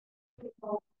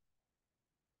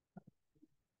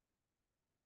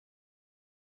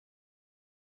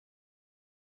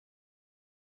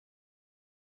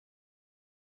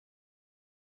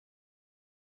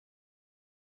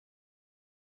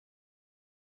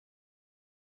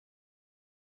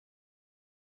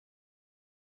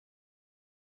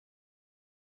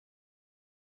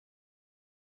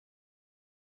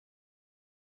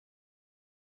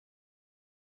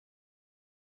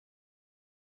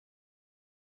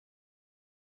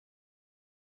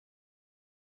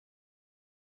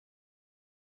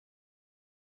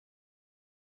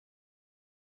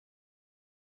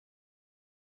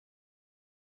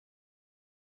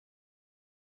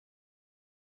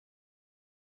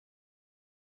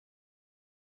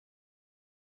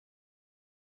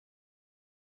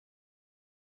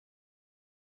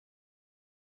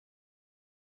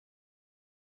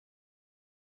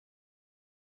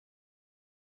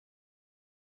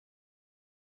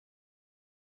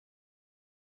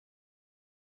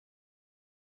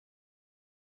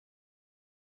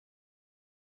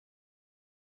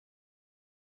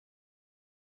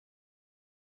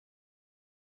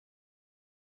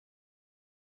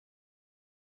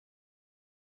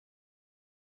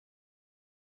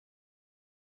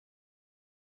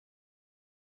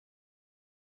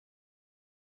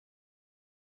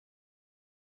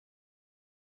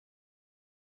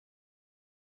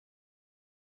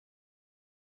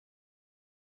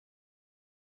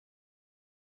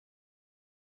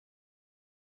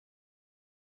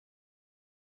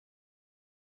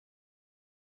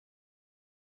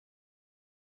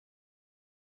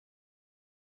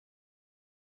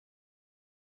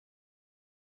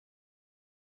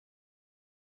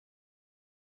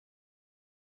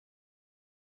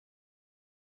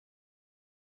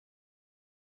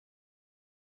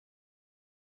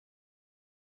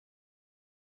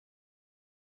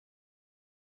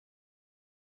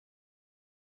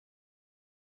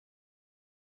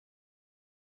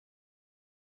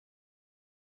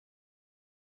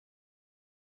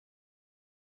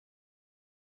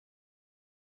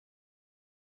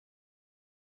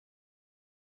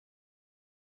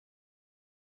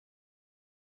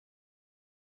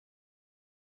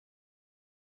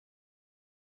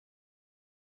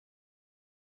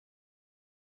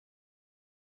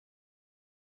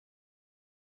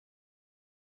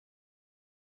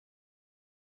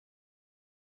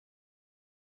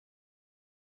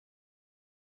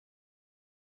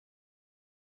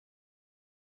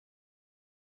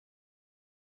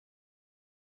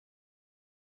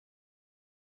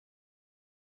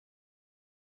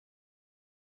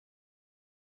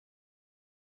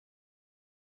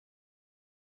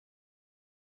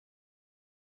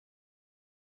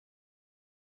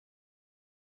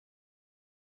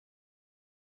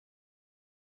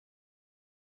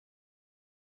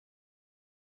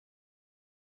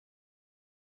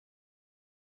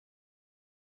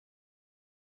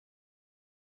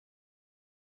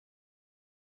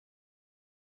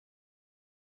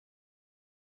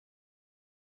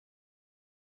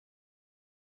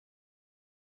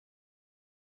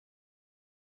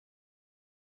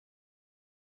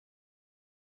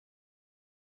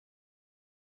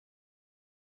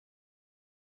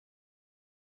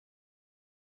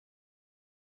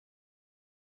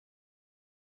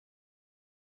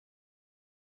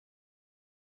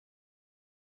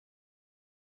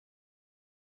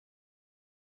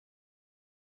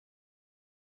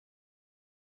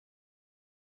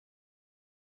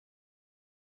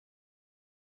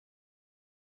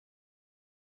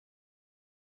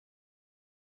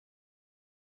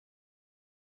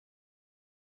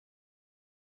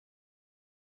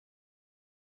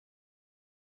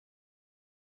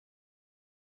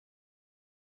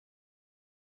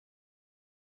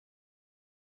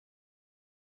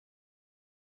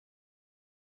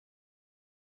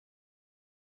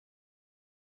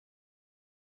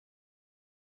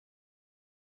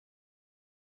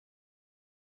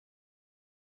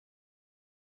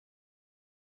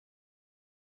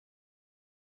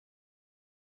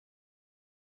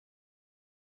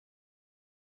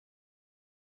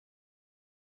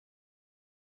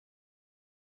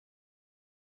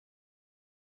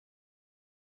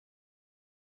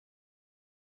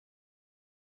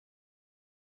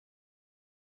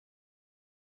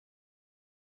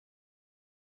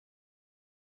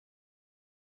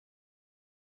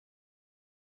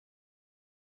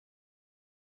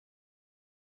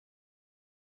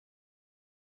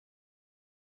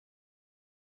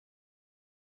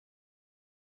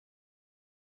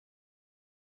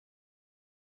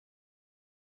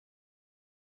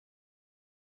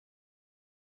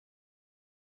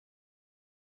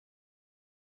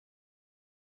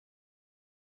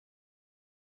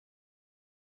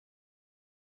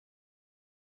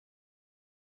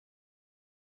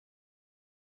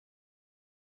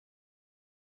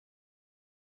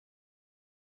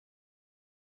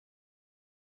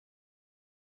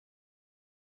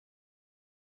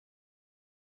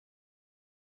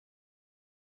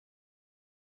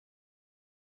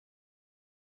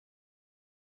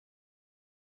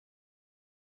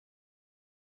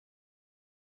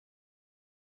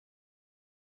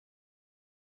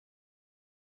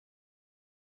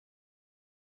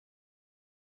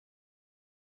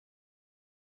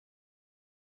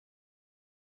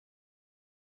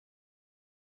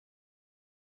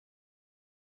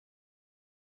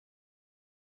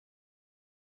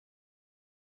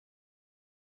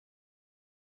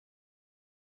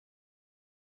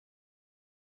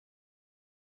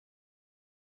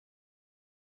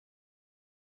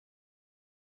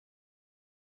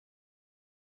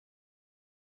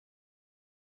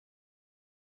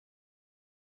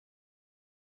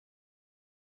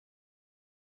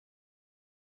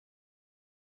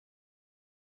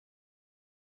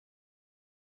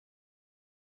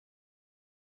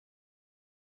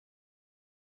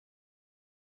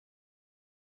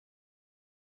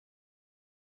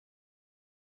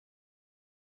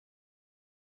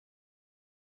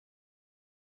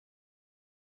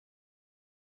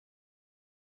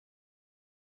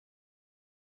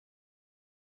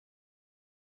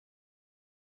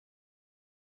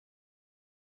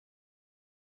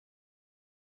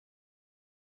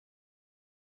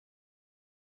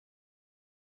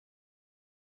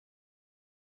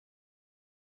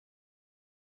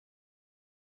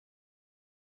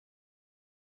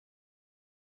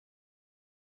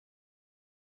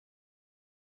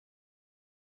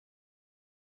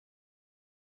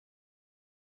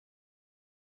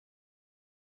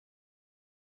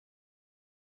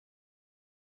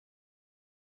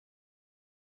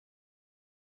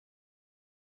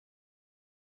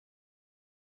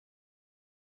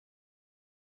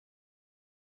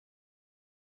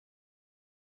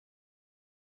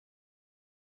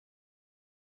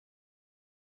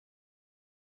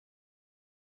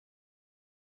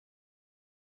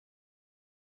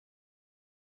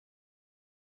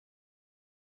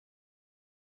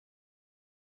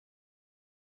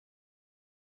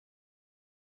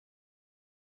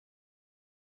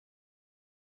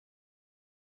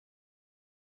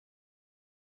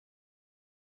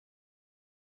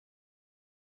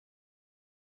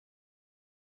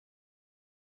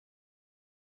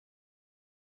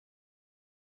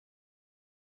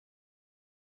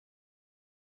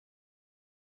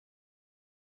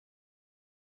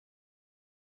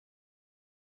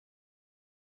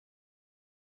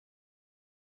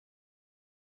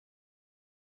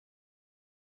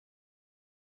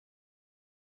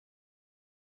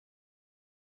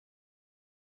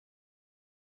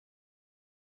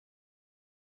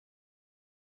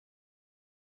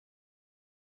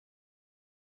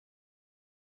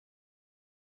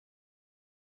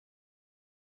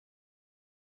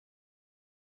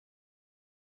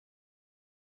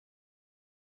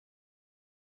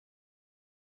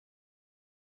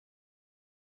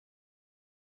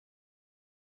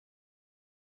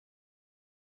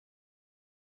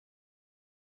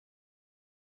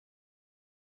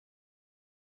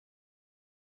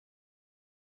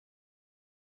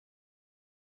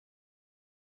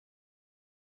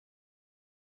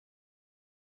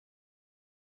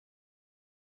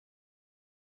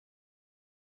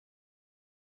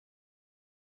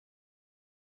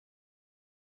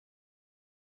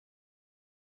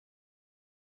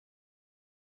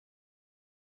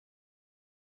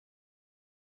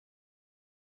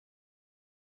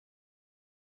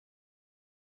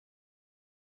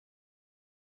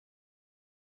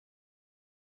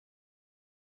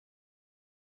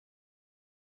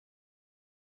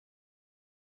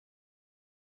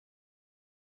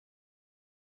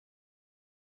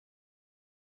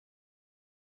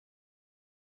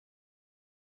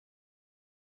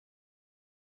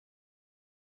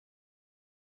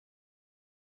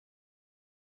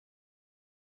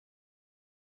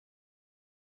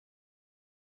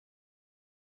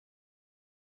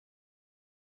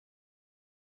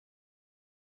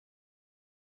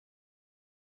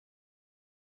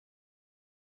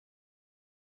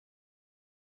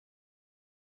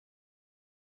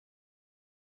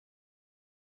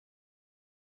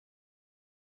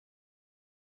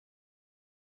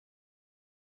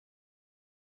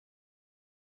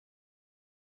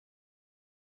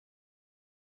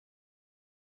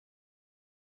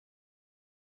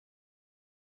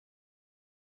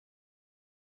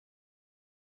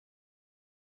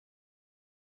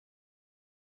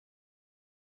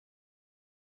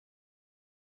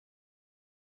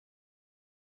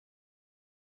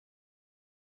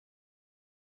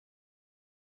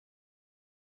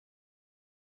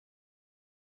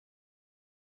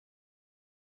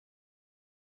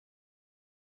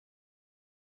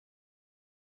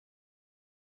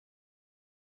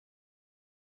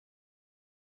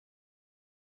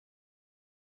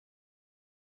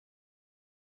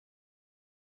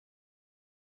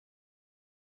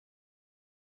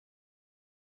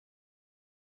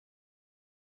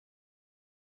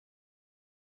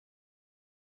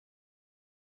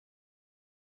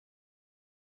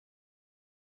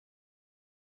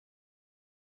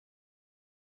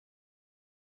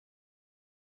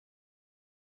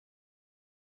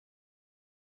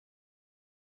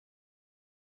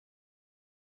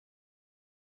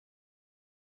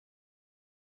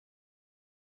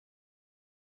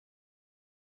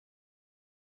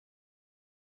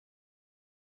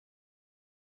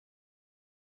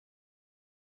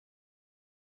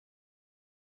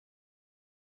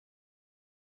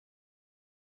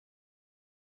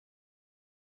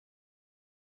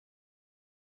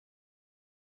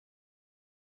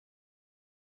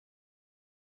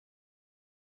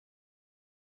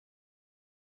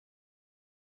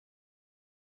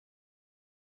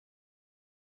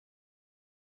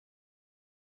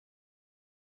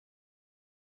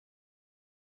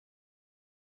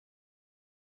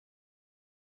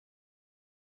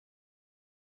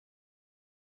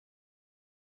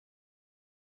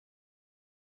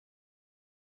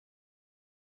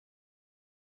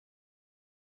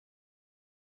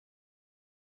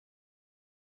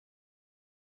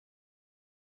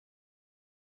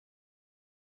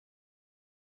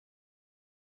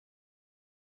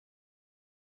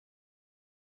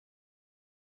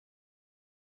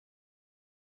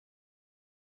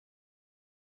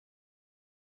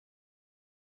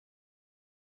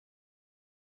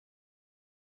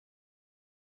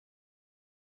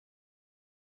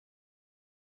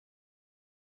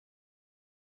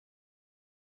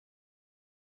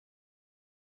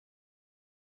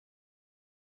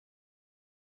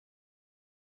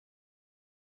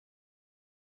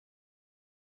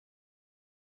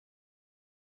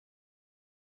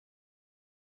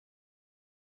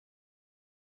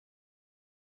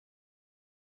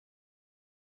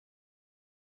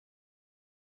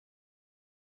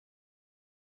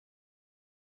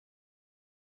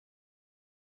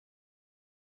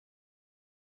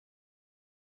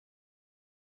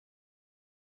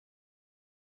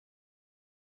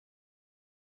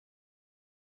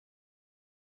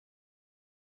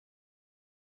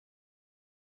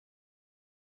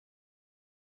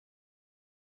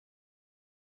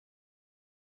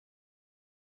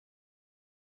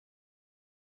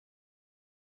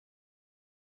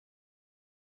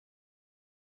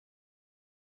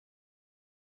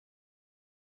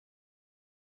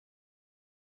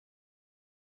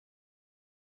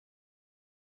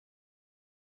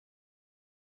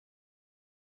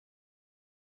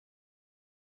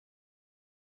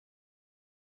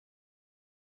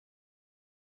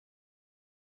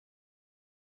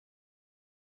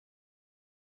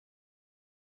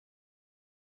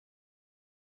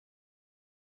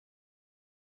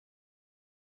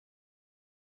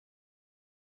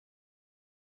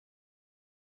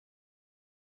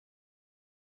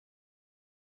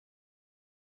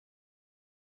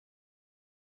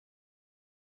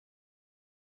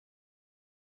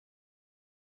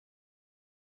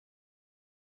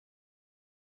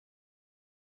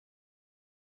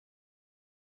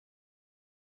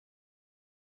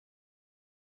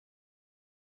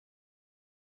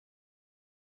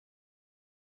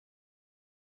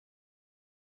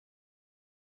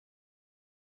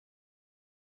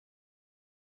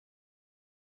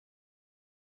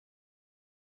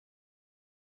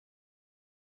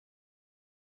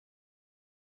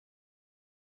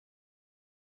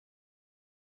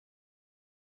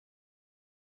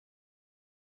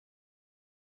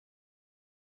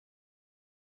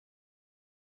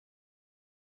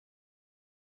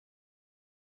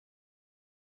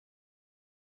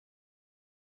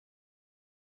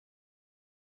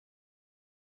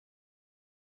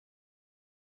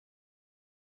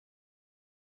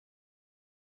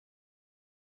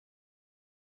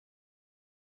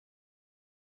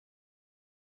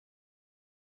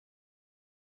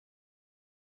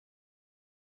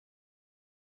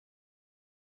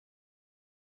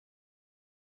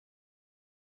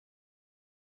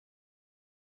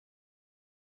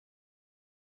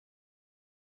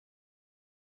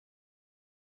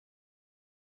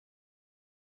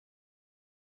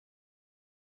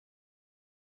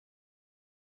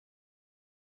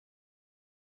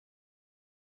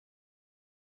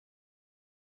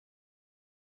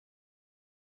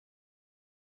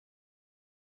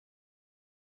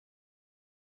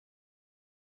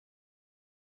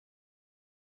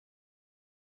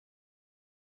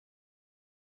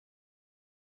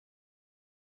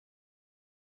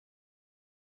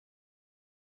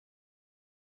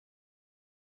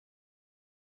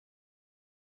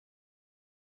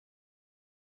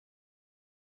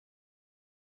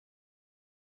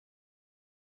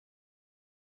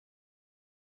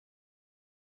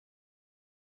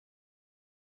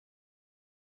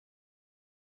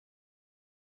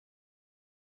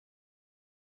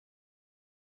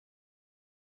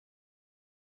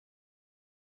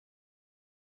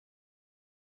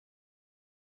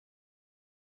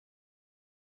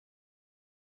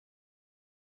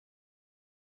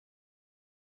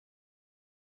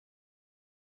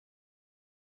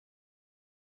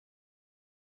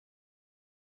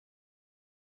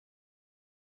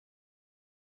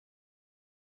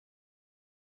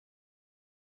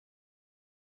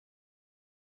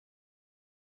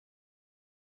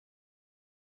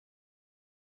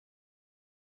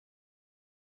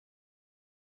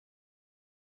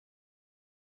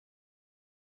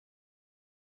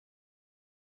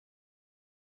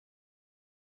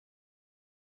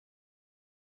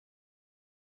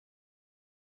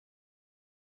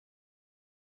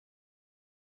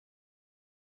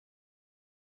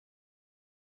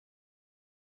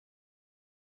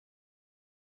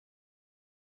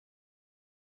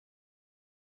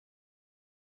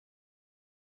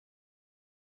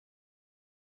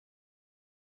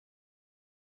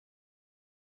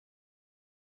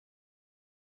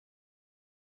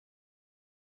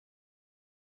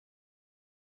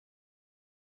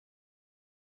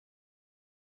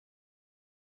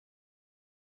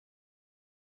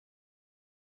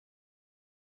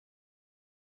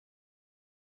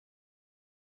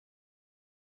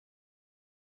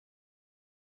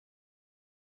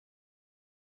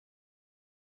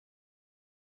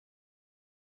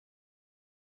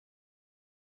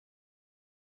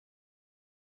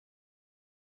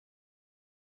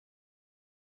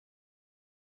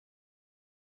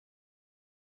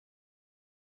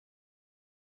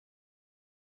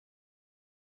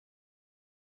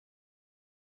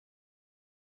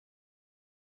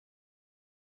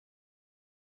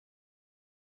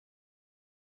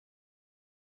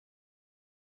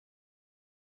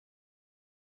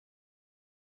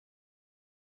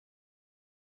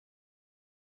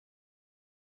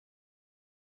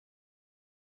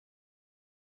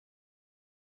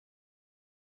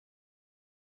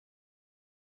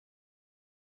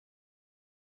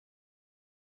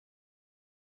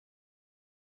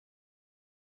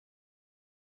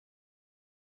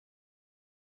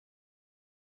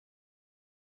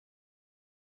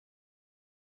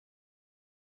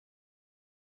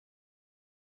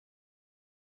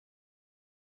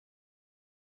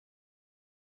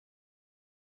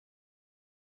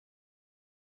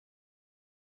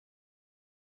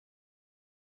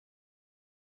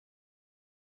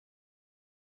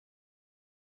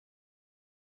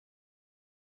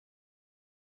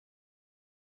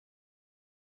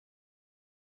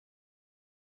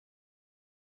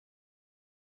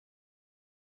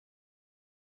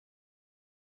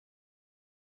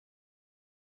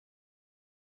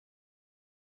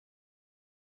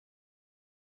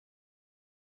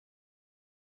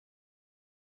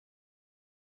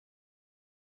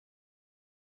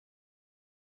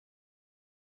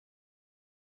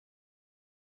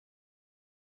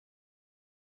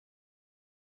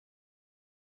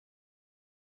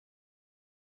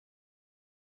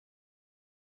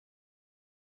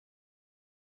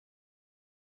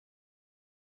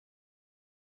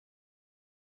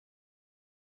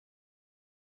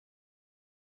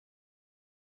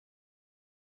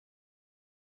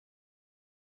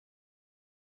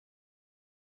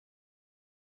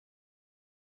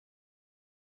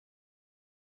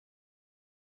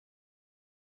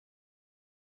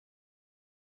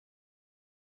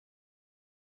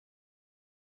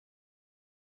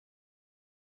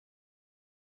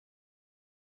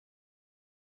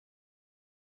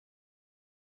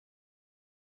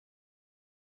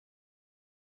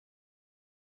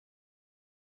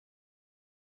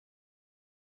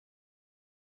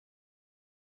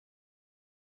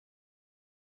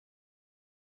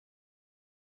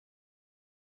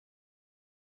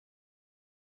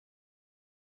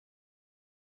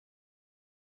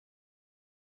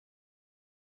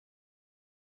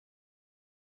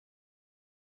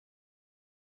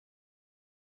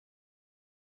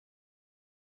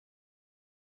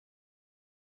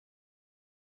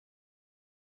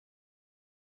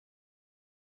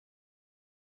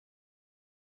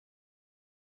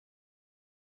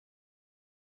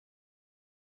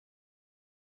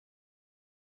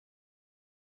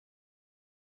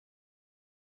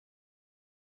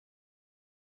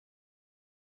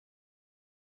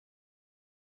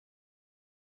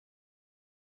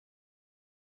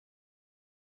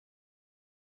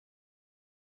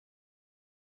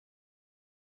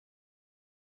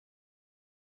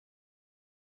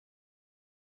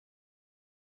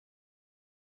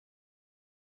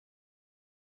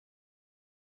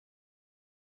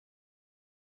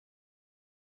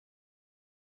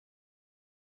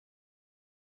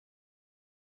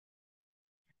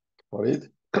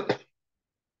Farid?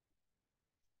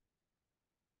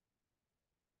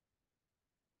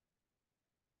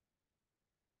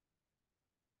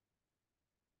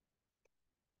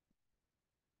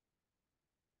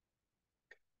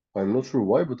 I'm not sure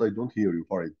why, but I don't hear you,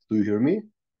 Farid. Do you hear me?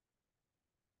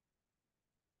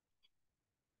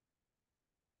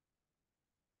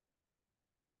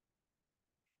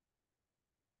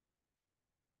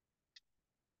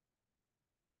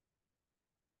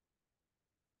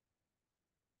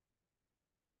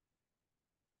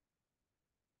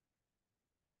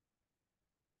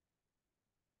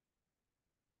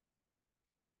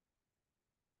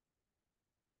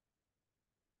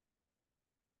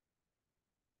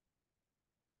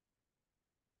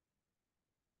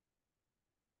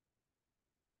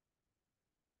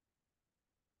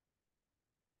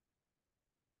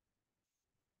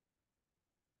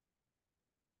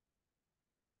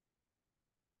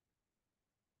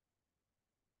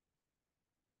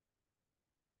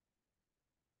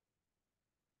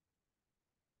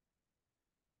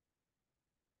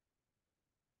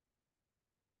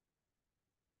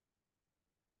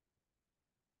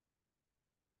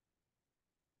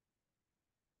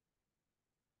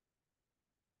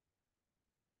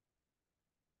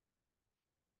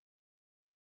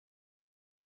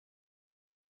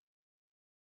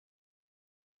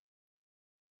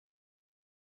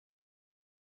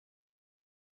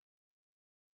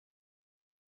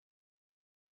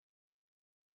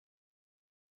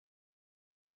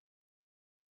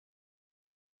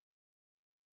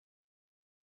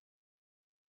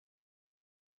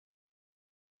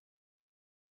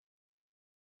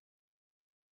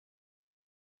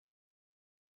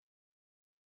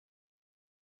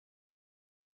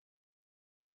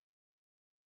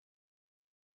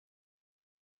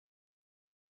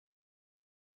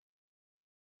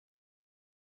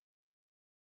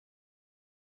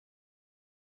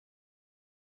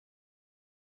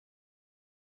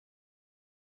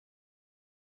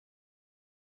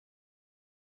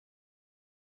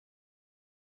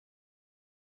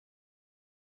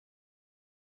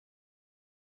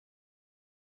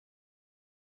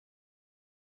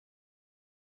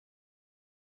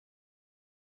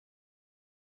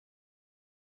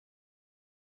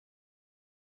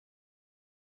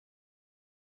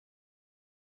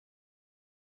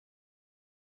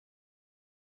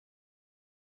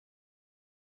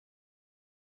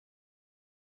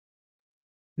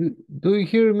 Do you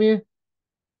hear me?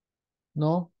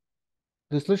 No?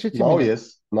 Вы слышите Now, меня?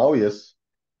 yes. Now, yes.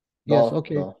 Yes, Да,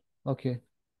 okay. да. Okay.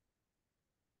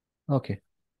 Okay.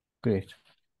 Great.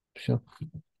 Все.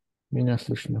 Меня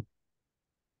слышно.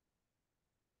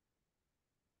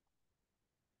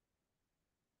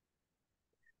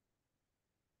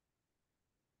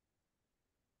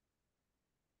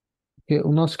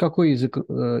 У нас какой язык?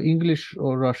 English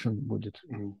or Russian будет?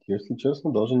 Если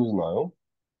честно, даже не знаю.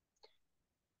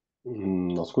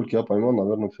 Насколько я пойму,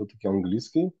 наверное, все-таки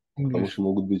английский, потому English. что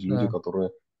могут быть люди, Да.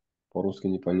 которые по-русски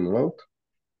не понимают.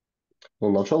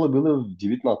 Но начало было в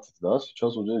 19, да?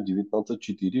 Сейчас уже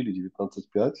 19:04 или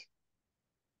 19:05.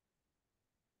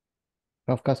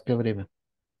 Кавказское время.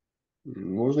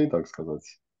 Можно и так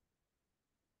сказать.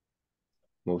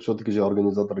 Но все-таки же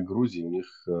организаторы Грузии, у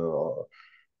них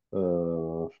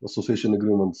Association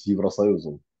Agreement с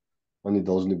Евросоюзом. Они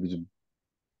должны быть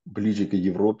ближе к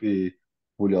Европе,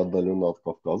 более отдаленно от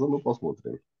Кавказа. Ну,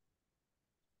 посмотрим.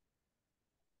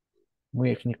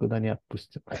 Мы их никуда не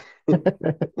отпустим.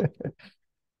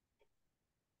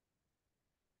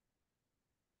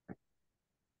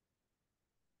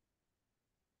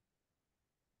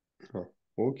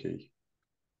 Окей.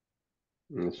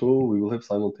 So we will have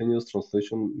simultaneous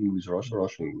translation English Russia,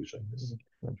 Russia English, I guess.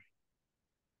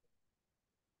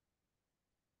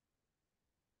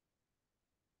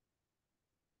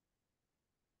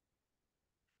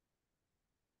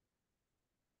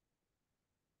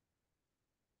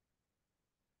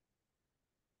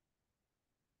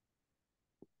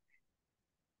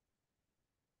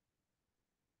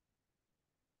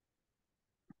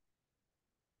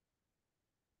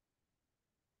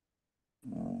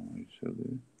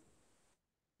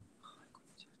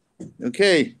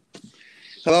 Okay.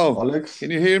 Hello. Alex?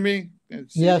 Can you hear me? Can you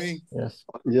see Yes, me? yes.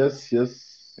 Yes,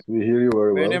 yes, we hear you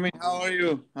very well. Benjamin, how are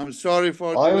you? I'm sorry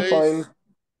for I'm delays. fine.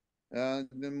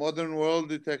 The modern world,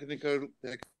 the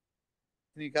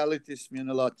technicalities mean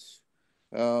a lot.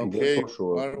 That's Okay. for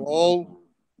sure.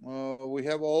 We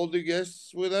have all the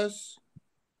guests with us.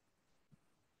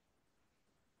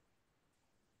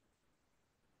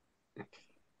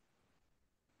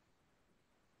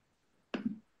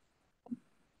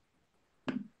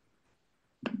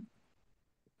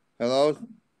 Hello.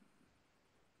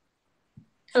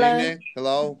 Hello. Sine,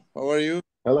 hello. How are you?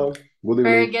 Hello, good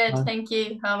Very evening. good, thank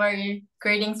you. How are you?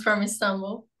 Greetings from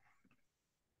Istanbul.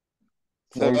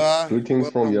 Thanks. Greetings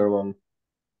from Welcome,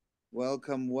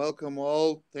 Yerevan. welcome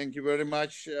all. Thank you very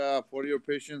much for your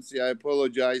patience. I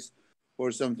apologize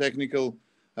for some technical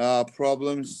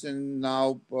problems, and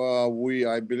now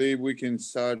I believe we can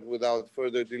start without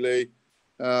further delay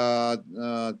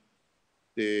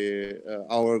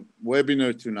our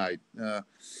webinar tonight.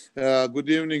 Good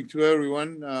evening to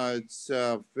everyone. It's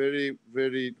very,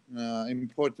 very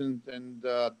important and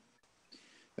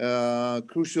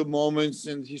crucial moments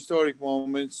and historic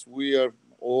moments we are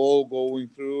all going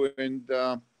through, and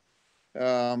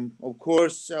of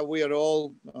course we are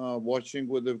all watching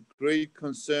with a great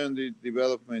concern the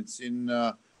developments in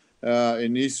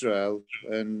Israel,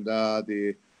 and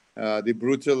the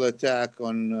brutal attack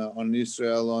on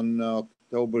Israel on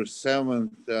October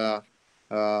 7th.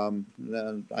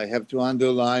 I have to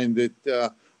underline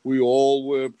that we all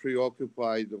were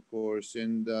preoccupied, of course,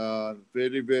 and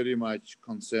very, very much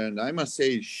concerned. I must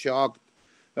say, shocked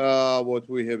what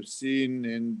we have seen,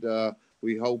 and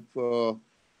we hope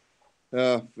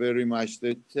very much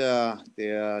that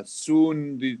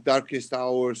soon the darkest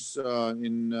hours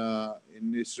in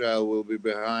Israel will be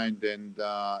behind, and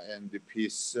the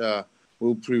peace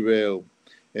will prevail,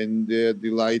 and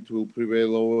the light will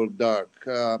prevail over dark.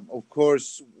 Of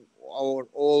course,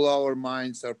 all our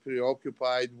minds are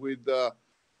preoccupied with the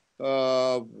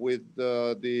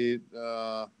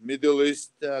Middle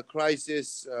East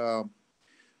crisis.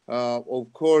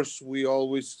 Of course, we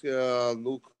always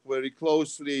look very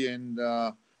closely and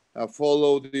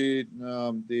follow the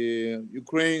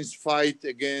Ukraine's fight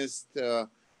against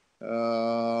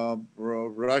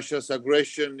Russia's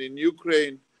aggression in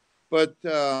Ukraine, but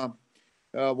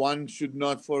one should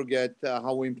not forget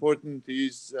how important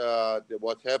is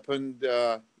what happened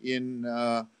in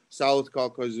South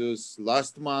Caucasus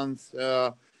last month,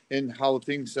 and how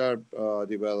things are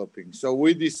developing. So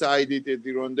we decided at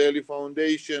the Rondelli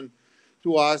Foundation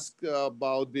to ask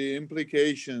about the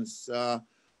implications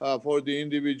for the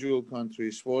individual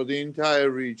countries, for the entire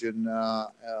region.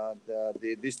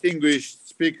 The distinguished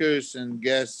speakers and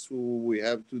guests who we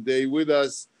have today with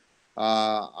us,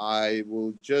 I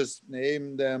will just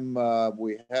name them.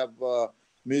 We have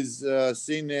Ms.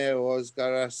 Sine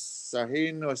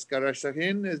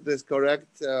Ozkarasahin, is this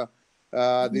correct?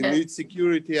 The lead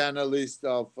security analyst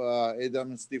of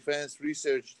EDAM's defense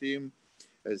research team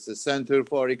at the Center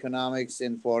for Economics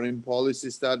and Foreign Policy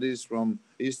Studies from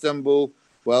Istanbul.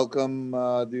 Welcome,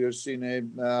 dear Sine.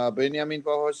 Benyamin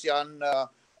Poghosyan,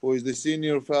 who is the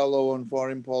senior fellow on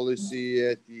foreign policy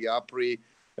at the APRI,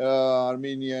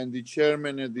 Armenia, and the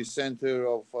chairman at the Center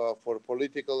for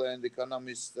Political and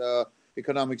Economic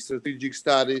Strategic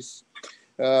Studies.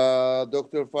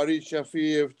 Dr. Farid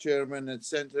Shafiyev, chairman at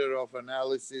Center of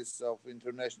Analysis of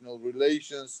International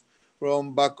Relations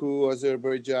from Baku,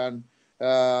 Azerbaijan.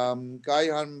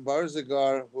 Kayhan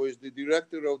Barzegar, who is the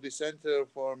director of the Center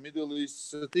for Middle East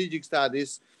Strategic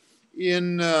Studies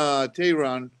in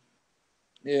Tehran.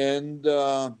 And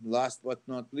last but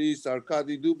not least,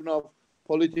 Arkady Dubnov,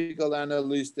 political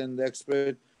analyst and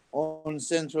expert on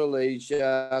Central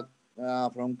Asia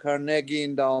from Carnegie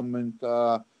Endowment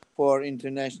for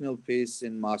International Peace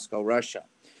in Moscow, Russia.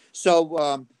 So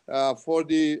for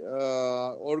the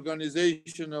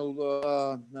organizational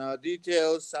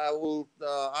details, I will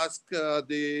ask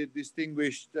the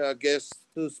distinguished guests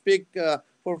to speak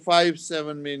for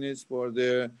 5-7 minutes for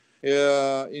their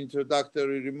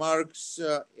introductory remarks,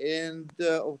 and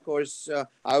of course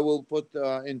I will put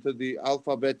into the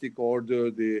alphabetic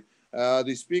order the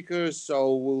speakers.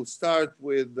 So we'll start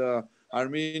with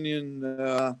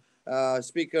Armenian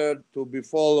speaker, to be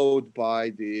followed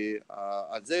by the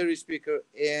Azeri speaker,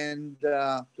 and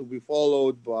to be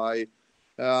followed by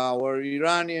our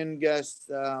Iranian guest,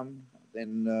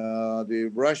 then the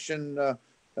Russian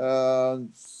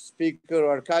speaker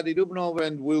Arkady Dubnov,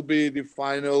 and will be the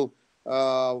final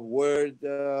word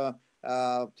to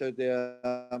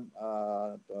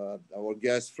our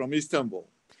guest from Istanbul.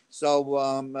 So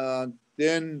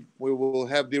then we will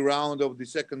have the round of the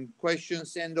second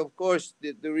questions, and of course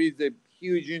there is a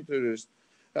huge interest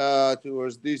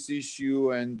towards this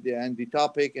issue and the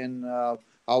topic, and I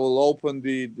will open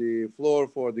the floor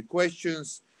for the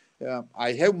questions.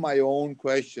 I have my own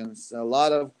questions, a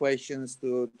lot of questions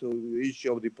to each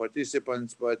of the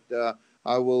participants, but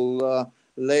I will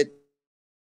let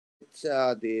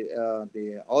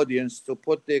the audience to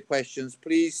put their questions.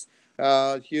 Please,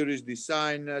 here is the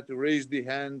sign to raise the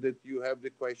hand that you have the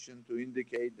question, to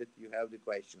indicate that you have the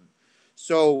question.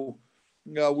 So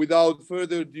without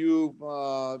further ado,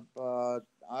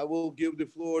 I will give the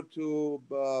floor to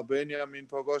Benyamin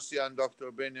Poghosyan,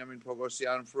 Dr. Benyamin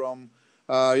Poghosyan from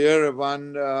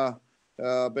Yerevan.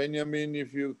 Benyamin,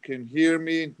 if you can hear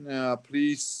me,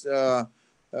 please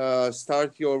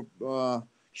start your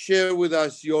share with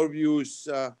us your views.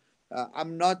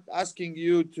 I'm not asking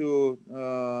you to,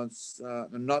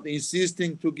 I'm not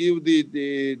insisting to give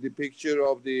the picture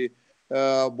of the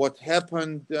what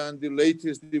happened and the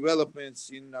latest developments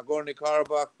in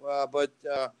Nagorno-Karabakh, but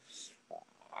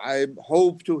I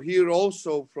hope to hear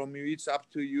also from you. It's up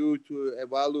to you to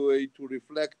evaluate, to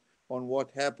reflect on what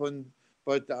happened,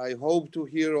 but I hope to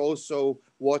hear also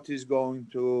what is going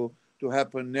to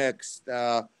happen next.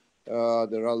 There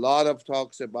are a lot of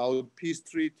talks about peace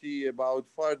treaty, about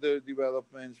further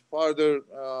developments, further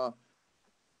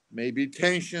maybe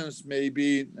tensions,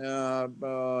 maybe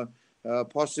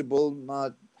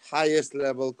possible highest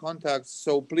level contacts.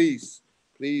 So please,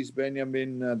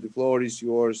 Benjamin, the floor is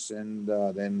yours, and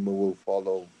then we will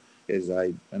follow as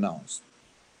I announced.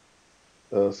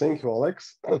 Thank you,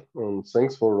 Alex, and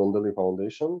thanks for Rondelli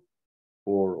Foundation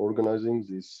for organizing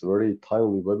this very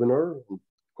timely webinar. Of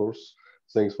course,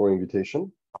 thanks for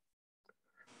invitation.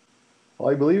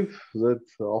 I believe that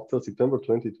after September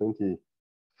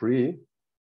 2023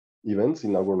 events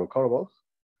in Nagorno-Karabakh,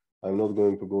 I'm not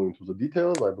going to go into the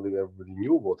details. I believe everybody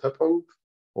knew what happened.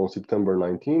 On September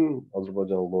 19,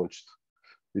 Azerbaijan launched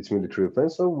its military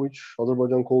offensive, which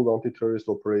Azerbaijan called anti-terrorist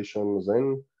operation.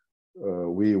 Then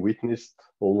we witnessed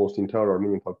almost entire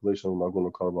Armenian population of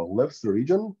Nagorno-Karabakh left the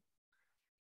region.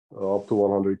 Up to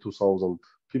 102,000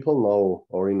 people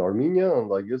now are in Armenia,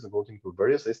 and I guess according to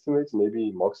various estimates,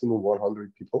 maybe maximum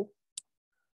 100 people,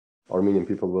 Armenian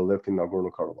people, were left in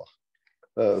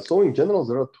Nagorno-Karabakh. So in general,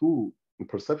 there are two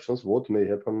perceptions what may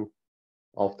happen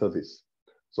after this.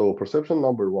 So perception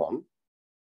number one,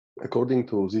 according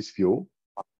to this view,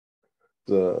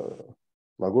 the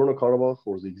Nagorno-Karabakh,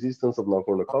 or the existence of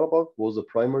Nagorno-Karabakh, was a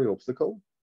primary obstacle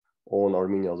on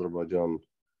Armenia-Azerbaijan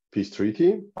peace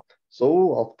treaty.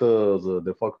 So after the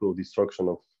de facto destruction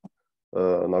of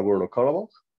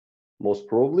Nagorno-Karabakh, most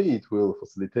probably it will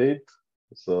facilitate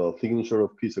the signature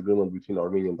of peace agreement between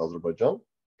Armenia and Azerbaijan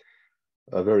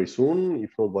very soon,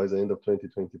 if not by the end of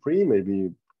 2023,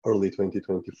 maybe early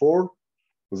 2024.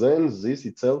 Then this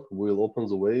itself will open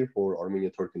the way for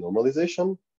Armenia-Turkey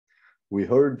normalization. We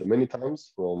heard many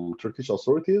times from Turkish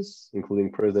authorities,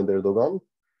 including President Erdogan,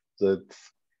 that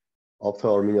after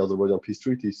Armenia-Azerbaijan peace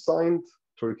treaty is signed,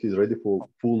 Turkey is ready for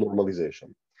full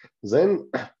normalization. Then,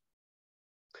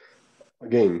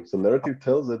 again, the narrative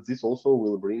tells that this also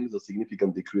will bring the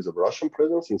significant decrease of Russian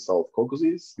presence in South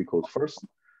Caucasus, because first,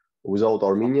 without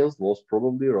Armenians, most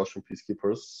probably Russian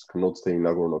peacekeepers cannot stay in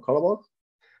Nagorno-Karabakh.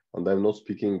 And I'm not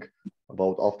speaking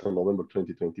about after November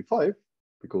 2025,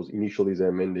 because initially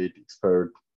their mandate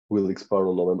will expire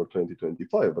on November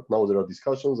 2025. But now there are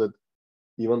discussions that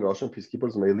even Russian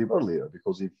peacekeepers may leave earlier,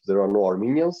 because if there are no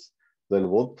Armenians, then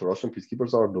what Russian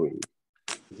peacekeepers are doing?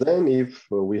 Then if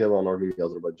we have an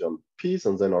Armenia-Azerbaijan peace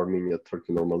and then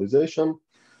Armenia-Turkey normalization,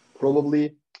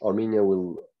 probably Armenia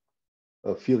will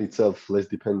feel itself less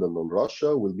dependent on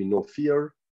Russia, will be no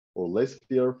fear or less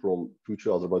fear from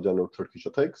future Azerbaijan or Turkish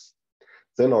attacks.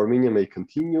 Then Armenia may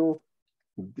continue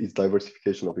its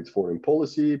diversification of its foreign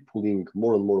policy, pulling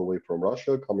more and more away from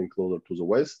Russia, coming closer to the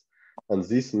West. And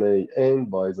this may end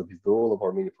by the withdrawal of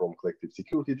Armenia from Collective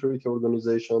Security Treaty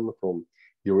Organization, from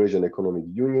Eurasian Economic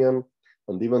Union,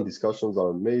 and even discussions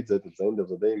are made that at the end of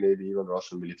the day, maybe even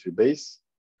Russian military base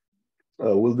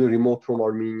will be removed from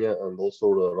Armenia, and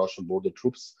also the Russian border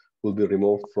troops will be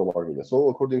removed from Armenia. So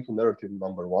according to narrative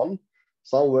number one,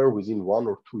 somewhere within 1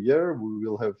 or 2 years, we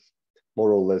will have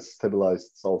more or less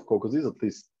stabilized South Caucasus, at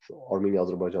least Armenia,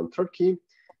 Azerbaijan, Turkey.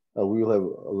 We will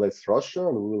have less Russia,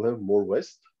 and we will have more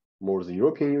West, more the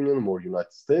European Union, more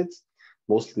United States,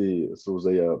 mostly through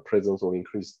their presence or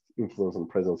increased influence and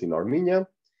presence in Armenia.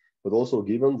 But also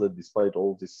given that despite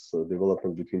all this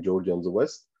development between Georgia and the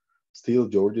West, still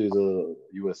Georgia is a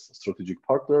US strategic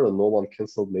partner, and no one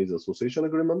canceled the association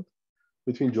agreement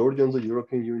between Georgia and the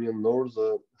European Union, nor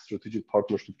the strategic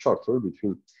partnership charter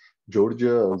between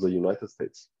Georgia and the United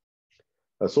States.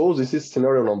 So this is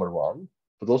scenario number one,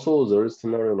 but also there is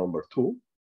scenario number two.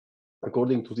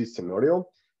 According to this scenario,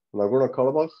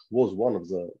 Nagorno-Karabakh was one of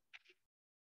the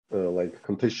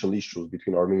contentious issues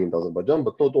between Armenia and Azerbaijan,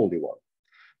 but not only one.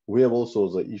 We have also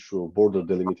the issue of border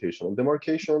delimitation and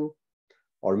demarcation.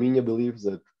 Armenia believes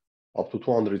that up to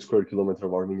 200 square kilometers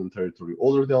of Armenian territory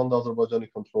already under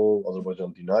Azerbaijani control.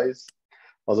 Azerbaijan denies.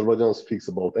 Azerbaijan speaks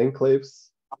about enclaves.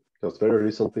 Just very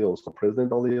recently, also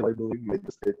President Aliyev, I believe, made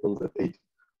a statement that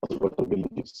Azerbaijan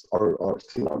villages are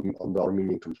still under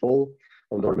Armenian control,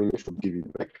 and Armenia should give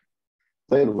it back.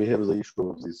 Then we have the issue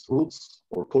of these routes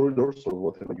or corridors or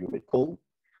whatever you may call,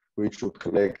 which should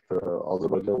connect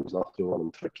Azerbaijan with Nakhchivan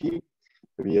and Turkey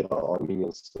via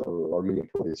Armenian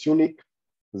province Unique.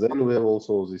 Then we have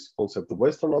also this concept of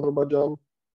Western Azerbaijan,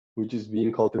 which is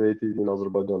being cultivated in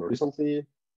Azerbaijan recently.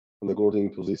 And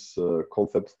according to this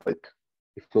concept, like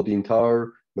if not the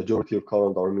entire majority of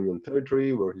current Armenian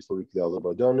territory were historically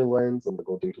Azerbaijani lands, and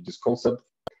according to this concept,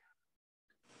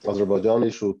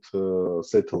 Azerbaijanis should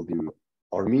settle in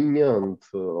Armenia, and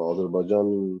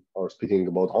Azerbaijan are speaking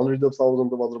about hundreds of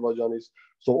thousands of Azerbaijanis.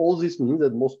 So all this means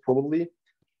that most probably,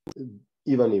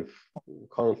 even if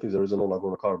currently there is no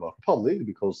Nagorno-Karabakh Republic,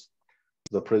 because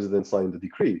the president signed the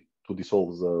decree to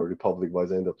dissolve the republic by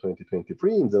the end of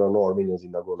 2023, and there are no Armenians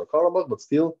in Nagorno-Karabakh, but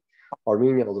still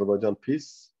Armenia-Azerbaijan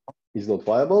peace is not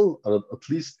viable. At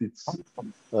least it's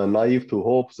naive to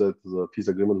hope that the peace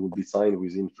agreement will be signed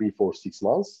within 3, 4, 6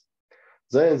 months.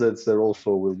 Then that there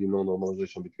also will be no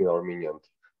normalization between Armenia and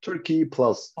Turkey,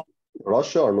 plus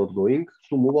Russia are not going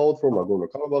to move out from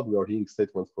Nagorno-Karabakh. We are hearing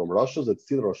statements from Russia that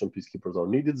still Russian peacekeepers are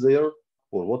needed there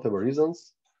for whatever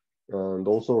reasons. And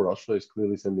also Russia is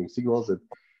clearly sending signals that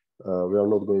we are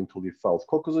not going to leave South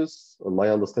Caucasus. And my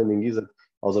understanding is that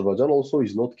Azerbaijan also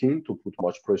is not keen to put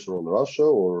much pressure on Russia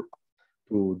or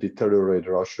to deteriorate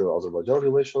Russia-Azerbaijan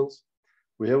relations.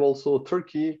 We have also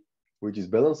Turkey, which is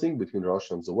balancing between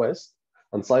Russia and the West.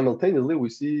 And simultaneously, we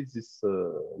see this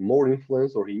more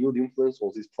influence or renewed influence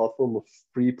on this platform of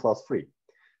 3+3.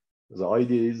 The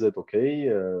idea is that, okay,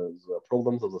 the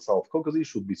problems of the South Caucasus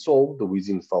should be solved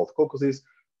within South Caucasus,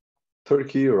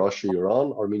 Turkey, Russia,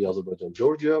 Iran, Armenia, Azerbaijan,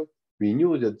 Georgia. We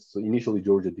knew that initially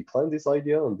Georgia declined this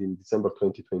idea, and in December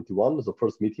 2021, the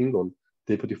first meeting on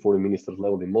deputy foreign ministers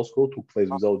level in Moscow took place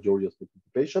without Georgia's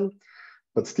participation.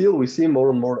 But still, we see more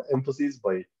and more emphasis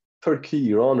by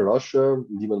Turkey, Iran, Russia,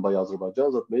 and even by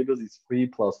Azerbaijan, that maybe this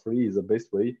 3+3 is the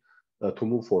best way to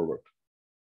move forward.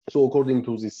 So according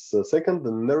to this second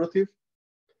narrative,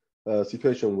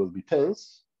 situation will be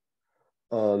tense.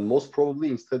 And most probably,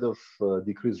 instead of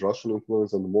decreased Russian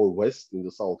influence and more West in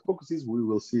the South Caucasus, we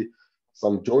will see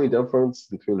some joint efforts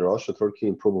between Russia, Turkey,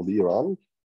 and probably Iran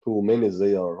to manage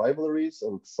their rivalries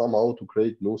and somehow to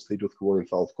create new status quo in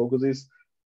South Caucasus,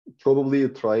 probably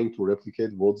trying to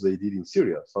replicate what they did in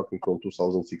Syria, starting from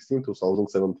 2016,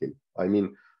 2017. I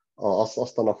mean,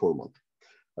 Astana format.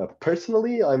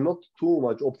 Personally, I'm not too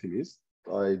much optimist.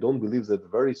 I don't believe that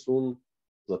very soon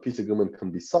the peace agreement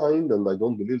can be signed, and I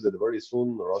don't believe that very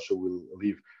soon Russia will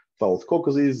leave South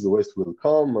Caucasus, the West will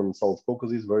come, and South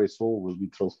Caucasus very soon will be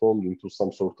transformed into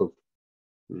some sort of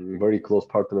very close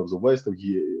partner of the West and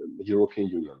the European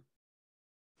Union.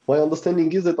 My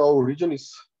understanding is that our region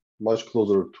is much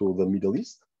closer to the Middle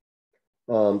East.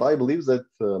 And I believe that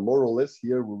more or less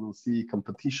here we will see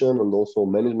competition and also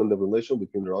management of relations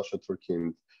between Russia, Turkey,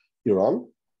 and Iran.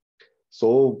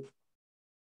 So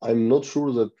I'm not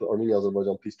sure that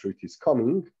Armenia-Azerbaijan peace treaty is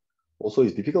coming. Also,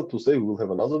 it's difficult to say we will have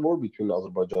another war between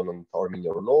Azerbaijan and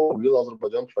Armenia or no. Will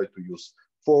Azerbaijan try to use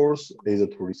force, either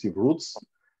to receive routes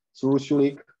through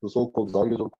Sunik, the so-called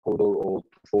Zangezur corridor, or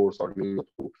to force Armenia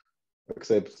to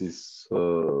accept these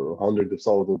hundreds of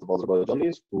thousands of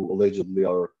Azerbaijanis who allegedly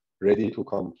are ready to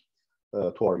come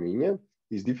to Armenia?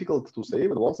 It's difficult to say,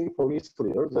 but one thing for me is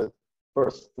clear that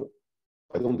first,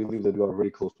 I don't believe that we are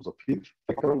very close to the peak.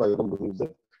 Second, I don't believe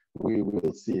that we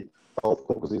will see South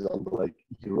Caucasus under like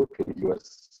European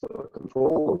US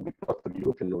control or be part of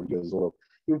European or US zone of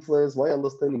influence. My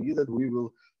understanding is that we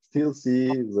will still see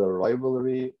the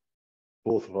rivalry,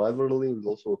 both rivalry and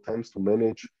also attempts to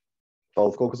manage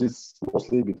South Caucasus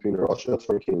mostly between Russia,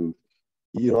 Turkey, and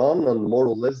Iran, and more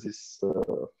or less this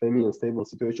semi-unstable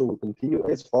situation will continue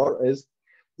as far as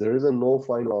there is no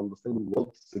final understanding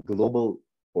what the global,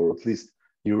 or at least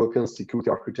European security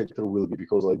architecture will be,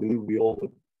 because I believe we all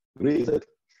agree that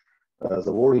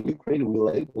the war in Ukraine will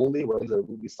end only when there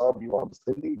will be some new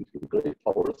understanding between great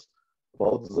powers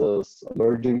about the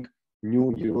emerging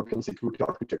new European security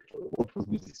architecture. What will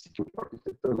be the security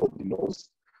architecture? Nobody knows.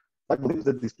 I believe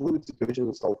that this fluid situation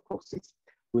in South Caucasus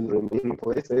will remain in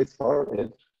place as far as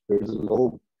there is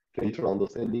no greater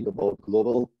understanding about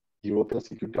global European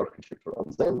security architecture.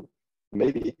 And then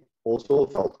maybe also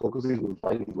South Caucasus will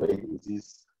find its way in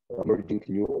this emerging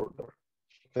new order.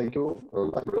 Thank you,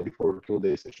 and I'm ready for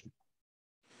Q&A session.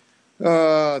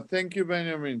 Thank you,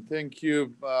 Benjamin. Thank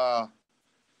you.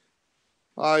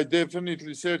 I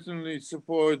definitely, certainly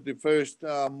support the first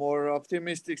more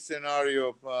optimistic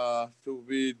scenario to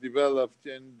be developed.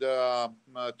 And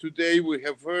today we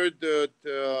have heard that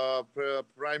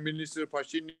Prime Minister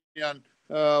Pashinyan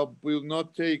will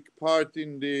not take part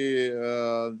in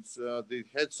the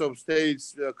heads of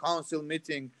states council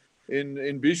meeting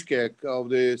in Bishkek of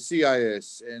the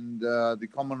CIS and the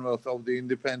Commonwealth of the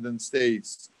Independent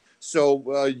States.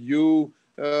 So you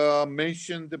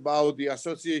mentioned about the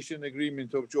association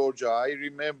agreement of Georgia. I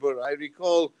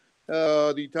recall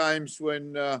the times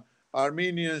when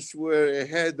Armenians were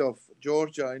ahead of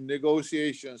Georgia in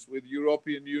negotiations with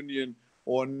European Union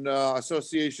on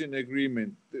association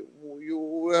agreement. You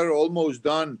were almost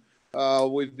done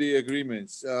with the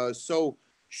agreements. So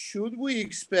should we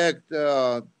expect,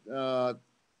 are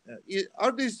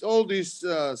all these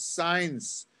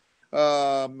signs,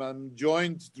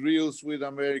 joint drills with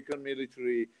American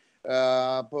military,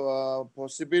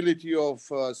 possibility of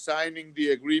signing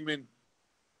the agreement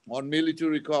on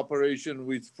military cooperation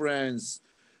with France,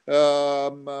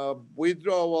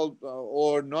 withdrawal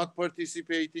or not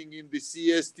participating in the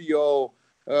CSTO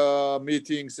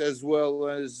meetings, as well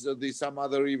as some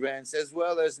other events, as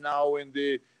well as now in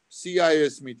the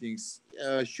CIS meetings.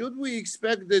 Should we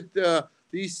expect that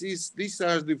these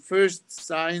are the first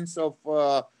signs of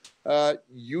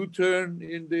U-turn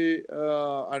in the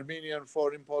Armenian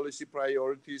foreign policy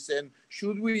priorities? And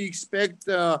should we expect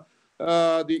the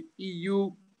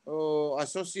EU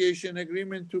association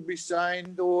agreement to be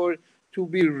signed or to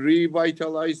be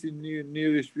revitalized in the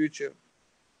nearest future?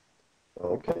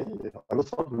 Okay, I will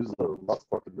start with the last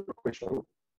part of your question.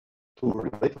 To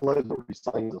revitalize or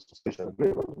re-sign the association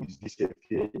agreement with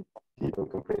DCFTA, the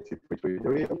Comprehensive Free Trade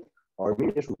Area,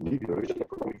 Armenia should leave the Eurasian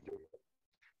Economic Union.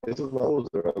 This is now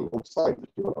there are no signs that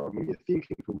even Armenia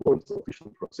thinking to launch the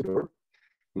official procedure,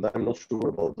 and I'm not sure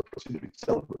about the procedure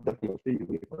itself, but definitely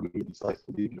even if Armenia decides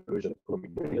to leave the Eurasian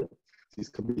Economic Union, this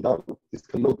can be done. This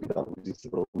cannot be done within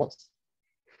several months,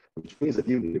 which means that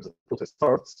even if the process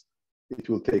starts, it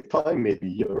will take time, maybe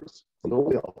years, and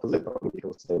only after that Armenia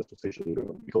can sign the association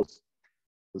agreement, because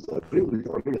the agreement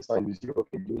Armenia signed with the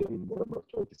European Union in November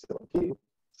 2017,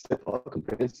 SEPA,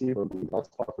 Comprehensive and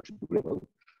Enhanced Partnership Agreement.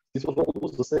 This was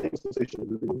almost the same association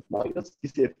agreement minus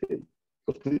DCFTA,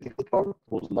 because political part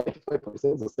was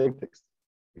 95% the same text.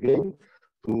 Again,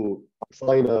 to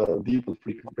sign a deep and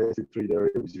free comprehensive trade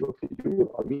area with the European Union,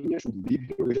 Armenia should leave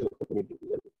the Eurasian Economic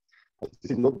Union.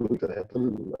 This is not going to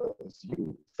happen as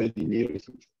you fairly near the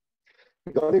future.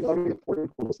 Regarding Armenian foreign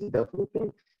policy,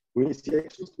 definitely we see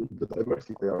actions to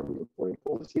diversify Armenian foreign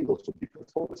policy and also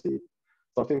defense policy.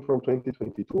 Starting from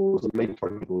 2022, the main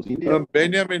target was India.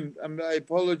 Benjamin, I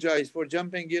apologize for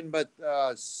jumping in, but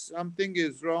something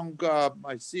is wrong.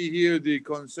 I see here the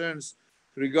concerns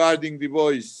regarding the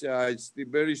voice. It's the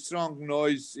very strong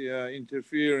noise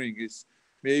interfering. It's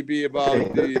maybe about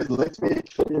okay, let me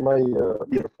actually my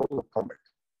earphone come back.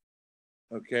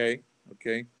 Okay,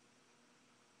 okay.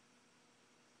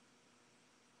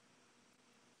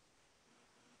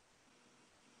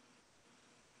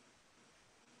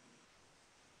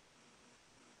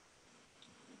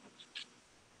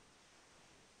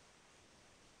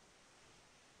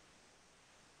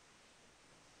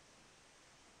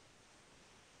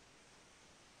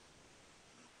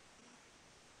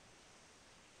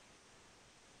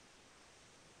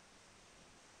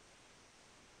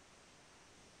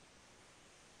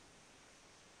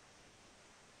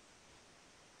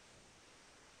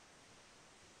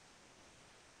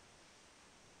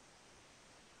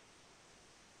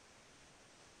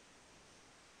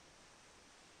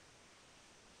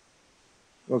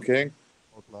 Okay.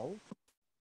 Now?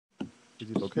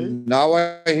 Is it okay? Now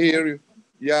I hear you.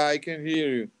 Yeah, I can hear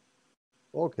you.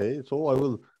 Okay, so I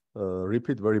will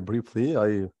repeat very briefly.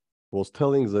 I was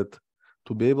telling that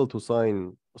to be able to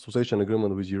sign association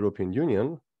agreement with European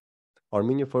Union,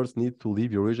 Armenia first needs to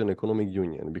leave Eurasian Economic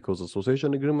Union, because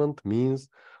association agreement means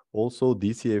also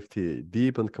DCFTA,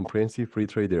 Deep and Comprehensive Free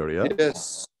Trade Area.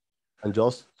 Yes. And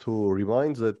just to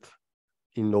remind that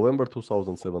in November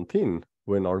 2017,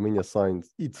 when Armenia signed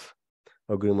its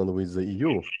agreement with the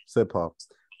EU, SEPA,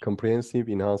 Comprehensive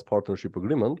Enhanced Partnership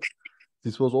Agreement,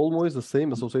 this was almost the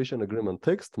same association agreement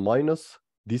text minus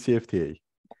DCFTA,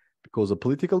 because the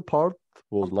political part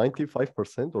was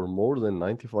 95% or more than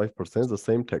 95% the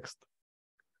same text.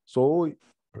 So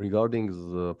regarding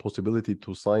the possibility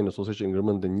to sign association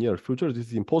agreement in the near future, this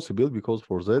is impossible, because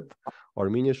for that,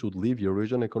 Armenia should leave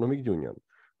Eurasian Economic Union.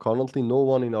 Currently, no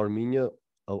one in Armenia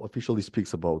officially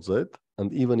speaks about that,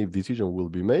 and even if decision will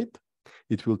be made,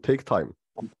 it will take time.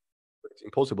 It's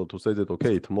impossible to say that,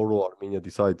 okay, tomorrow Armenia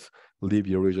decides leave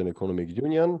Eurasian Economic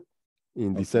Union.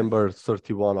 In December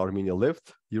 31, Armenia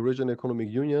left Eurasian Economic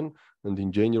Union, and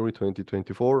in January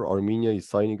 2024, Armenia is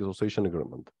signing association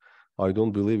agreement. I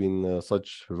don't believe in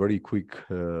such very quick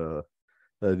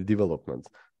developments.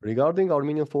 Regarding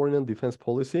Armenian foreign and defense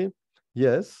policy,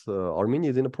 yes, Armenia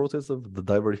is in a process of the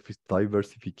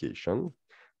diversification.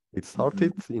 It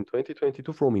started in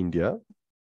 2022 from India.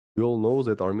 We all know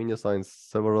that Armenia signed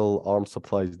several arms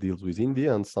supplies deals with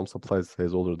India, and some supplies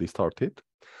has already started.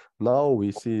 Now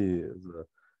we see the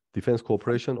defense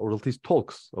cooperation, or at least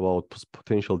talks about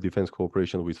potential defense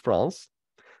cooperation with France.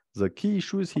 The key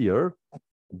issue is here,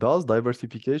 does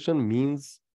diversification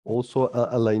means also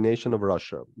alienation of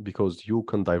Russia? Because you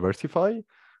can diversify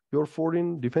your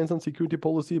foreign defense and security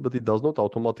policy, but it does not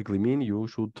automatically mean you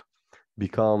should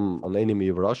become an enemy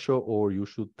of Russia or you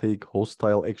should take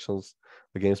hostile actions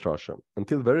against Russia.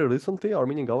 Until very recently,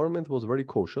 Armenian government was very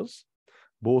cautious,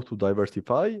 both to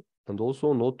diversify and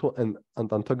also not to and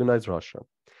antagonize Russia.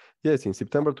 Yes, in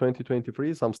September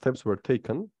 2023, some steps were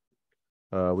taken,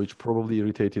 which probably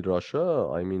irritated Russia.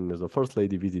 I mean, the First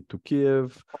Lady visit to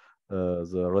Kiev,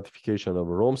 the ratification of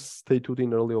Rome Statute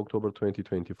in early October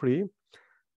 2023.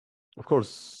 Of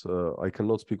course, I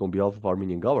cannot speak on behalf of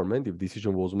Armenian government if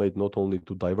decision was made not only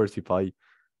to diversify,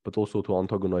 but also to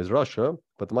antagonize Russia.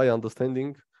 But my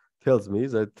understanding tells me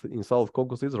that in South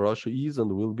Caucasus, Russia is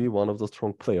and will be one of the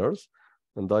strong players.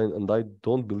 And I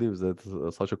don't believe that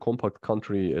such a compact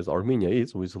country as Armenia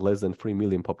is, with less than 3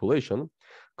 million population,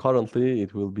 currently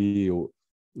it will be a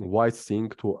wise thing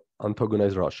to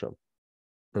antagonize Russia.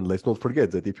 And let's not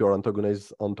forget that if you are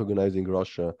antagonizing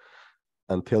Russia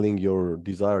and telling your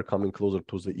desire coming closer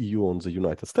to the EU and the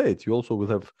United States, you also will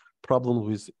have problems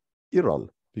with Iran,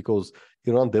 because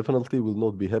Iran definitely will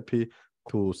not be happy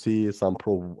to see some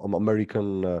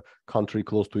pro-American country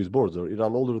close to its border.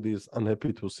 Iran already is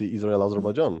unhappy to see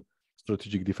Israel-Azerbaijan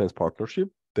strategic defense partnership.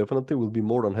 Definitely will be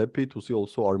more unhappy to see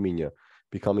also Armenia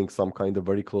becoming some kind of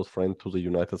very close friend to the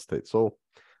United States. So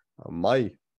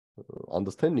my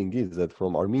understanding is that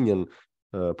from Armenian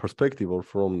perspective or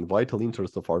from vital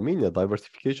interest of Armenia,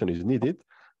 diversification is needed.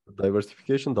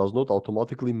 Diversification does not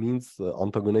automatically means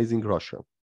antagonizing Russia.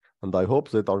 And I hope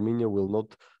that Armenia will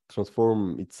not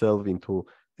transform itself into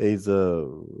as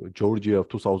Georgia of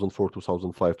 2004,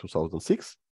 2005,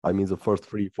 2006. I mean, the first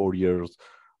 3-4 years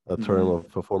term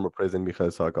of former President Mikhail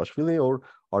Saakashvili, or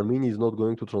Armenia is not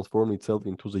going to transform itself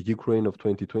into the Ukraine of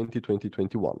 2020,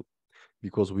 2021.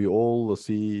 Because we all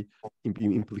see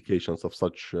implications of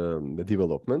such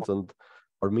developments, and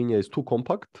Armenia is too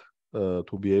compact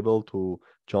to be able to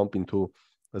jump into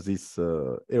this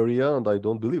area, and I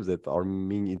don't believe that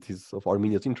it is of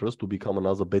Armenia's interest to become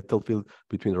another battlefield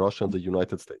between Russia and the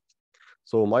United States.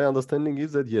 So my understanding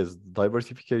is that yes,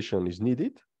 diversification is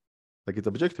needed, like it's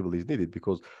objectively is needed,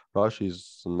 because Russia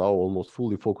is now almost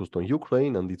fully focused on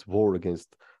Ukraine and its war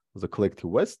against the collective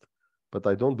West. But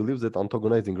I don't believe that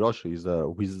antagonizing Russia is a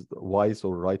wise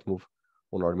or right move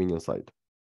on Armenian side.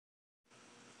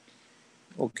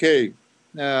 Okay.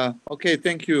 Okay,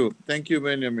 thank you. Thank you,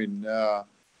 Benjamin.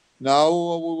 Now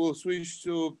we will switch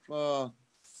to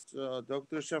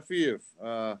Dr. Shafiyev.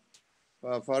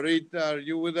 Farid, are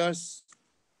you with us?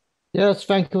 Yes,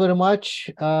 thank you very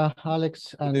much,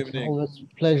 Alex, and evening. always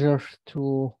pleasure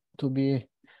to be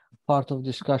part of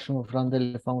discussion with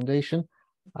Randele Foundation.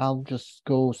 I'll just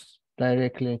go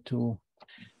directly to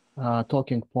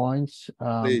talking points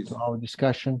to our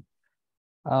discussion.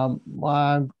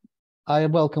 I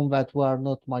welcome that we are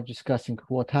not much discussing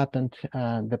what happened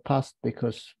in the past,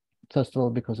 because first of all,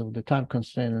 because of the time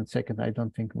constraint, and second, I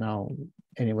don't think now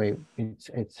anyway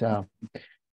it's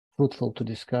fruitful to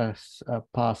discuss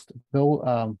past,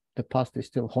 though the past is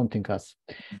still haunting us.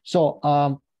 So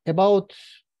about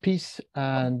peace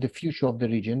and the future of the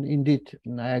region, indeed,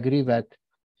 I agree that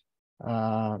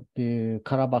the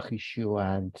Karabakh issue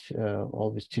and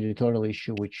all this territorial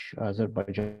issue, which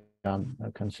Azerbaijan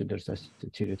considers as the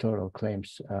territorial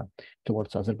claims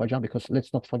towards Azerbaijan, because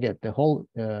let's not forget the whole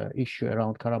issue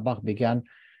around Karabakh began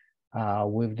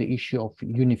with the issue of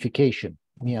unification,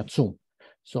 Miatsum.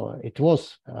 So it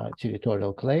was a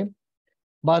territorial claim,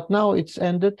 but now it's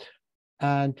ended,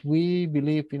 and we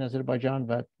believe in Azerbaijan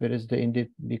that there is indeed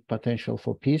big potential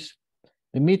for peace.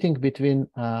 The meeting between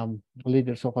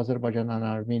leaders of Azerbaijan and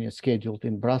Armenia scheduled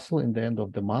in Brussels in the end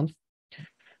of the month.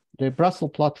 The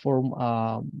Brussels platform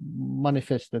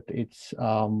manifested its,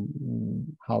 how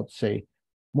to say,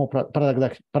 more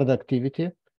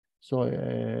productivity. So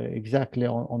exactly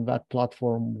on that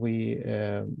platform, we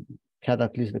had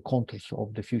at least the contours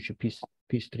of the future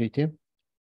peace treaty.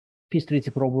 Peace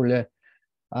treaty probably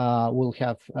will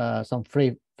have some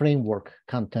framework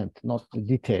content, not the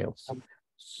details.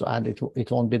 So, and it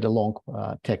won't be the long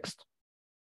text.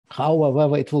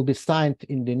 However, it will be signed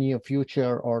in the near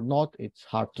future or not, it's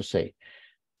hard to say.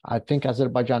 I think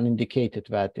Azerbaijan indicated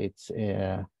that it's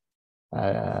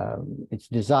its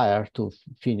desire to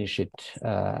finish it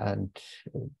and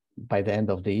by the end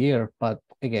of the year. But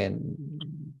again,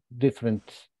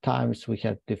 different times we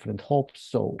had different hopes,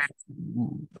 so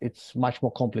it's much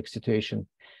more complex situation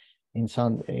in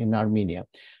Armenia.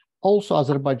 Also,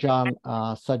 Azerbaijan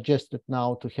suggested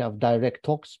now to have direct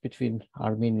talks between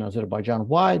Armenia and Azerbaijan.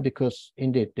 Why? Because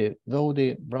indeed, though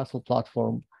the Brussels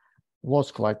platform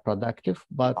was quite productive,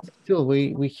 but still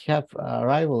we have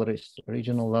rivalries,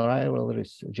 regional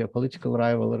rivalries, geopolitical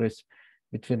rivalries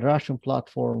between Russian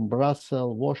platform,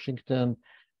 Brussels, Washington.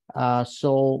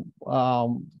 So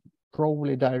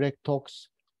probably direct talks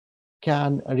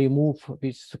can remove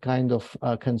this kind of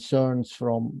concerns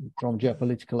from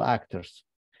geopolitical actors.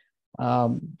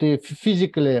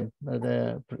 Physically,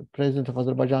 the president of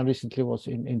Azerbaijan recently was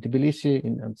in Tbilisi.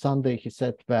 On Sunday, he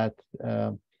said that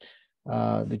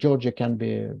the Georgia can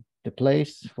be the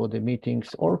place for the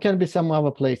meetings, or can be some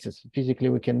other places. Physically,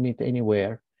 we can meet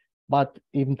anywhere, but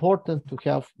important to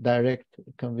have direct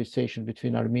conversation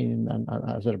between Armenia and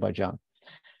Azerbaijan.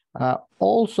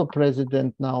 Also,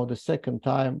 President now the second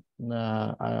time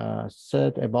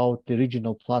said about the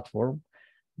regional platform.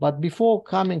 But before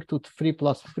coming to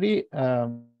 3+3,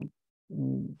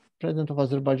 President of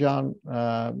Azerbaijan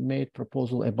made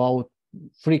proposal about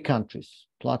 3 countries,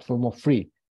 platform of 3,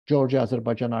 Georgia,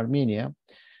 Azerbaijan, Armenia.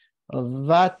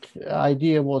 That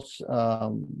idea was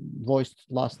voiced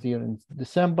last year in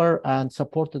December and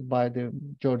supported by the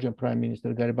Georgian Prime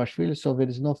Minister Karabakh. So there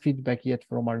is no feedback yet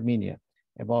from Armenia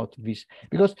about this,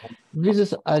 because this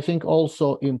is, I think,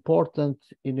 also important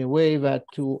in a way that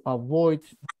to avoid,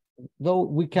 though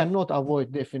we cannot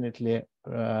avoid definitely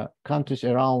countries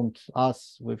around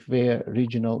us with their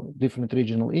different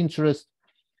regional interests,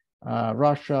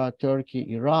 Russia,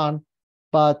 Turkey, Iran,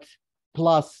 but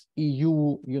plus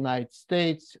EU, United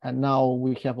States, and now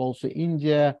we have also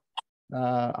India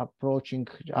approaching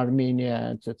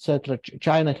Armenia, etc.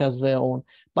 China has their own,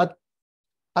 but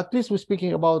at least we're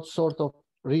speaking about sort of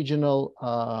regional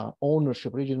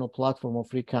ownership, regional platform of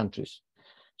 3 countries.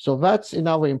 So that's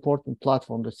another important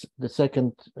platform, the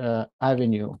second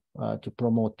avenue to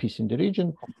promote peace in the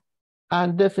region.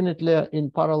 And definitely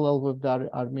in parallel with the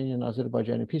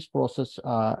Armenian-Azerbaijani peace process,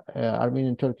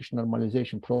 Armenian-Turkish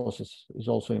normalization process is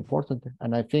also important.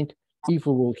 And I think if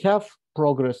we will have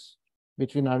progress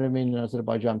between Armenia and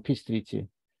Azerbaijan peace treaty,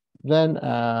 then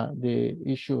the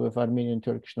issue of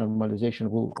Armenian-Turkish normalization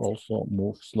will also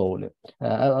move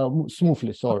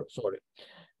smoothly. Sorry.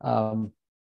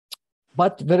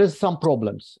 But there is some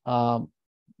problems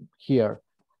here.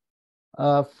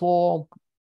 For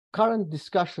current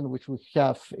discussion, which we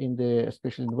have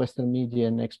especially in the Western media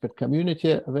and expert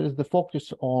community, there is the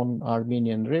focus on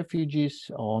Armenian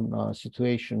refugees, on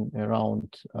situation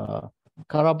around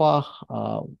Karabakh.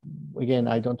 Again,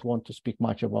 I don't want to speak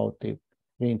much about the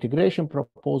reintegration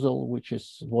proposal, which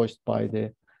is voiced by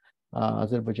the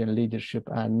Azerbaijan leadership,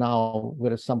 and now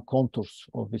there are some contours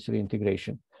of this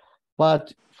reintegration.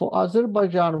 But for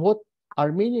Azerbaijan, what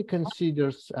Armenia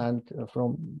considers, and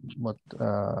from what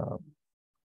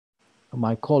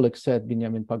my colleague said,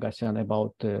 Benyamin Poghosyan,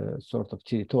 about sort of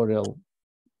territorial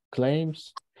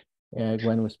claims,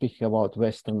 when we're speaking about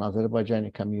Western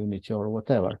Azerbaijani community or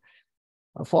whatever.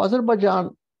 For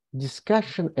Azerbaijan,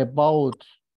 discussion about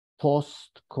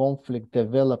post-conflict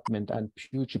development and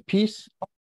future peace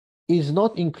is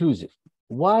not inclusive.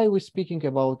 Why are we speaking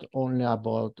only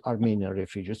about Armenian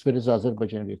refugees? There is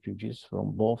Azerbaijan refugees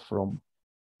from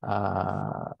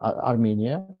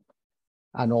Armenia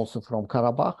and also from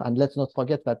Karabakh. And let's not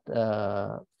forget that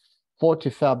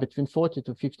between 40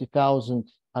 to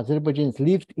 50,000 Azerbaijanis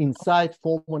lived inside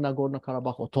former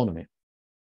Nagorno-Karabakh autonomy.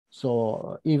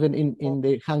 So even in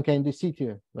the Khankendi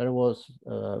city, there were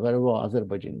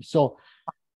Azerbaijanis. So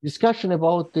discussion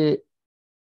about the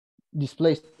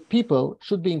displaced people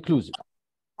should be inclusive.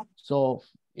 So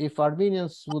if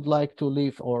Armenians would like to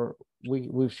live, or we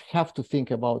have to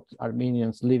think about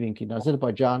Armenians living in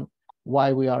Azerbaijan,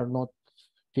 why we are not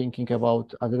thinking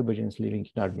about Azerbaijans living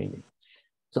in Armenia?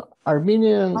 So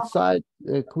Armenian side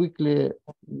quickly,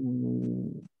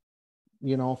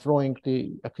 throwing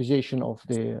the accusation of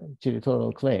the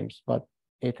territorial claims, but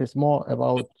it is more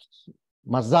about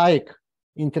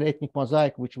interethnic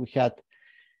mosaic, which we had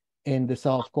in the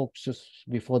South Caucasus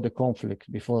before the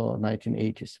conflict, before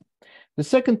 1980s. The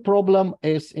second problem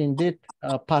is indeed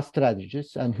past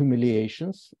tragedies and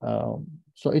humiliations.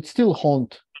 So it still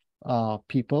haunts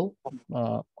people.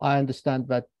 I understand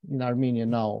that in Armenia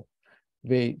now,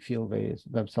 they feel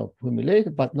themselves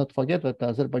humiliated, but not forget that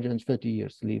Azerbaijan 30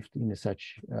 years lived in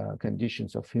such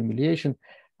conditions of humiliation,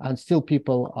 and still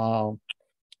people are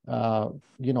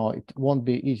you know, it won't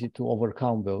be easy to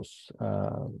overcome those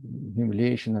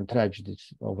humiliation and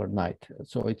tragedies overnight.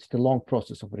 So it's the long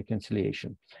process of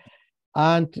reconciliation.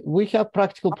 And we have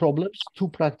practical problems, two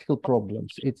practical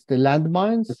problems. It's the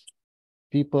landmines.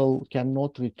 People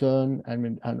cannot return,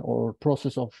 or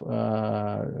process of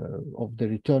the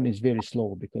return is very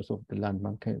slow because of the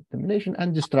landmine contamination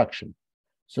and destruction.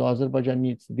 So Azerbaijan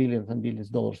needs billions and billions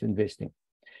of dollars investing.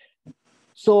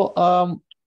 So,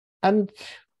 and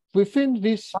within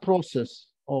this process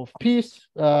of peace,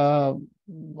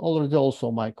 already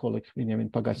also my colleague Benyamin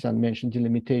Poghosyan mentioned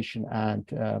delimitation and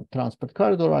transport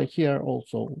corridor. I here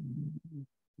also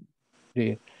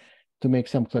to make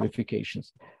some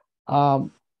clarifications.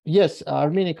 Yes,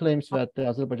 Armenia claims that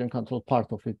Azerbaijan controls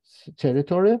part of its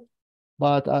territory,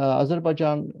 but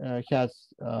Azerbaijan has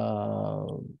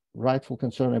rightful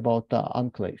concern about the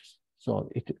enclaves. So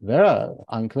there are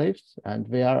enclaves and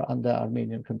they are under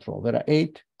Armenian control. There are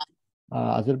 8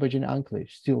 Azerbaijani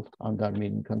enclaves still under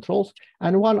Armenian controls,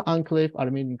 and 1 enclave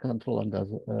Armenian control under,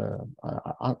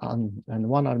 and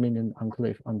 1 Armenian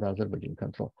enclave under Azerbaijan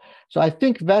control. So I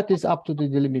think that is up to the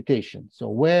delimitation. So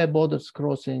where borders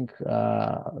crossing,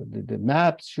 the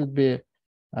maps should be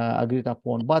agreed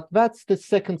upon. But that's the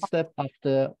second step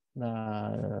after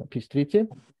peace treaty.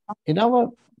 In our,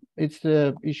 it's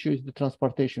the issue is the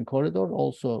transportation corridor.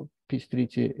 Also, peace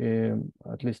treaty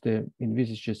at least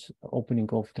envisages opening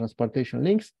of transportation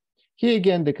links. Here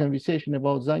again, the conversation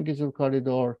about Zangezur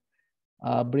corridor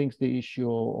brings the issue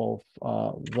of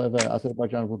whether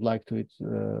Azerbaijan would like to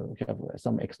have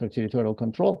some extraterritorial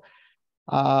control.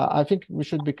 I think we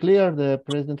should be clear. The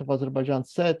president of Azerbaijan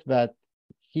said that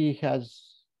he has,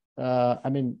 I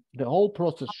mean, the whole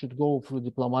process should go through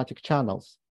diplomatic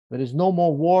channels. There is no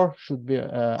more war, should be,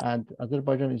 and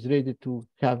Azerbaijan is ready to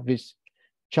have this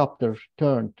chapter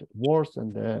turned, wars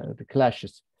and the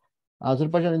clashes.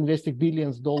 Azerbaijan investing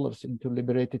billions of dollars into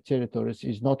liberated territories,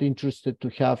 is not interested to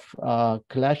have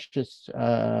clashes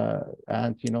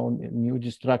and, you know, new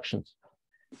destructions.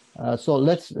 So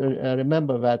let's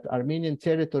remember that Armenian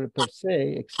territory per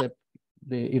se, except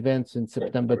the events in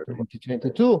September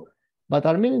 2022, but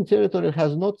Armenian territory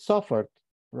has not suffered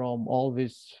from all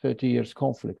this 30 years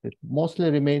conflict. It mostly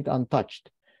remained untouched.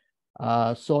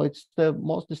 So it's the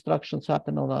most destructions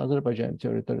happen on Azerbaijan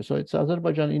territory. So it's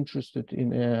Azerbaijan interested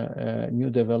in a new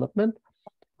development.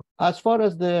 As far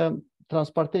as the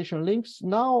transportation links,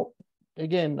 now,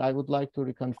 again, I would like to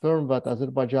reconfirm that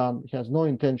Azerbaijan has no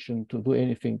intention to do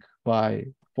anything by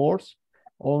force,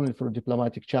 only through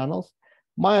diplomatic channels.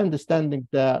 My understanding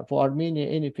that for Armenia,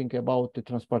 anything about the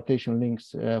transportation links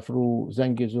through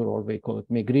Zangezur, or they call it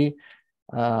Megri,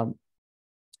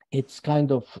 it's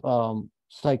kind of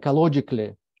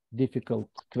psychologically difficult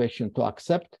question to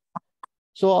accept.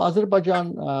 So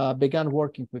Azerbaijan began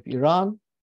working with Iran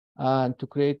and to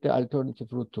create the alternative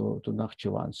route to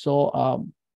Nakhchivan. So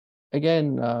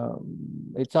again,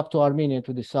 it's up to Armenia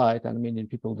to decide, Armenian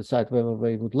people decide whether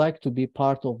they would like to be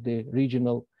part of the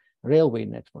regional railway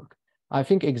network. I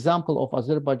think example of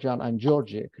Azerbaijan and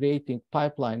Georgia creating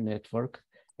pipeline network,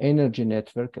 energy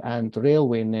network, and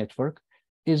railway network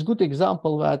is good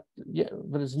example that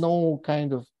there is no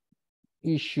kind of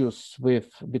issues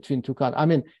between two countries. I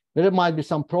mean, there might be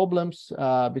some problems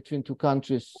between two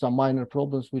countries, some minor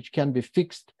problems which can be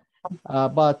fixed,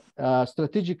 but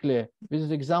strategically, this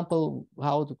is example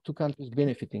how the two countries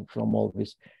benefiting from all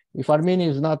this. If Armenia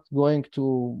is not going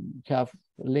to have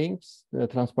links,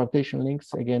 transportation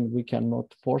links, again, we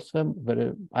cannot force them.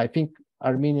 But I think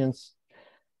Armenians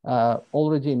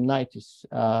already in 90s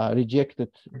rejected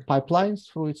pipelines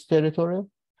through its territory.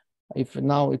 If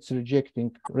now it's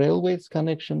rejecting railways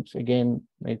connections, again,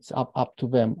 it's up to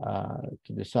them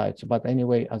to decide. But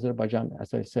anyway, Azerbaijan,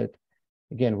 as I said,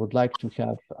 again, would like to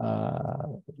have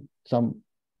some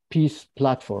peace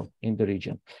platform in the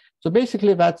region. So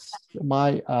basically, that's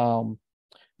my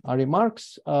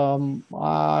remarks.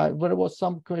 There was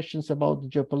some questions about the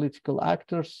geopolitical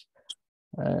actors.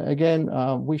 Again,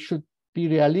 we should be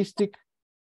realistic.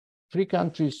 3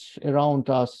 countries around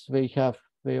us, they have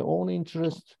their own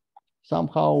interest.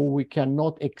 Somehow we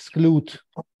cannot exclude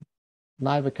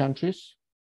neither countries,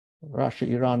 Russia,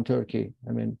 Iran, Turkey.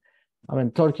 I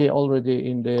mean, Turkey already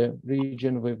in the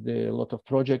region with a lot of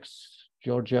projects,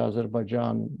 Georgia,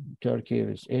 Azerbaijan, Turkey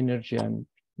with energy and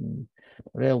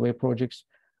railway projects.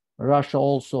 Russia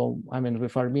also, I mean,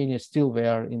 with Armenia still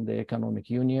there in the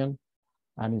economic union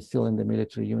and still in the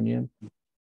military union.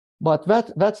 But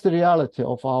that's the reality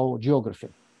of our geography.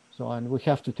 So, and we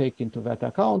have to take into that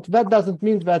account. That doesn't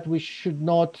mean that we should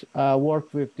not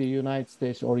work with the United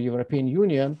States or European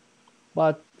Union,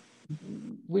 but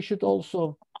we should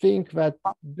also think that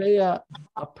their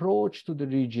approach to the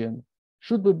region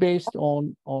should be based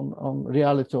on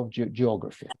reality of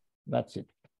geography. That's it.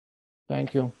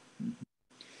 Thank you.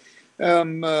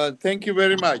 Thank you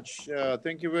very much.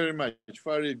 Thank you very much,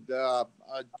 Farid. I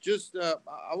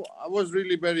was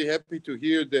really very happy to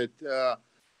hear that.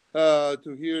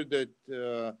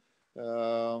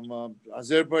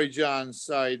 Azerbaijan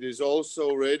side is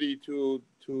also ready to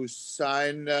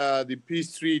sign the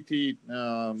peace treaty,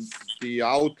 the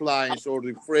outlines or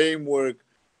the framework,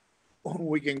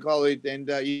 we can call it. And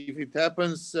if it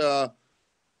happens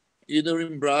either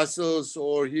in Brussels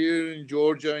or here in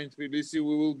Georgia, in Tbilisi,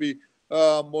 we will be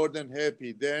more than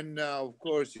happy. Then, of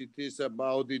course, it is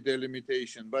about the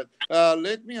delimitation. But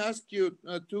let me ask you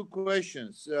two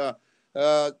questions.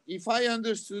 If I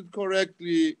understood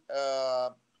correctly,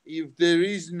 if there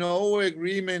is no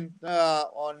agreement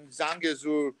on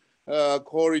Zangezur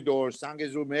corridors,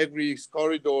 Zangezur-Megris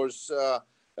corridors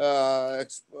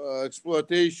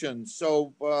exploitation,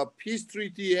 so peace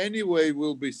treaty anyway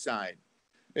will be signed.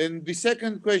 And the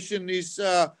second question is,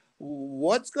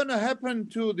 what's going to happen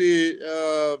to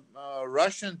the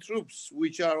Russian troops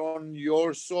which are on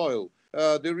your soil?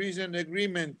 There is an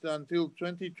agreement until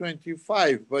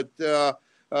 2025, but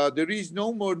there is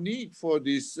no more need for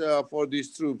these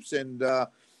troops. And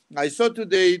I saw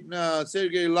today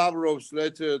Sergei Lavrov's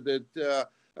letter that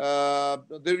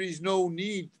there is no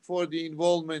need for the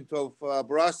involvement of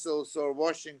Brussels or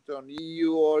Washington,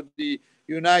 EU or the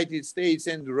United States,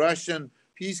 and Russian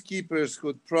peacekeepers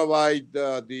could provide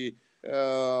the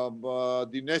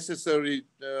necessary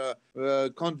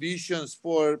conditions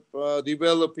for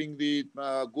developing the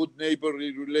good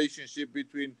neighborly relationship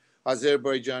between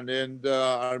Azerbaijan and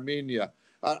Armenia.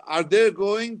 Are they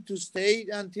going to stay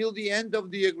until the end of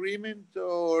the agreement,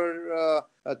 or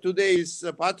today's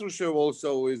Patrushev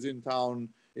also is in town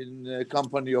in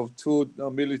company of two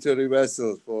military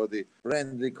vessels for the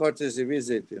friendly courtesy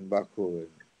visit in Baku?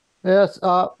 Yes,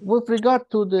 with regard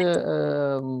to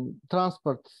the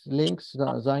transport links,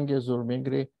 Zangezur,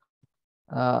 Megri,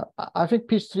 I think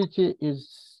peace treaty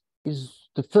is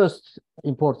the first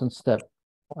important step.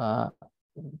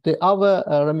 The other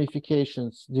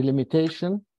ramifications,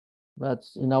 delimitation,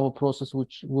 that's in our process,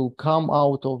 which will come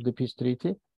out of the peace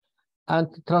treaty, and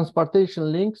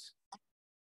transportation links.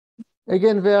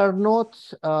 Again, they are not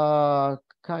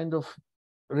kind of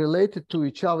related to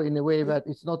each other in a way that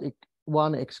it's not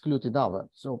one excluded other.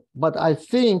 So, but I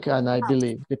think and I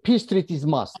believe the peace treaty is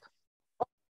must.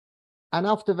 And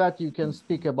after that, you can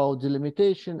speak about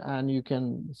delimitation and you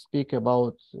can speak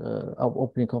about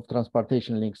opening of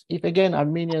transportation links. If again,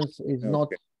 Armenians is not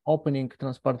opening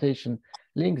transportation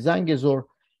links, Zangezur,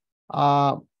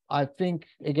 I think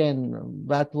again,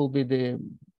 that will be the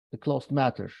closed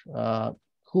matter.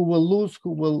 Who will lose,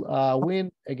 who will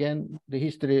win, again, the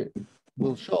history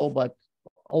will show, but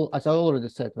as I already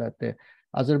said, that the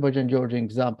Azerbaijan-Georgian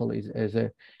example is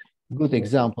a good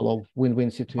example of win-win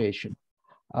situation.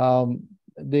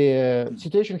 The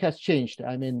situation has changed.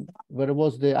 I mean, there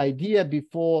was the idea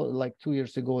before, like 2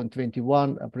 years ago in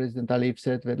 21, President Aliyev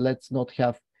said that let's not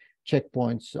have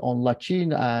checkpoints on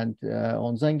Lachin and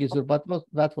on Zangezur, but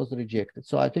that was rejected.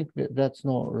 So I think that's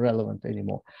not relevant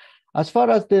anymore. As far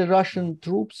as the Russian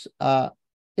troops,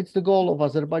 it's the goal of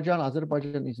Azerbaijan.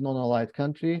 Azerbaijan is non-allied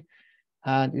country,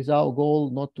 and it's our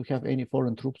goal not to have any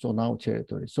foreign troops on our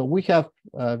territory. So we have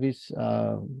this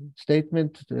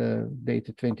statement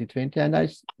dated 2020, and I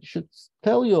should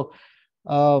tell you,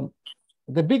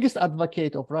 the biggest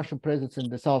advocate of Russian presence in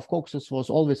the South Caucasus was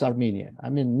always Armenia. I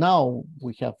mean, now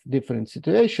we have different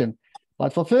situation,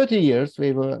 but for 30 years,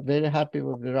 we were very happy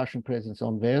with the Russian presence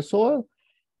on their soil.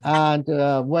 And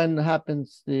when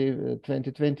happens the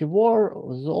 2020 war,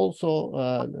 was also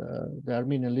the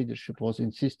Armenian leadership was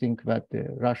insisting that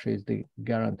Russia is the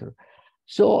guarantor.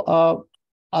 So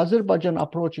Azerbaijan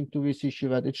approaching to this issue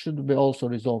that it should be also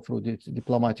resolved through the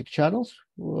diplomatic channels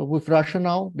with Russia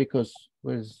now, because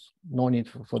there's no need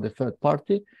for the third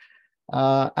party.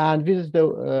 And this is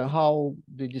the how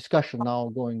the discussion now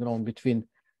going on between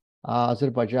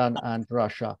Azerbaijan and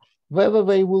Russia. Whether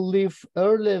they will leave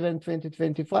earlier than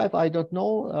 2025, I don't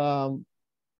know.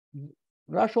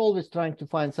 Russia always trying to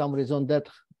find some raison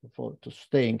d'etre to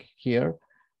staying here.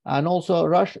 And also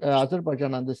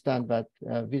Azerbaijan understand that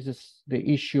this is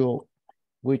the issue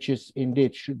which is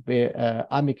indeed should be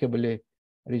amicably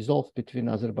resolved between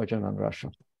Azerbaijan and Russia.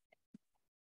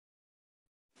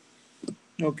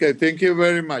 Okay, thank you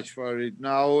very much, Farid.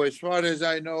 Now, as far as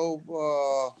I know,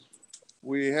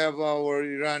 we have our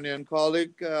Iranian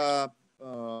colleague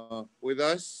with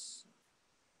us.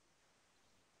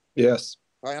 Yes.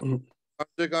 Kayhan,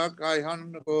 Barzegar,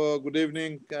 Kayhan, good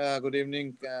evening,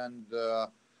 and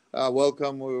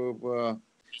welcome.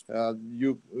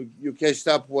 You catched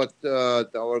up what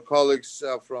our colleagues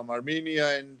from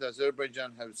Armenia and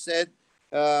Azerbaijan have said.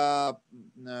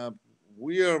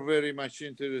 We are very much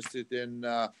interested in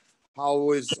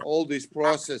how is all this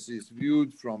process is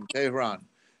viewed from Tehran.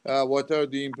 What are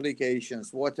the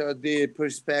implications? What are the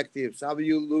perspectives? How do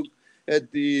you look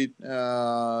at the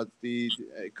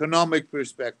economic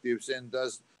perspectives, and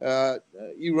does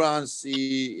Iran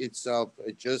see itself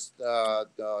just our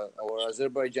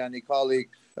Azerbaijani colleague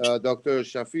Dr.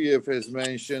 Shafiyev has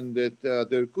mentioned that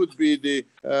there could be the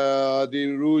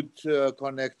route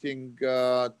connecting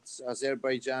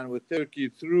Azerbaijan with Turkey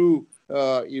through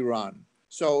Iran.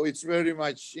 So it's very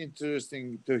much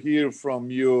interesting to hear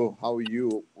from you how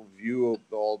you view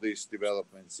all these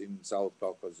developments in South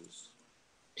Caucasus.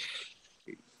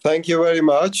 Thank you very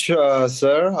much,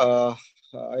 sir.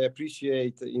 I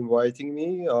appreciate inviting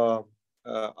me.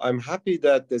 I'm happy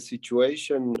that the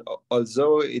situation,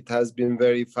 although it has been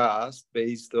very fast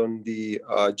based on the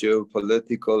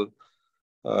geopolitical,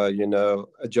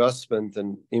 adjustment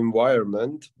and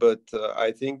environment, but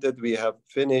I think that we have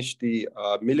finished the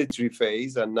military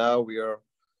phase, and now we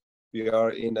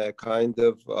are in a kind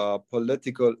of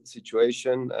political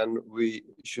situation, and we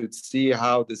should see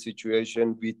how the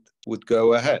situation would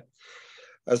go ahead.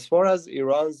 As far as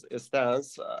Iran's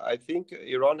stance, I think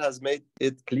Iran has made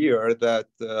it clear that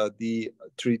the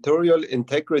territorial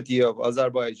integrity of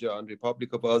Azerbaijan,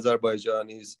 Republic of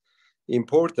Azerbaijan, is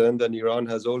important, and Iran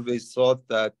has always thought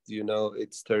that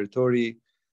its territory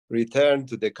returned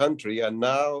to the country, and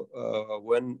now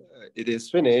when it is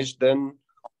finished, then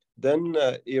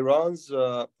Iran's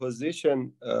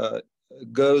position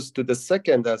goes to the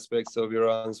second aspects of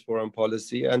Iran's foreign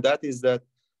policy, and that is that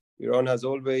Iran has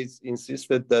always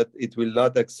insisted that it will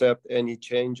not accept any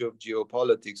change of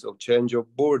geopolitics or change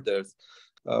of borders,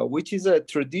 which is a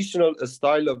traditional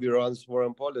style of Iran's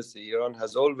foreign policy. Iran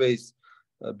has always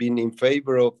been in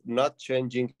favor of not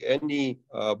changing any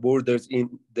borders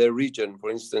in the region, for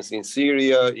instance, in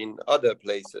Syria, in other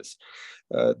places.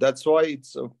 That's why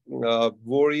it's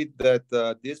worried that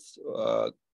this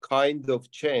kind of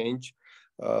change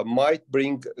might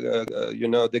bring,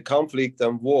 the conflict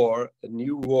and war, a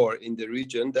new war in the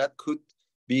region that could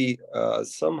be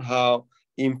somehow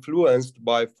influenced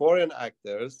by foreign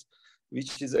actors,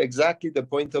 which is exactly the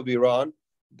point of Iran.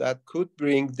 That could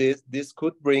bring this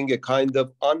could bring a kind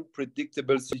of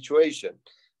unpredictable situation.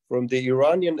 From the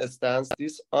Iranian stance,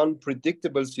 this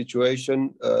unpredictable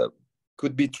situation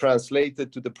could be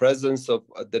translated to the presence of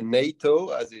the NATO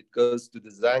as it goes to the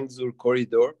Zangezur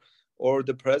corridor, or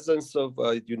the presence of,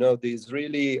 the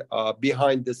Israeli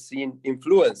behind-the-scene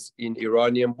influence in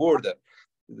Iranian border.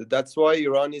 That's why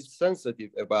Iran is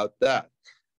sensitive about that.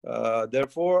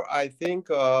 Therefore, I think,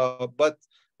 but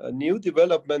a new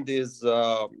development is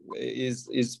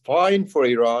fine for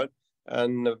Iran,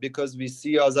 and because we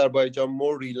see Azerbaijan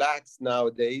more relaxed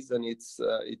nowadays, and it's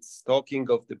talking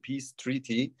of the peace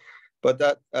treaty. But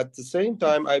at the same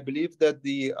time, I believe that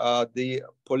the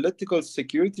political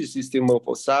security system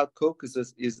of South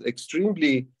Caucasus is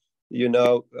extremely,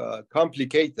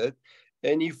 complicated.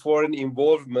 Any foreign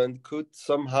involvement could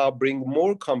somehow bring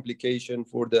more complication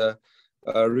for the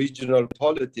regional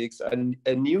politics and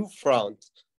a new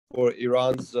front for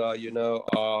Iran's,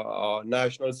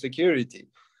 national security.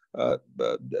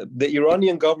 The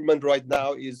Iranian government right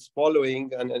now is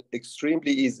following and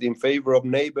extremely is in favor of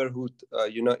neighborhood,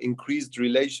 increased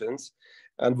relations,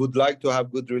 and would like to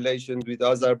have good relations with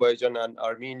Azerbaijan and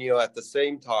Armenia at the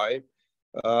same time.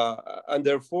 And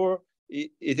therefore,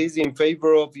 it is in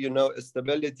favor of,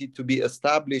 stability to be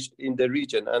established in the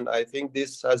region. And I think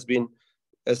this has been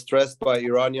stressed by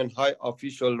Iranian high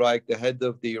official, like the head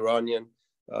of the Iranian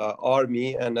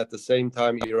army, and at the same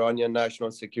time, Iranian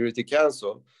National Security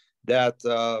Council, that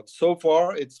so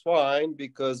far it's fine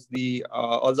because the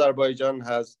Azerbaijan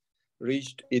has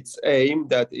reached its aim,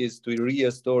 that is to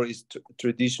restore its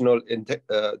traditional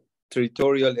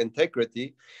territorial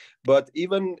integrity. But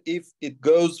even if it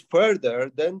goes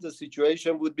further, then the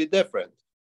situation would be different.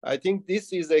 I think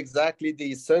this is exactly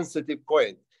the sensitive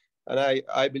point. And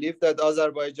I believe that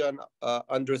Azerbaijan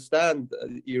understands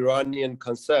Iranian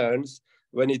concerns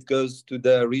when it goes to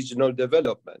the regional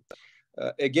development.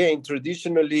 Again,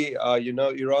 traditionally,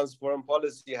 Iran's foreign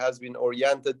policy has been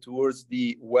oriented towards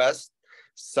the West,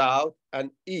 South,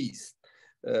 and East.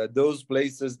 Those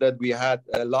places that we had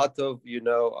a lot of,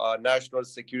 national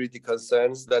security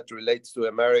concerns that relates to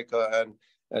America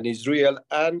and Israel,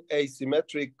 and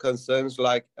asymmetric concerns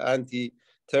like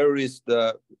terrorist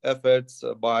efforts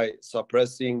by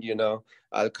suppressing,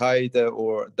 Al-Qaeda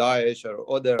or Daesh or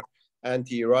other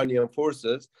anti-Iranian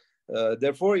forces.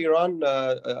 Therefore, Iran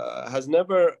has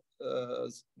never,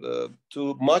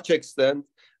 to much extent,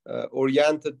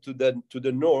 oriented to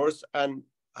the north, and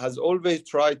has always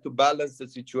tried to balance the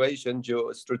situation,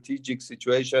 geostrategic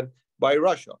situation, by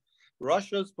Russia.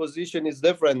 Russia's position is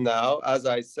different now, as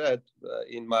I said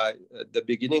in the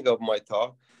beginning of my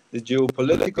talk. The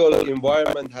geopolitical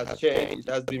environment has changed;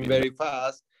 it has been very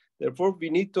fast. Therefore, we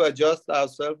need to adjust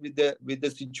ourselves with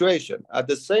the situation. At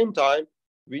the same time,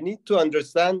 we need to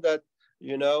understand that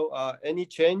any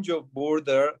change of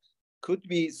border could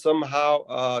be somehow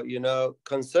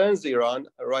concerns Iran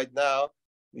right now.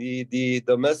 The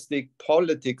domestic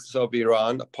politics of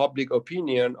Iran, public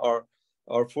opinion,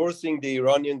 are forcing the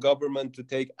Iranian government to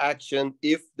take action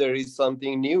if there is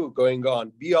something new going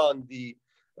on beyond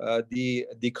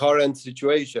the current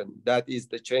situation, that is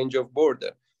the change of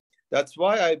border. That's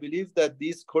why I believe that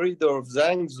this corridor of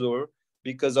Zangezur,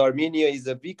 because Armenia is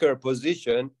a weaker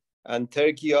position and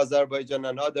Turkey, Azerbaijan,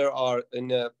 and others are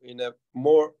in a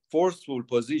more forceful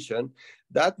position,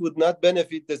 that would not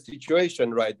benefit the situation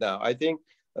right now. I think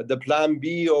the plan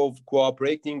B of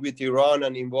cooperating with Iran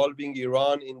and involving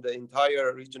Iran in the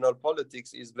entire regional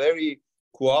politics is very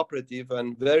cooperative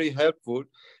and very helpful.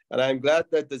 And I'm glad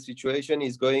that the situation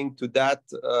is going to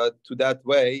that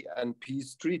way and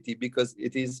peace treaty, because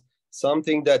it is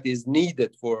something that is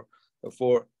needed for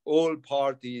all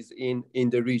parties in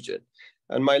the region.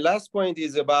 And my last point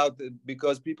is about,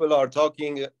 because people are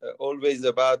talking always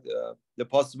about the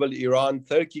possible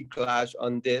Iran-Turkey clash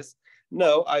on this.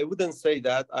 No, I wouldn't say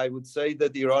that. I would say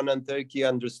that Iran and Turkey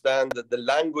understand that the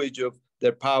language of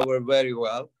their power very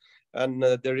well. And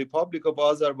the Republic of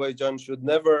Azerbaijan should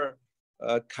never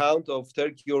count of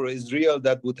Turkey or Israel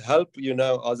that would help,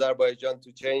 Azerbaijan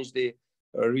to change the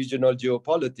regional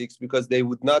geopolitics, because they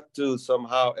would not to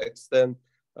somehow extend,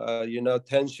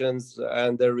 tensions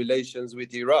and their relations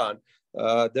with Iran.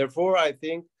 Therefore, I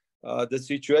think the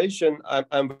situation,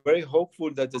 I'm very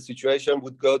hopeful that the situation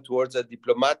would go towards a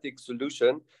diplomatic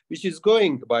solution, which is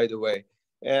going, by the way.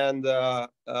 And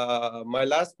my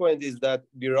last point is that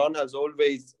Iran has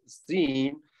always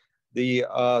seen the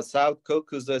South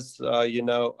Caucasus,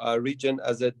 region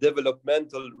as a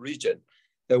developmental region,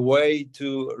 a way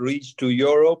to reach to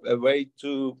Europe, a way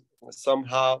to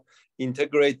somehow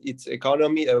integrate its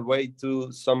economy, a way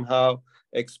to somehow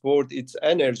export its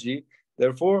energy.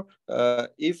 Therefore,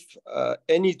 if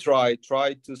any try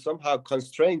to somehow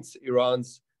constrain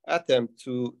Iran's attempt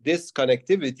to this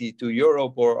connectivity to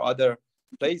Europe or other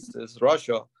places,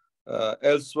 Russia,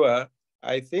 elsewhere,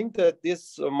 I think that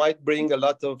this might bring a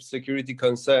lot of security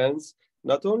concerns,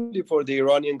 not only for the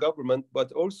Iranian government,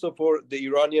 but also for the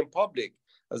Iranian public.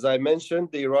 As I mentioned,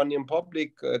 the Iranian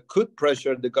public could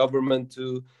pressure the government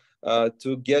to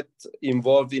get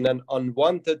involved in an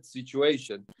unwanted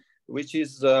situation, which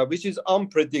is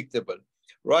unpredictable.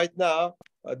 Right now,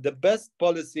 the best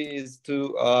policy is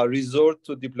to resort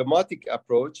to diplomatic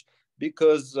approach,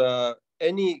 because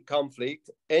any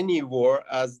conflict, any war,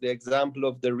 as the example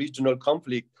of the regional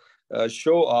conflict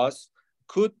show us,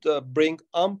 could bring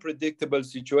unpredictable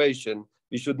situation.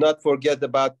 We should not forget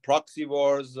about proxy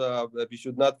wars. We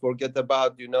should not forget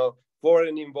about,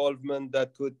 foreign involvement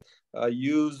that could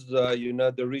use,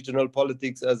 the regional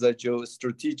politics as a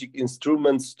geostrategic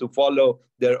instruments to follow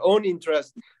their own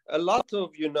interests. A lot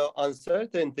of,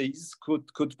 uncertainties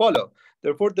could follow.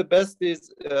 Therefore, the best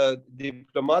is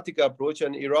diplomatic approach,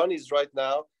 and Iran is right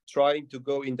now trying to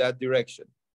go in that direction.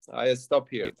 I stop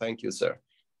here. Thank you, sir.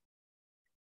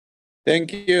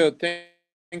 Thank you.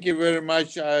 Thank you very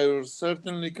much. I will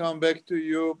certainly come back to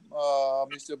you,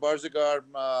 Mr. Barzegar,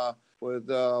 with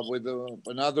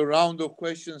another round of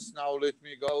questions. Now let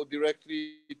me go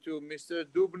directly to Mr.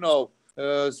 Dubnov.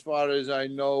 As far as I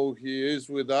know, he is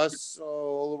with us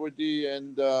already.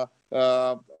 And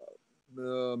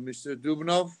Mr.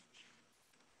 Dubnov,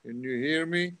 can you hear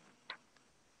me?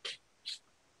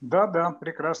 Да,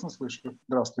 прекрасно слышу.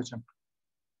 Здравствуйте.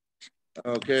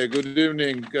 Okay, good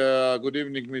evening. Good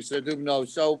evening, Mr. Dubnov.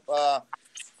 So,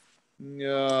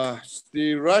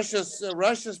 the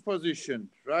Russia's position,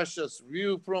 Russia's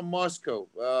view from Moscow.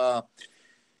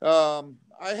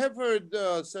 I have heard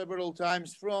several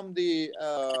times from the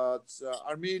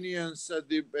Armenians at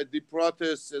the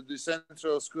protests at the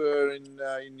Central Square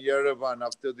in Yerevan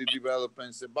after the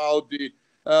developments about the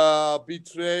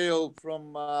betrayal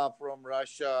from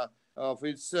Russia of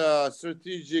its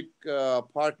strategic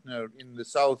partner in the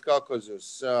South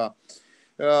Caucasus.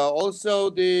 Also,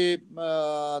 the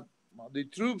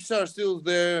troops are still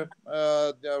there,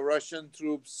 the Russian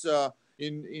troops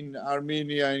in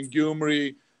Armenia and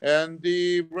Gyumri, and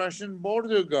the Russian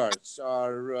border guards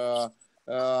are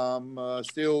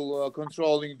still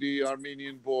controlling the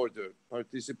Armenian border,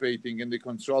 participating in the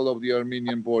control of the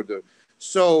Armenian border.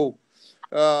 So,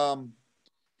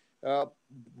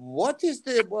 what is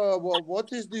this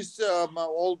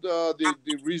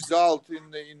the result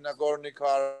in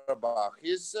Nagorno-Karabakh?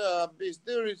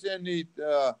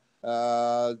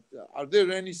 Are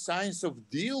there any signs of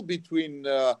deal between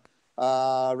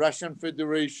Russian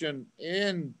Federation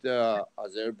and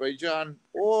Azerbaijan,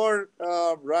 or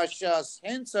Russia's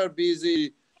hands are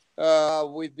busy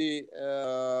with the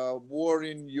war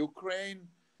in Ukraine,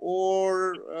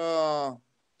 or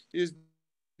is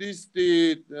this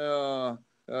the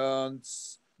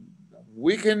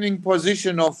weakening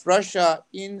position of Russia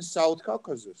in South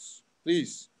Caucasus?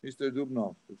 Please, Mr.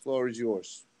 Dubnov, the floor is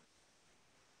yours.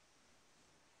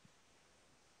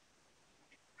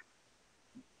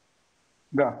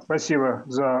 Да, спасибо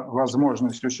за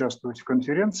возможность участвовать в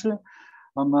конференции.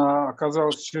 Она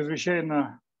оказалась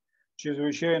чрезвычайно,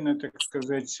 так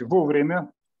сказать,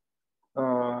 вовремя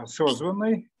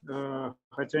созванной,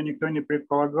 хотя никто не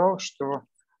предполагал, что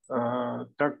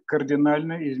так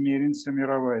кардинально изменится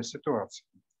мировая ситуация.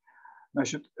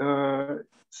 Значит,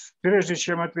 прежде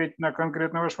чем ответить на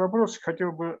конкретный ваш вопрос,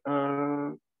 хотел бы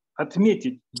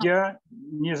отметить, я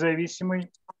независимый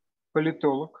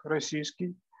политолог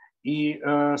российский, и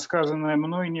сказанное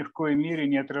мной ни в коей мере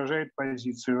не отражает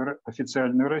позицию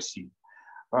официальной России.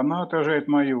 Она отражает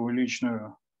мою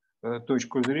личную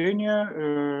точку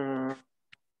зрения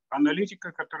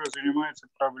аналитика, которая занимается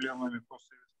проблемами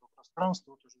постсоветского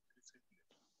пространства вот уже 30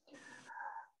 лет.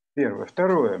 Первое.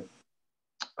 Второе.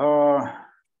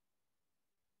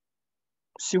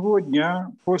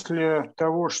 Сегодня, после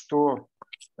того, что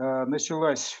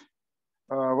началась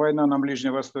война на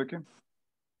Ближнем Востоке,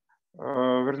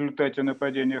 в результате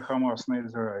нападения Хамас на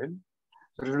Израиль,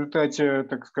 в результате,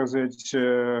 так сказать,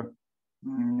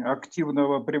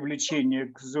 активного привлечения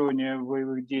к зоне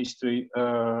боевых действий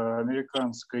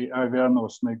американской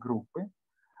авианосной группы,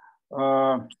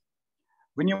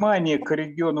 внимание к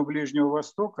региону Ближнего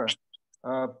Востока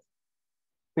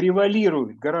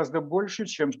превалирует гораздо больше,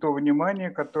 чем то внимание,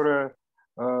 которое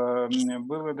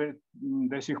было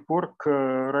до сих пор к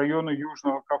району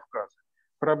Южного Кавказа.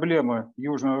 Проблема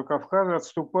Южного Кавказа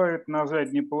отступает на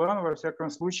задний план, во всяком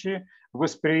случае,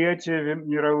 восприятие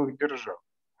мировых держав,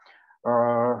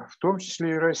 в том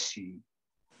числе и России.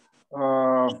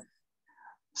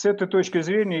 С этой точки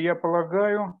зрения я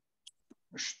полагаю,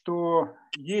 что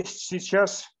есть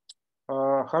сейчас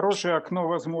хорошее окно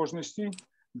возможностей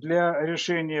для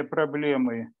решения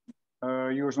проблемы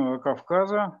Южного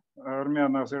Кавказа,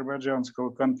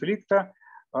 армяно-азербайджанского конфликта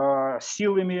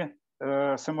силами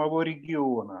самого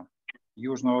региона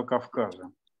Южного Кавказа.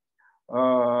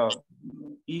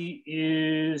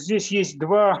 И здесь есть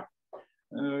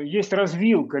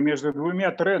развилка между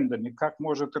двумя трендами, как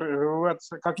может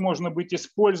развиваться, как можно быть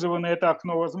использовано это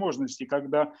окно возможностей,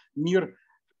 когда мир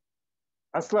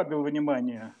ослабил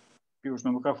внимание к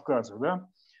Южному Кавказу. Да?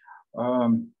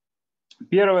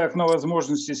 Первое окно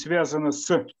возможностей связано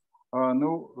с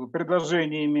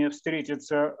предложениями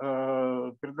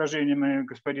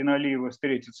господина Алиева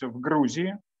встретиться в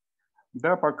Грузии.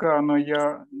 Да, пока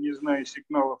я не знаю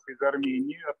сигналов из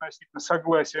Армении относительно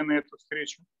согласия на эту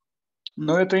встречу.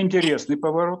 Но это интересный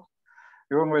поворот,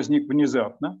 и он возник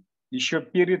внезапно.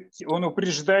 Он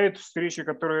упреждает встречу,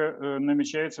 которая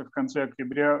намечается в конце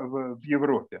октября в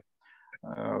Европе.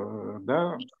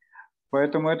 Да?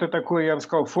 Поэтому это такой, я бы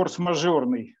сказал,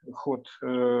 форс-мажорный ход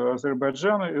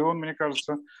Азербайджана, и он, мне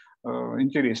кажется,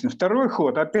 интересен. Второй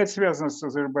ход опять связан с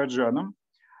Азербайджаном,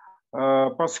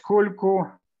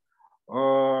 поскольку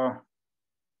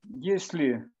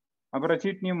если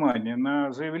обратить внимание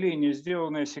на заявление,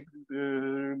 сделанное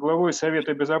главой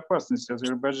Совета Безопасности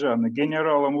Азербайджана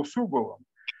генералом Усуговым,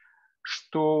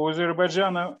 что у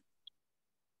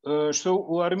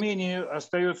Армении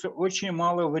остается очень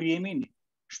мало времени,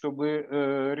 чтобы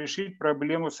решить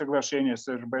проблему соглашения с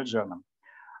Азербайджаном.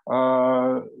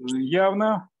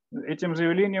 Явно этим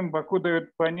заявлением Баку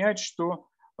дает понять, что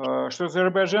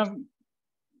Азербайджан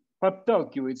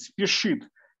подталкивает, спешит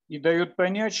и дает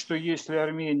понять, что если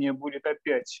Армения будет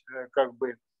опять как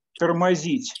бы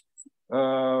тормозить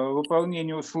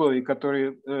выполнение условий,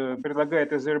 которые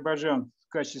предлагает Азербайджан в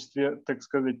качестве, так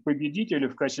сказать, победителя,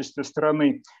 в качестве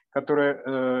страны,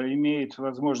 которая имеет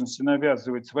возможность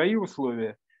навязывать свои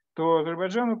условия, то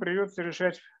Азербайджану придется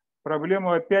решать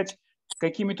проблему опять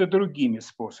какими-то другими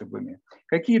способами.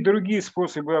 Какие другие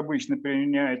способы обычно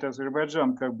применяет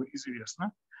Азербайджан, как бы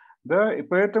известно. Да? И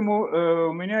поэтому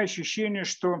у меня ощущение,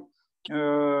 что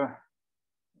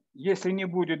если не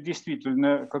будет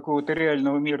действительно какого-то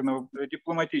реального мирного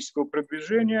дипломатического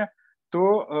продвижения,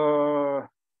 то,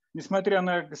 несмотря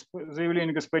на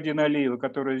заявление господина Алиева,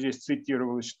 которое здесь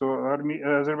цитировалось, что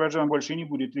Азербайджан больше не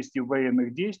будет вести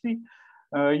военных действий,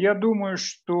 я думаю,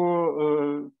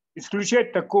 что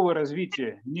исключать такого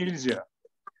развития нельзя,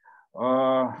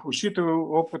 учитывая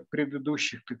опыт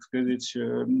предыдущих, так сказать,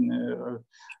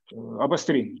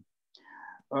 обострений.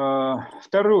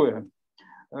 Второе.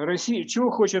 Россия,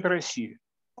 чего хочет Россия?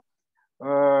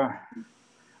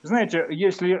 Знаете,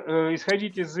 если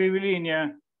исходить из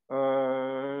заявления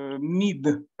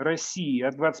МИД России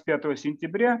от 25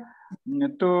 сентября,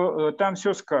 то там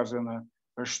все сказано,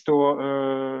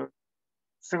 что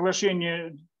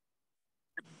соглашение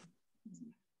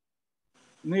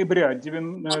ноября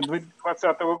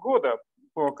 2020 года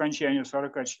по окончанию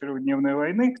 44-дневной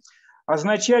войны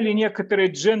означали некоторое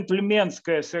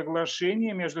джентльменское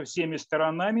соглашение между всеми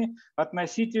сторонами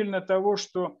относительно того,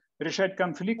 что решать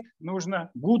конфликт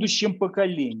нужно будущим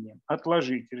поколениям,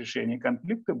 отложить решение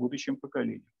конфликта будущим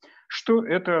поколениям. Что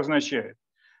это означает?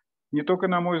 Не только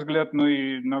на мой взгляд, но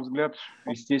и на взгляд,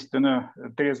 естественно,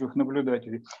 трезвых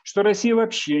наблюдателей. Что Россия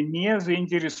вообще не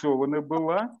заинтересована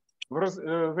была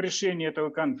в решении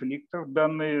этого конфликта в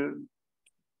данный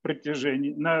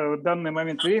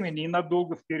момент времени и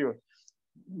надолго вперед.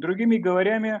 Другими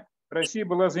говоря, Россия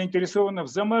была заинтересована в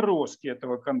заморозке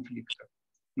этого конфликта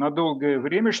на долгое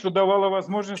время, что давало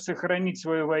возможность сохранить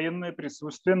свое военное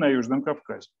присутствие на Южном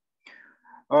Кавказе.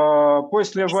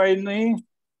 После войны,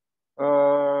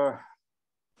 но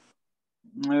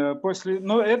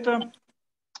это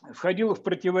входило в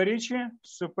противоречие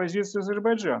с позицией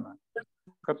Азербайджана,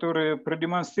 который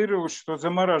продемонстрировал, что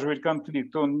замораживать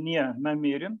конфликт он не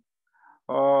намерен.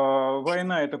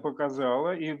 Война это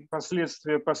показала, и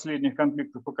последствия последних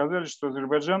конфликтов показали, что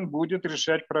Азербайджан будет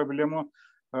решать проблему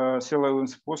силовым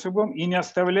способом и не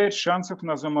оставляет шансов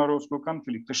на заморозку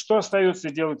конфликта. Что остается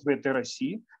делать в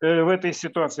этой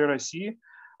ситуации России?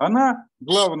 Она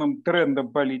главным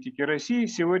трендом политики России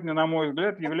сегодня, на мой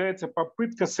взгляд, является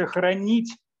попытка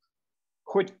сохранить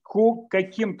хоть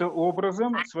каким-то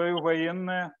образом свое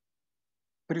военное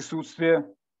присутствие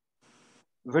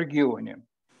в регионе.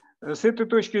 С этой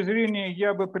точки зрения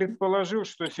я бы предположил,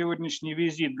 что сегодняшний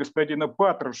визит господина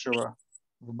Патрушева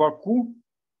в Баку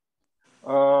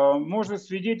может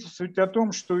свидетельствовать о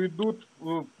том, что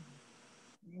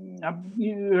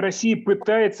Россия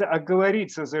пытается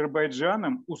оговорить с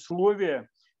Азербайджаном условия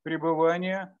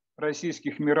пребывания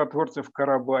российских миротворцев в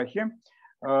Карабахе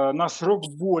на срок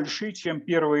больше, чем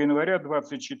 1 января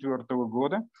 2024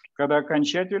 года, когда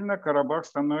окончательно Карабах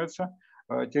становится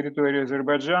территорией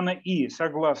Азербайджана и,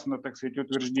 согласно, так сказать,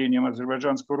 утверждениям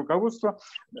азербайджанского руководства,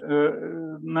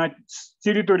 на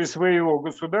территории своего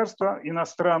государства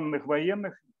иностранных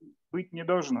военных быть не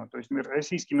должно. То есть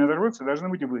российские миротворцы должны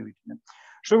быть выведены.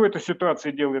 Что в этой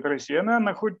ситуации делает Россия? Она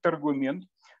находит аргумент,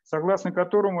 согласно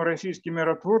которому российские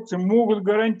миротворцы могут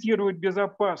гарантировать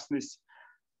безопасность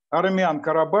армян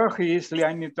Карабаха, если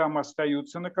они там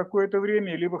остаются на какое-то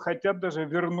время, либо хотят даже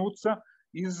вернуться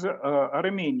из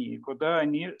Армении, куда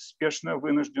они спешно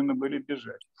вынуждены были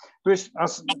бежать. То есть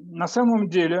на самом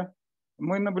деле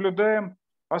мы наблюдаем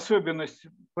особенность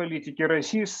политики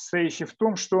России, состоящей в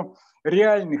том, что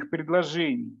реальных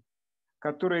предложений,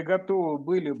 которые готовы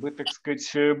были бы, так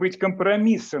сказать, быть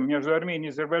компромиссом между Арменией и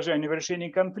Азербайджаном в решении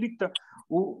конфликта,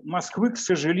 у Москвы, к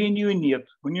сожалению, нет.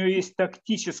 У нее есть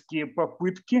тактические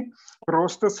попытки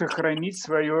просто сохранить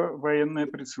свое военное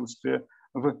присутствие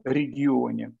в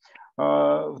регионе.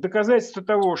 В доказательство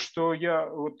того, что я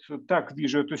вот так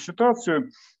вижу эту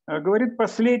ситуацию, говорит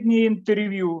последнее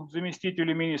интервью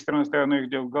заместителя министра иностранных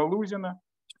дел Галузина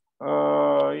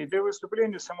и до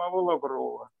выступления самого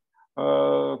Лаврова,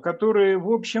 которые, в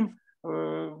общем,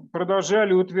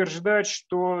 продолжали утверждать,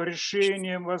 что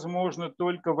решение возможно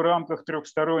только в рамках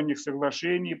трехсторонних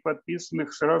соглашений,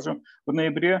 подписанных сразу в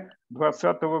ноябре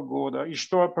 2020 года. И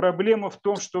что проблема в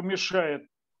том, что мешает,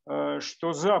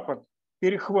 что Запад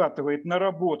перехватывает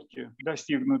наработки,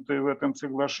 достигнутые в этом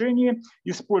соглашении,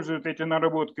 использует эти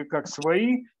наработки как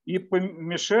свои и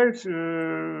помешает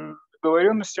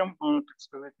договоренностям, так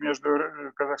сказать, между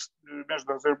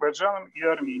Азербайджаном и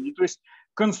Арменией. То есть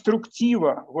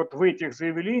конструктива вот в этих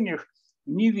заявлениях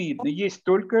не видно. Есть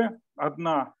только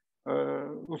одна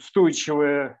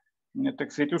устойчивый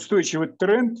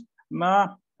тренд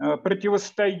на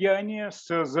противостояние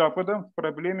с Западом в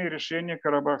проблеме решения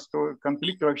Карабахского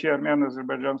конфликта, вообще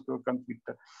армяно-азербайджанского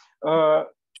конфликта.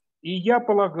 И я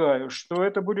полагаю, что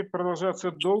это будет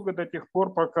продолжаться долго, до тех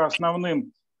пор, пока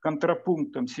основным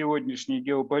контрапунктом сегодняшней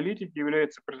геополитики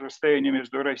является противостояние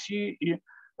между Россией и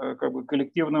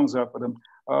коллективным Западом.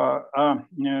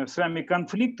 сами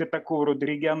конфликты такого рода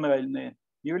региональные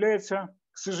являются,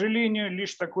 к сожалению,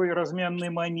 лишь такой разменной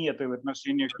монетой в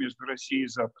отношениях между Россией и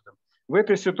Западом. В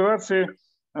этой ситуации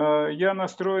я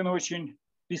настроен очень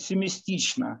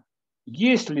пессимистично.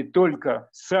 Если только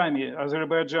сами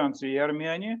азербайджанцы и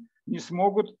армяне не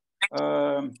смогут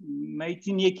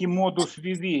найти некий модус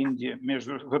вивенди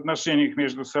в отношениях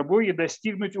между собой и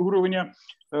достигнуть уровня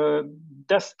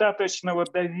достаточного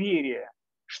доверия,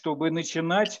 чтобы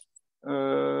начинать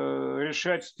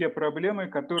решать те проблемы,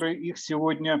 которые их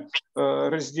сегодня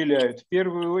разделяют. В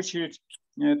первую очередь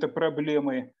это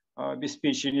проблемы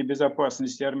обеспечения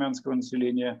безопасности армянского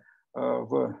населения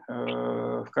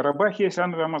в Карабахе, если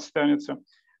оно там останется,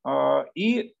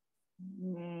 и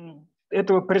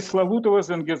этого пресловутого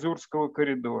Зангезурского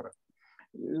коридора.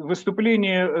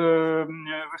 Выступление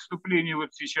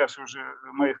вот сейчас уже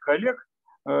моих коллег,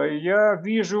 я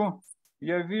вижу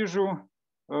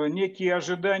некие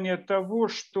ожидания того,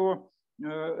 что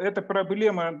эта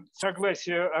проблема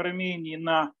согласия Армении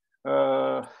на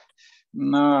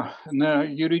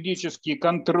юридический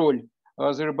контроль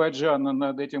Азербайджана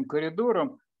над этим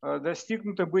коридором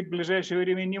достигнута быть в ближайшее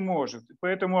время не может.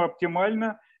 Поэтому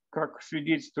оптимально, как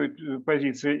свидетельствует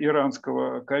позиция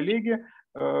иранского коллеги,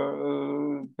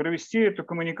 провести эту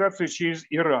коммуникацию через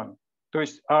Иран. То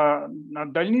есть, а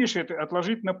дальнейшее это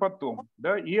отложить на потом,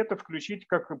 да, и это включить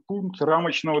как пункт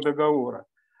рамочного договора.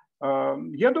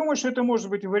 Я думаю, что это может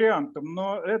быть вариантом,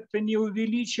 но это не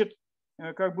увеличит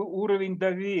как бы уровень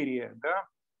доверия, да,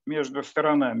 между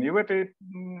сторонами. И в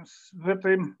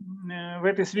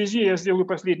этой связи я сделаю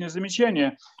последнее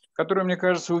замечание, которое, мне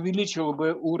кажется, увеличило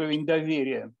бы уровень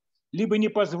доверия, либо не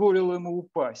позволило ему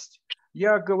упасть.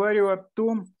 Я говорю о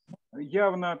том,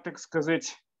 явно, так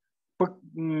сказать,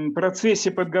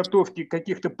 процессе подготовки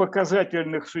каких-то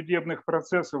показательных судебных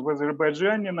процессов в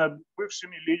Азербайджане над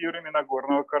бывшими лидерами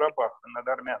Нагорного Карабаха, над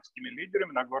армянскими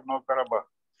лидерами Нагорного Карабаха.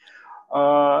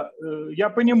 Я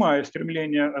понимаю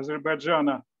стремление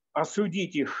Азербайджана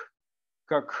осудить их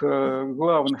как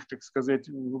главных, так сказать,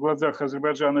 в глазах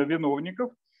Азербайджана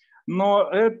виновников, но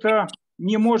это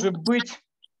не может быть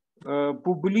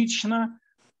публично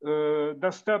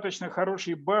достаточно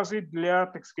хорошей базой для,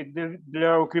 так сказать,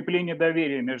 для укрепления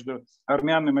доверия между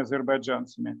армянами и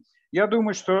азербайджанцами. Я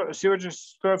думаю, что сегодня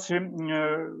ситуация,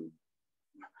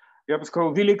 я бы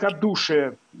сказал,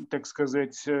 великодушие, так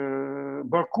сказать,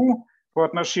 Баку по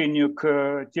отношению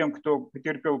к тем, кто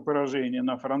потерпел поражение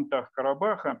на фронтах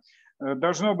Карабаха,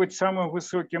 должно быть самым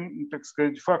высоким, так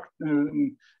сказать,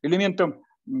 элементом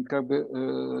как бы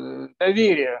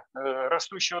доверия,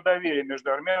 растущего доверия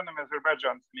между армянами и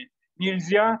азербайджанцами.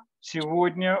 Нельзя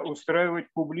сегодня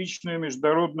устраивать публичную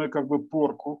международную как бы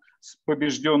порку с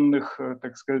побежденных,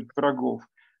 так сказать, врагов.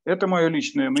 Это мое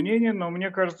личное мнение, но мне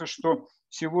кажется, что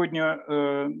сегодня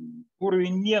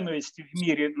уровень ненависти в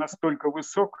мире настолько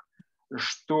высок,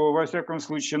 что, во всяком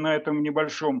случае, на этом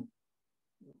небольшом,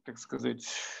 так сказать,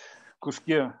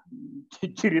 куске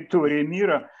территории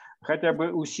мира хотя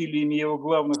бы усилиями его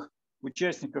главных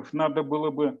участников надо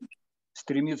было бы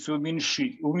стремиться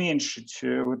уменьшить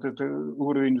вот этот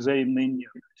уровень взаимной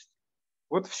ненависти.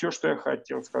 Вот все, что я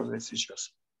хотел сказать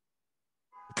сейчас.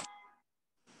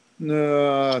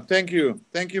 Thank you,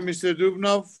 Mr.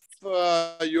 Dubnov.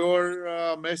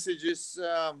 Your message is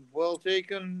well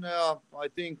taken. I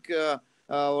think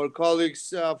our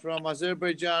colleagues from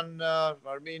Azerbaijan,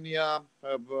 Armenia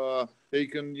have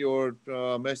taken your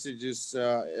messages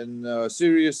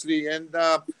seriously. And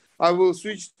I will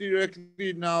switch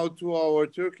directly now to our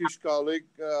Turkish colleague,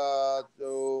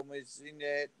 to Ms.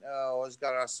 Sine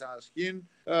Ozkarasahin.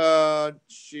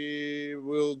 She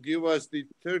will give us the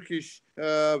Turkish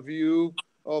view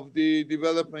of the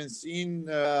developments in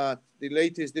the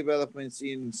latest developments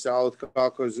in South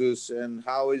Caucasus and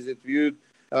how is it viewed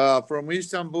from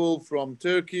Istanbul, from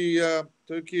Turkey, and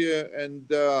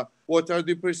what are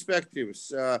the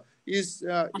perspectives? Is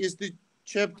the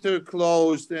chapter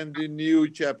closed and the new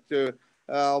chapter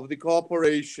of the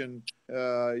cooperation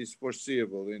is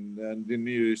foreseeable in the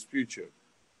nearest future?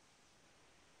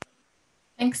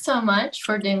 Thanks so much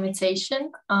for the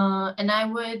invitation. And I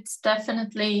would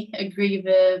definitely agree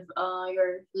with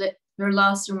your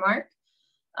last remark.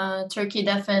 Turkey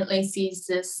definitely sees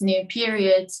this new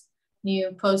period,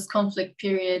 new post-conflict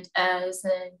period as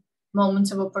a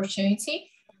moment of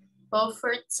opportunity, both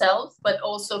for itself, but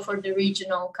also for the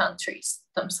regional countries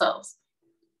themselves.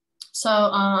 So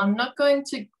I'm not going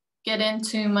to get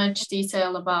into much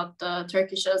detail about the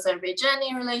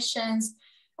Turkish-Azerbaijani relations.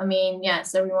 I mean,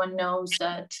 yes, everyone knows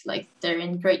that like they're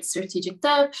in great strategic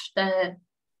depth, that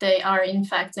they are in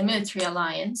fact a military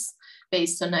alliance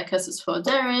based on a casus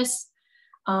foederis.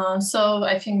 So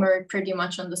I think we're pretty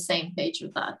much on the same page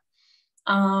with that.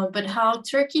 But how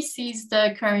Turkey sees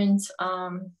the current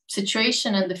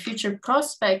situation and the future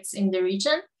prospects in the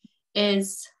region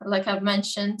is, like I've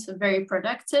mentioned, very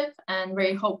productive and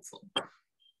very hopeful.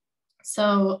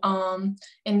 So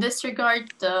in this regard,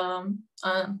 the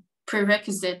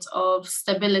prerequisite of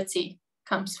stability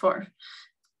comes forth,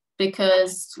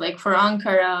 because like for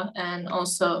Ankara, and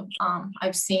also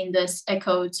I've seen this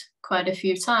echoed quite a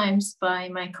few times by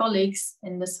my colleagues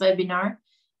in this webinar,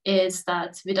 is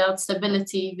that without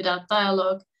stability, without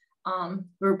dialogue,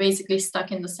 we're basically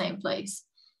stuck in the same place.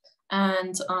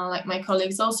 And like my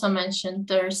colleagues also mentioned,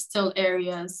 there are still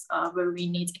areas where we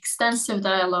need extensive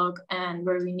dialogue and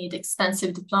where we need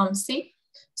extensive diplomacy.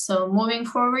 So moving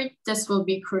forward, this will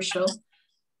be crucial.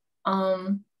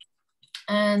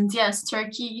 And yes,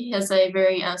 Turkey has a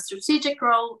very strategic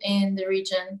role in the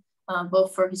region,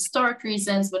 both for historic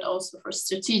reasons, but also for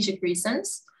strategic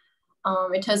reasons.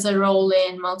 It has a role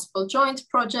in multiple joint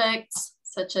projects,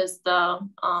 such as the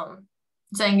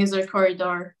Zengezur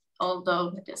Corridor,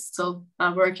 although it is still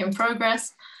a work in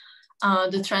progress,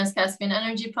 the Trans-Caspian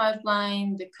Energy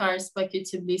Pipeline, the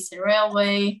Kars-Baku-Tbilisi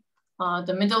Railway,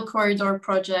 the Middle Corridor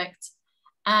project.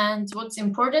 And what's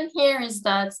important here is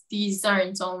that these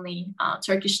aren't only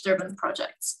Turkish-driven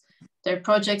projects. They're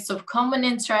projects of common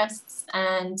interests,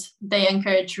 and they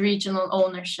encourage regional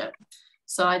ownership.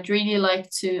 So I'd really like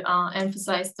to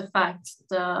emphasize the fact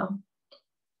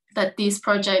that these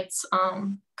projects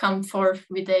come forth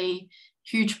with a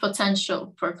huge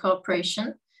potential for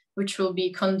cooperation, which will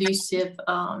be conducive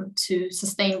to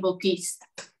sustainable peace.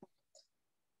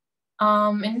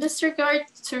 In this regard,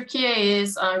 Turkey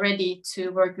is ready to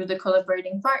work with the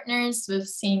collaborating partners. We've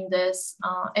seen this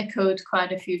echoed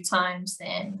quite a few times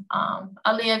in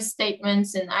Aliyev's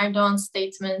statements, in Erdogan's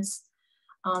statements.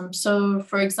 So,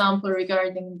 for example,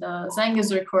 regarding the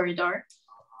Zengezur corridor,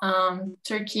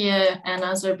 Turkey and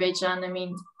Azerbaijan, I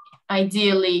mean,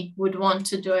 ideally would want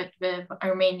to do it with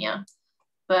Armenia.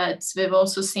 But we've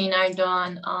also seen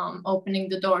Erdogan opening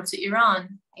the door to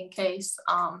Iran in case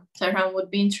Tehran would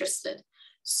be interested.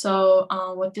 So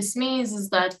what this means is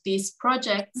that these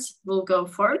projects will go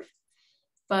forth,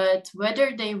 but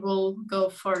whether they will go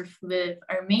forth with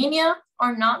Armenia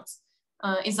or not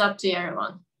is up to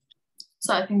Yerevan.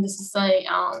 So I think this is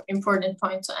an important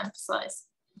point to emphasize.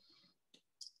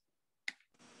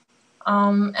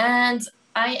 And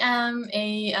I am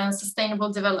a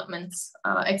sustainable development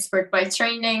expert by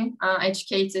training,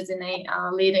 educated in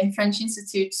a leading French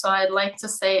institute. So I'd like to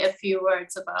say a few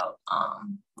words about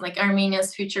like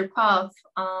Armenia's future path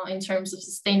in terms of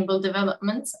sustainable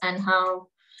development and how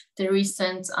the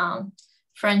recent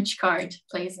French card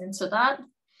plays into that.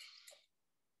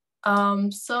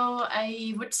 So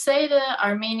I would say the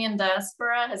Armenian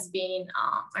diaspora has been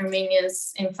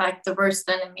Armenia's, in fact, the worst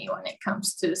enemy when it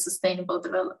comes to sustainable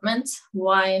development.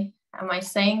 Why am I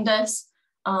saying this?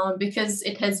 Because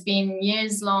it has been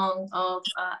years long of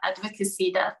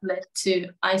advocacy that led to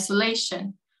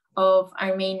isolation of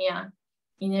Armenia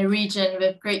in a region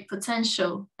with great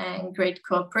potential and great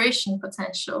cooperation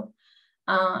potential.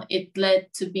 It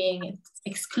led to being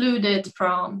excluded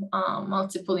from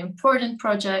multiple important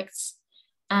projects,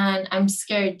 and I'm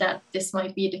scared that this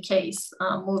might be the case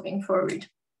moving forward.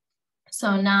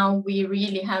 So now we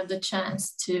really have the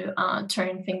chance to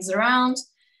turn things around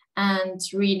and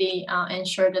really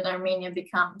ensure that Armenia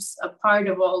becomes a part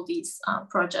of all these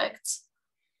projects.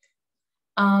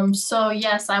 So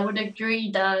yes, I would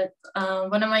agree that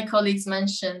one of my colleagues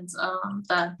mentioned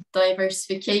that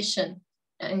diversification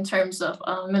in terms of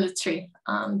military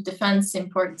defense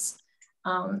imports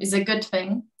is a good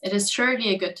thing. It is surely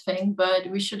a good thing, but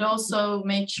we should also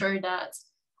make sure that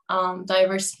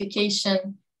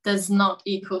diversification does not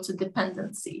equal to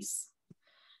dependencies.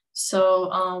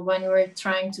 So when we're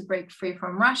trying to break free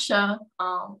from Russia,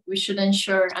 we should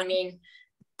ensure, I mean,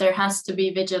 there has to be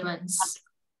vigilance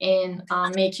in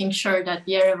making sure that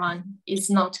Yerevan is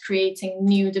not creating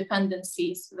new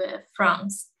dependencies with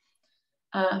France.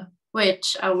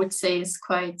 Which I would say is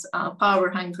quite power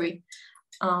hungry,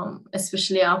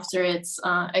 especially after its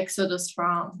exodus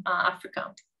from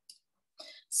Africa.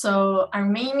 So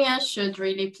Armenia should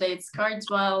really play its cards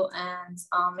well and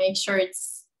make sure it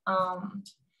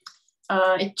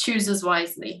chooses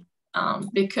wisely,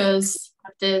 because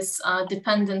this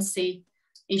dependency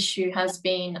issue has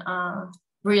been a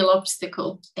real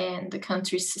obstacle in the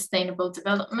country's sustainable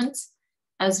development,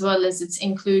 as well as its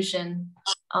inclusion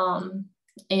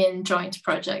in joint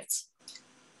projects.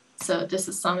 So this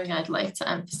is something I'd like to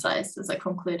emphasize as a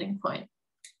concluding point.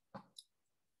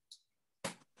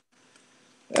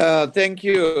 Thank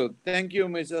you,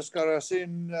 Ms.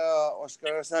 Ozkarasahin.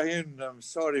 I'm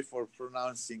sorry for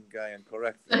pronouncing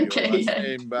incorrectly your last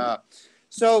name.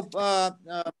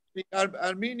 The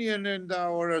Armenian and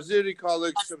our Azeri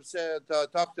colleagues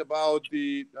have talked about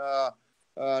the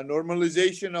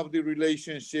normalization of the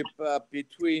relationship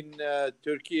between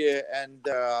Turkey and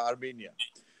Armenia.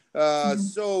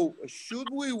 So should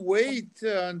we wait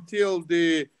until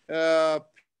the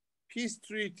peace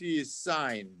treaty is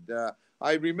signed?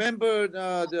 I remember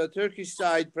the Turkish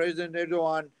side, President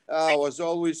Erdogan was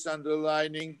always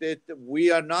underlining that we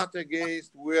are not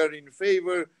against, we are in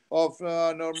favor of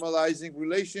normalizing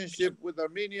relationship with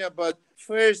Armenia, but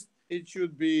first it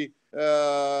should be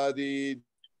the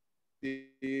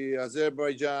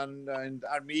Azerbaijan and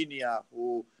Armenia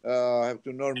who have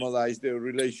to normalize their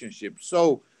relationship.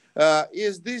 So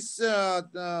is this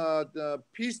the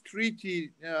peace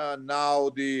treaty now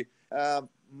the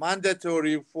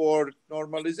mandatory for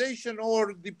normalization,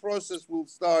 or the process will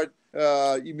start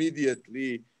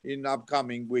immediately in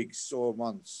upcoming weeks or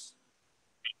months?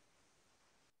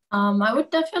 I would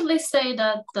definitely say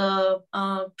that the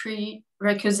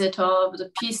prerequisite of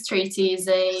the peace treaty is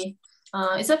a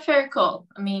fair call.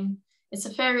 I mean, it's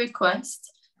a fair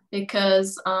request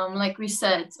because, like we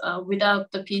said,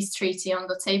 without the peace treaty on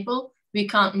the table, we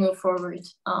can't move forward.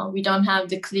 We don't have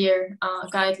the clear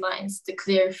guidelines, the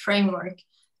clear framework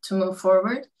to move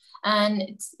forward.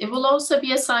 And it will also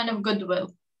be a sign of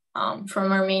goodwill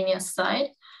from Armenia's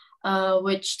side,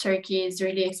 which Turkey is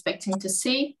really expecting to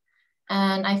see.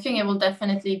 And I think it will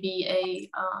definitely be a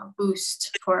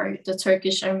boost for the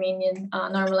Turkish-Armenian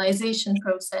normalization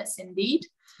process indeed.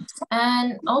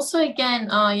 And also, again,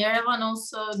 Yerevan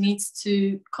also needs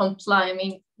to comply. I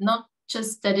mean, not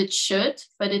just that it should,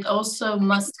 but it also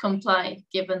must comply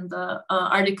given the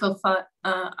Article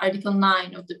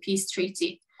 9 of the peace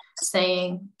treaty,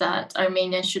 saying that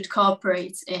Armenia should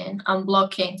cooperate in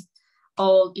unblocking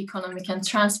all economic and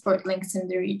transport links in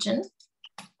the region.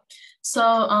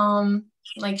 So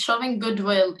like showing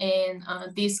goodwill in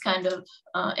these kind of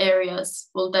areas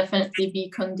will definitely be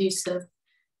conducive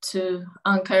to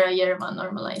Ankara-Yerevan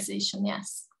normalization,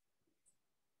 yes.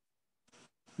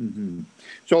 Mm-hmm.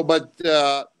 So, but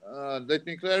let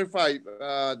me clarify,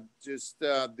 just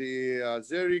the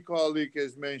Azeri colleague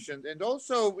has mentioned, and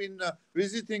also in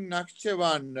visiting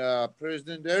Nakhchivan,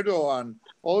 President Erdogan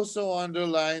also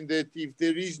underlined that if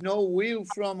there is no will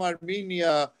from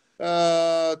Armenia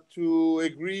to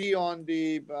agree on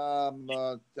the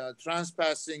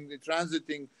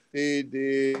transiting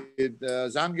the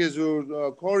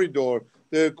Zangezur corridor,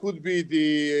 there could be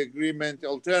the agreement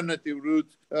alternative route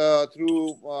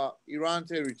through Iran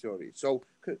territory. So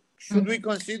should we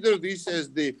consider this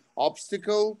as the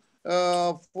obstacle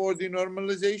for the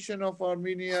normalization of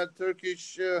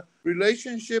Armenia-Turkish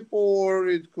relationship, or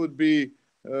it could be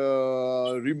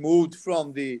removed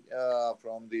from the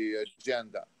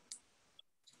agenda?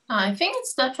 I think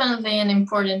it's definitely an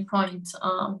important point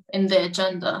in the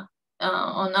agenda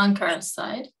on Ankara's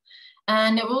side.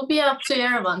 And it will be up to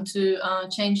Yerevan to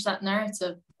change that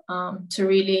narrative, to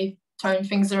really turn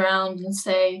things around and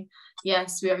say,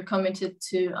 yes, we are committed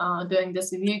to doing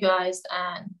this with you guys,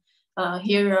 and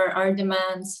here are our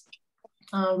demands.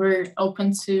 We're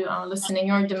open to listening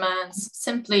your demands,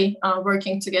 simply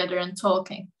working together and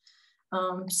talking.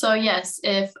 So yes,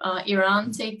 if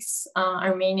Iran takes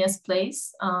Armenia's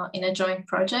place in a joint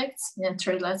project, in a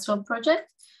trilateral project,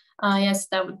 yes,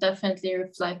 that would definitely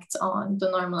reflect on the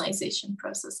normalization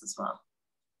process as well.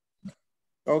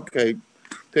 Okay,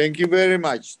 thank you very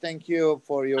much. Thank you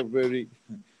for your very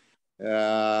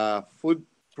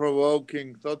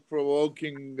thought-provoking,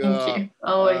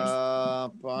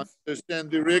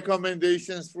 understand the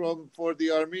recommendations for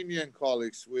the Armenian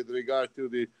colleagues with regard to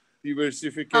the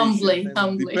diversification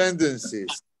and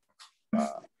dependencies.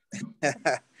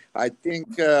 I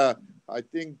think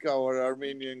our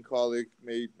Armenian colleague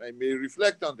may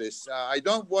reflect on this. I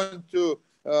don't want to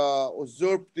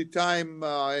usurp the time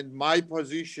and my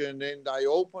position, and I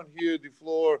open here the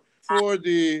floor for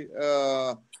the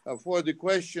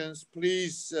questions.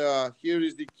 Please, here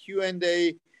is the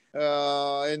Q&A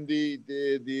and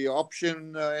the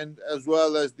option, and as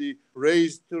well as the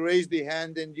raise the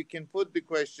hand, and you can put the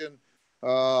question.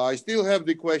 I still have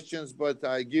the questions, but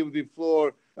I give the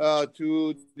floor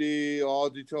to the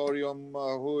auditorium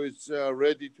who is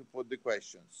ready to put the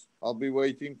questions. I'll be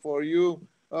waiting for you,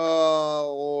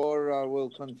 or I will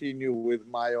continue with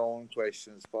my own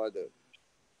questions further.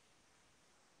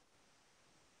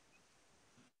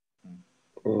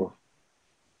 Oh.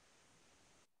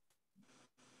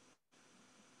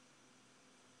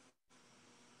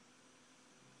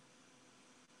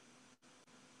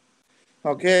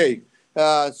 Okay.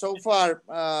 So far,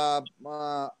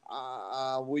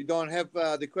 we don't have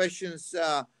the questions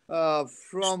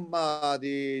from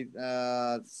the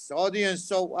audience.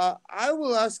 So I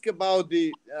will ask about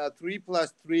the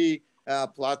 3+3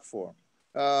 platform.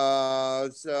 So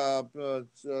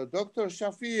Dr.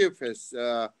 Shafiyev has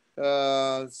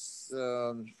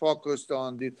focused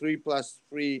on the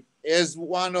 3+3 as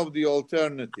one of the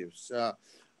alternatives.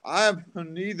 I'm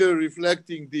neither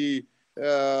reflecting the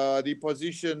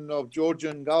position of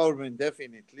Georgian government,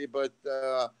 definitely, but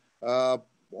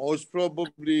most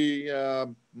probably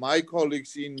my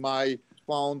colleagues in my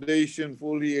foundation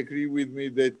fully agree with me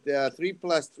that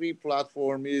 3+3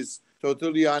 platform is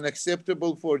totally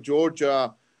unacceptable for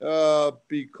Georgia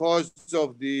because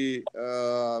of the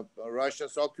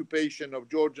Russia's occupation of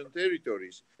Georgian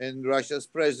territories and Russia's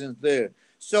presence there.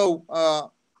 So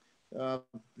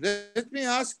let me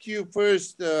ask you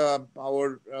first,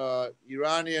 our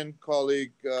Iranian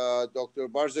colleague, Dr.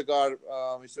 Barzegar,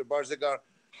 Mr. Barzegar,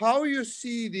 how you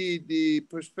see the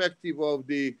perspective of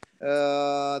the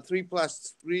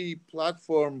 3+3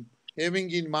 platform,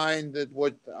 having in mind that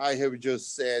what I have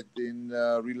just said in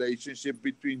relationship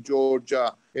between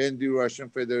Georgia and the Russian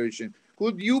Federation.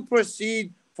 Could you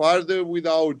proceed further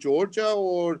without Georgia,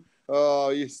 or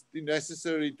is it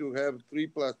necessary to have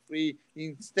 3+3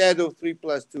 instead of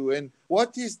 3+2? And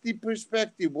what is the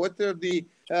perspective? What are the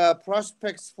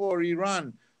prospects for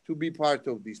Iran to be part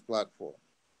of this platform?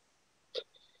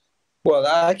 Well,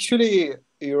 actually,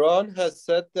 Iran has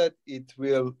said that it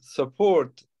will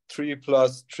support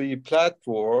 3+3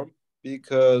 platform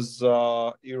because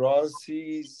Iran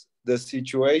sees the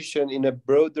situation in a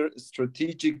broader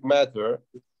strategic matter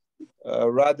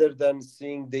rather than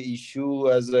seeing the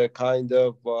issue as a kind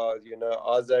of,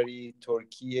 Azeri,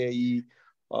 Turkey,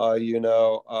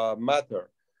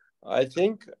 matter. I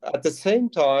think at the same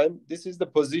time, this is the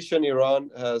position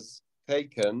Iran has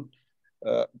taken.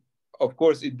 Of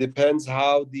course, it depends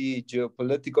how the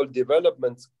geopolitical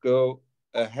developments go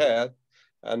ahead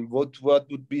and what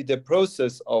would be the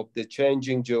process of the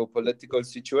changing geopolitical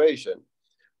situation.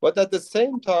 But at the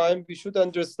same time, we should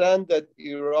understand that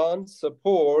Iran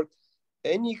supports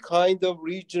any kind of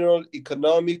regional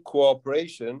economic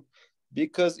cooperation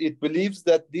because it believes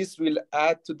that this will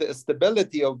add to the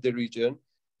stability of the region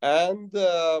and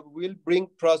will bring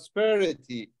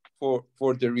prosperity for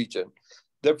the region.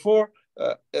 Therefore,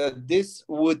 this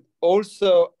would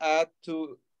also add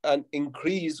to an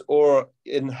increase or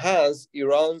enhance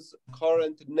Iran's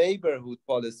current neighborhood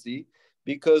policy,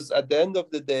 because at the end of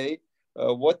the day,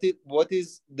 what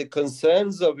is the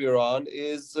concerns of Iran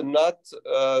is not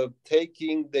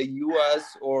taking the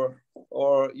U.S. or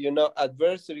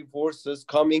adversary forces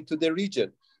coming to the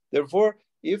region. Therefore,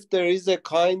 if there is a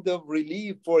kind of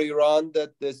relief for Iran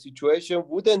that the situation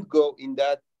wouldn't go in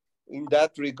that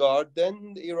regard,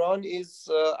 then Iran is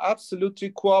absolutely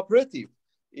cooperative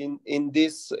in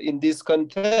this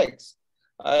context.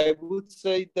 I would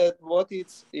say that what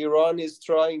Iran is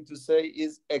trying to say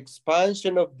is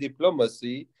expansion of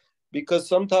diplomacy, because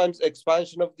sometimes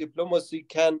expansion of diplomacy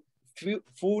can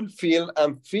fulfill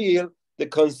and feel the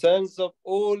concerns of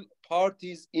all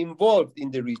parties involved in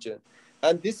the region.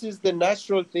 And this is the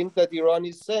natural thing that Iran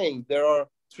is saying. There are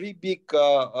three big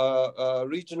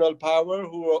regional powers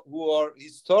who are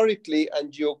historically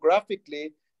and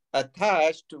geographically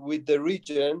attached with the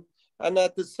region, and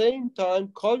at the same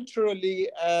time culturally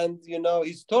and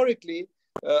historically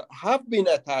have been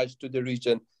attached to the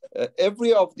region.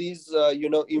 Every of these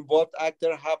involved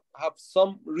actors have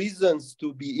some reasons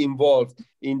to be involved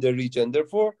in the region.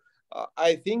 Therefore,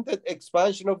 I think that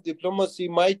expansion of diplomacy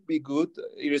might be good,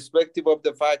 irrespective of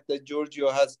the fact that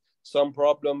Georgia has some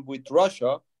problem with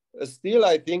Russia. Still,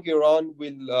 I think Iran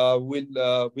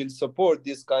will support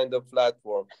this kind of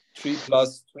platform,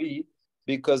 3+3,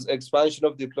 because expansion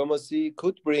of diplomacy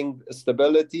could bring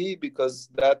stability, because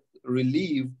that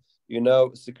relieve,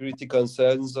 security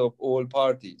concerns of all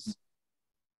parties.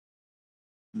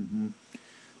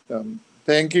 Mm-hmm.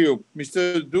 Thank you.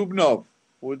 Mr. Dubnov,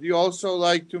 would you also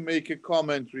like to make a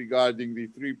comment regarding the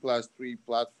 3+3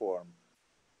 platform?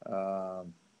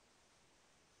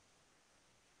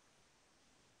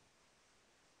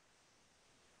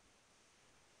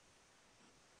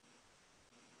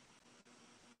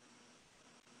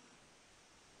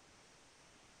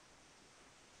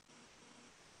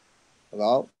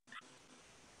 Hello?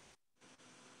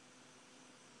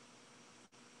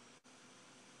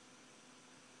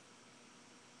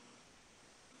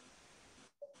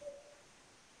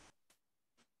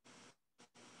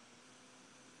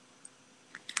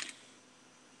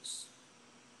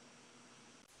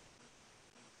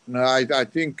 No, I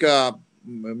think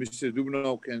Mr.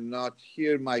 Dubnov cannot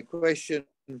hear my question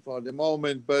for the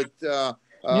moment, but oh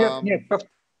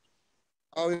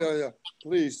yeah,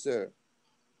 please, sir.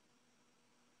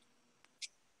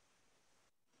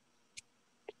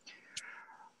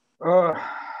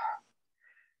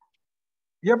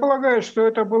 Я полагаю, что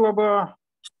это было бы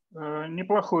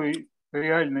неплохой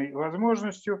реальной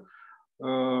возможностью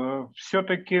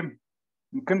все-таки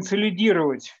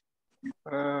консолидировать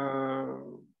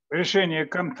решение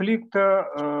конфликта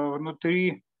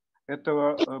внутри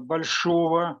этого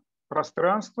большого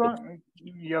пространства.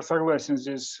 Я согласен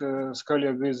здесь с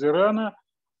коллегой из Ирана.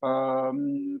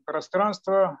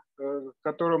 Пространство, в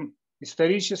котором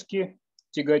исторически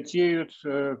тяготеют,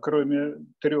 кроме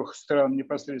 3 стран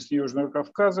непосредственно Южного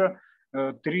Кавказа,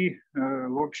 3,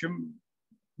 в общем,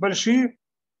 большие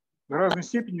в разной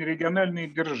степени региональные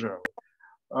державы.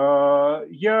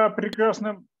 Я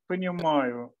прекрасно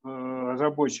понимаю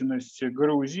озабоченность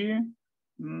Грузии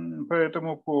по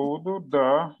этому поводу.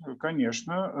 Да,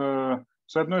 конечно.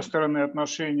 С одной стороны,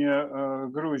 отношения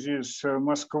Грузии с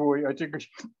Москвой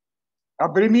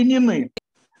обременены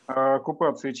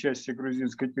оккупацией части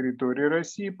грузинской территории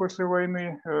России после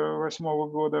войны 2008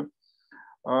 года.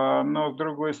 Но с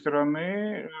другой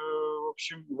стороны, в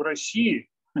общем, в России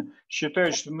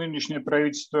считают, что нынешнее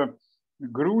правительство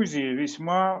Грузии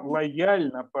весьма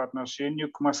лояльно по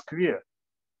отношению к Москве,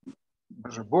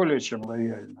 даже более чем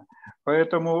лояльно.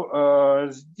 Поэтому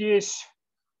здесь,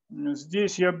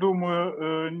 я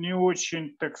думаю, не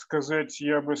очень, так сказать,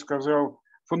 я бы сказал,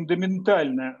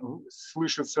 фундаментально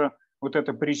слышится вот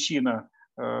эта причина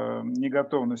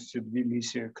неготовности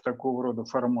Тбилиси к такого рода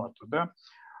формату. Да?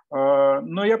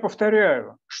 Но я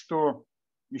повторяю, что,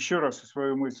 еще раз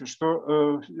свою мысль,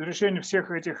 что решение всех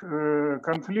этих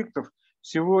конфликтов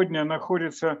сегодня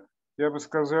находится, я бы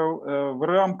сказал, в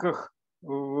рамках,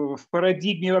 в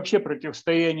парадигме вообще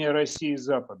противостояния России с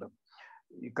Западом,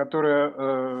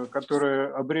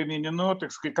 которое обременено,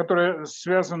 так сказать, которое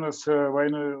связано с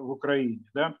войной в Украине.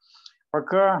 Да?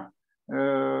 Пока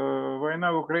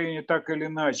война в Украине так или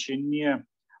иначе не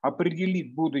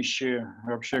определит будущее,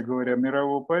 вообще говоря,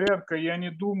 мирового порядка, я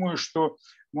не думаю, что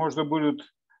можно будет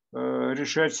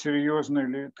решать серьезно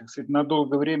или, так сказать, на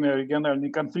долгое время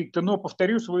региональные конфликты. Но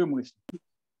повторю свою мысль.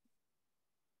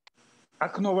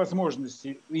 Окно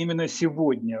возможностей именно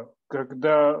сегодня,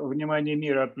 когда внимание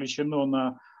мира отвлечено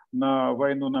на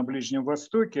войну на Ближнем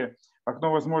Востоке,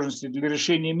 окно возможностей для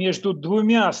решения между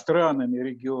 2 странами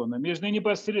региона, между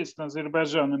непосредственно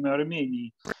Азербайджаном и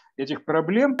Арменией этих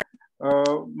проблем,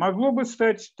 могло бы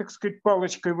стать, так сказать,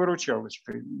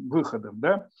 палочкой-выручалочкой, выходом.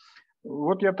 Да?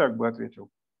 Вот я так бы ответил.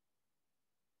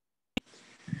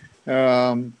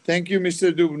 Thank you,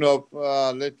 Mr. Dubnov.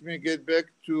 Let me get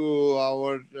back to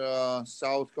our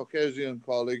South Caucasian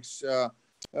colleagues.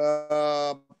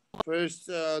 First,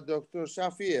 Dr.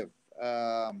 Shafiyev.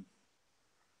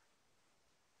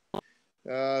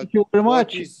 Thank you very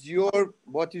much.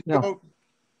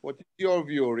 What is your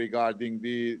view regarding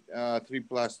the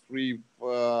 3+3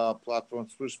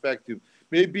 platform's perspective?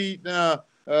 Maybe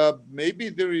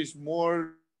there is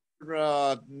more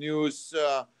news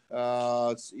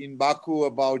in Baku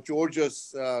about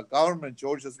Georgia's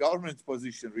government's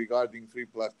position regarding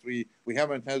 3+3. We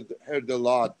haven't heard a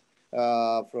lot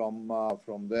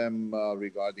from them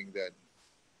regarding that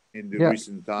in the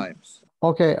recent times.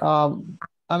 Okay, and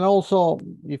also,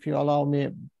 if you allow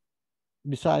me,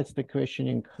 besides the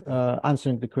questioning,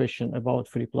 answering the question about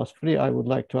 3+3, I would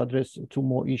like to address 2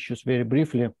 more issues very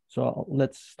briefly. So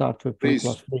let's start with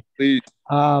 3+3. Please.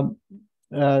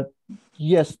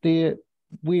 Yes,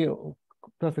 we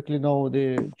perfectly know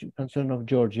the concern of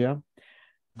Georgia.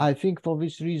 I think for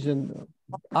this reason,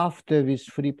 after this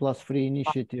 3+3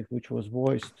 initiative, which was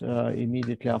voiced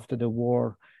immediately after the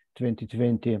war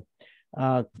 2020,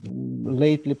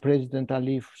 lately President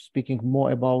Aliyev speaking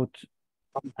more about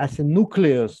as a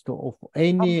nucleus of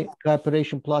any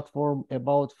cooperation platform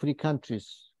about 3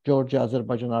 countries, Georgia,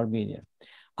 Azerbaijan, Armenia.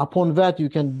 Upon that, you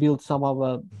can build some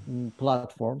other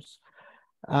platforms.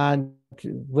 And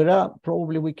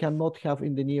probably we cannot have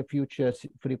in the near future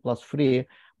 3+3,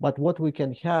 but what we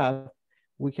can have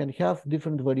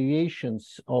different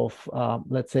variations of,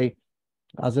 let's say,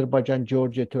 Azerbaijan,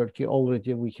 Georgia, Turkey.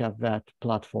 Already we have that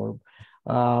platform.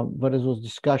 There is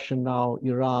discussion now,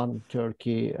 Iran,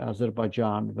 Turkey,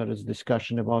 Azerbaijan. There is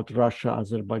discussion about Russia,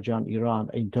 Azerbaijan,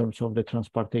 Iran in terms of the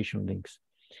transportation links.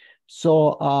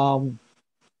 So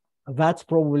that's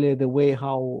probably the way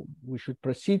how we should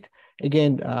proceed.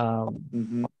 Again,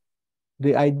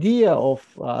 the idea of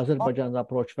Azerbaijan's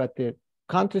approach that the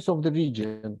countries of the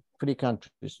region, three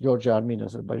countries, Georgia, Armenia,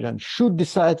 Azerbaijan, should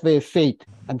decide their fate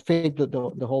and fate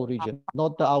the whole region,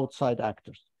 not the outside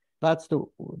actors. That's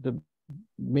the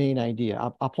main idea,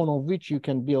 upon which you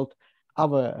can build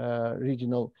other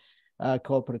regional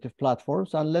cooperative platforms.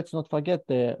 And let's not forget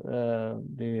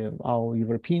our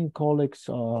European colleagues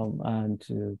and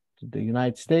the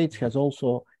United States has also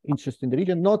interest in the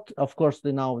region. Not, of course,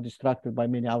 they're now distracted by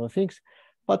many other things,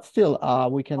 but still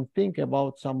we can think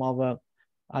about some other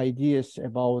ideas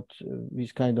about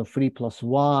this kind of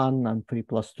 3+1 and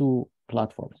 3+2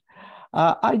 platforms.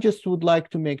 I just would like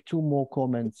to make two more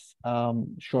comments,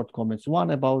 short comments. One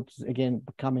about, again,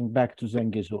 coming back to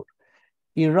Zangezur.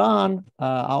 Iran,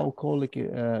 our colleague,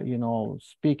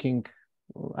 speaking,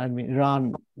 I mean, Iran,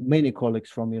 many colleagues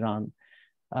from Iran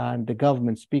and the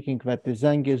government speaking that the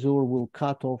Zangezur will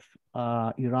cut off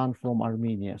Iran from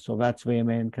Armenia. So that's their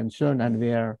main concern, and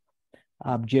we are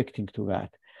objecting to that.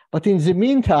 But in the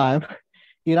meantime,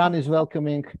 Iran is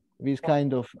welcoming this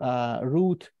kind of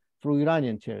route through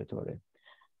Iranian territory.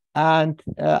 And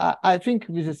I think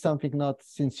this is something not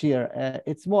sincere.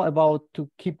 It's more about to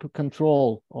keep control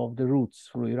of the routes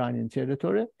through Iranian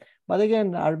territory. But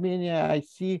again, Armenia, I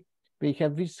see they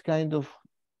have this kind of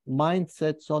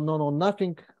mindset. So no,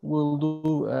 nothing will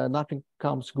do, nothing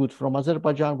comes good from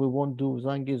Azerbaijan. We won't do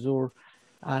Zangezur.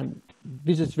 And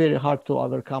this is very hard to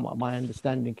overcome, my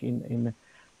understanding in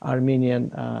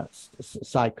Armenian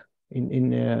psyche,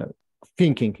 in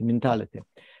thinking, mentality.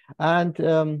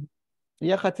 And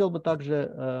я хотел бы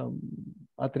также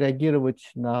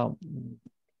отреагировать на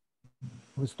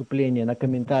выступление, на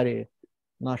комментарии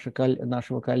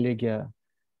нашего коллеги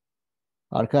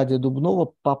Аркадия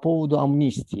Дубнова по поводу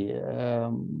амнистии.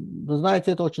 Вы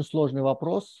знаете, это очень сложный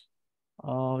вопрос.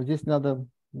 Здесь надо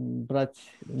брать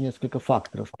несколько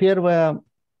факторов. Первая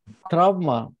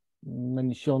травма,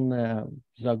 нанесенная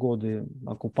за годы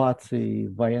оккупации и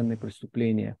военные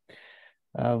преступления,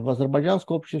 в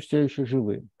азербайджанском обществе все еще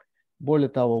живы. Более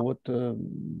того, вот в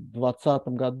 2020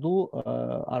 году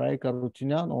Арайк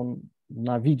Арутюнян, он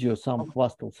на видео сам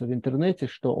хвастался в интернете,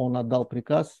 что он отдал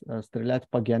приказ стрелять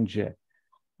по Гянже.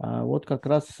 Вот как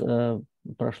раз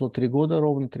прошло 3 года,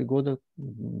 ровно 3 года,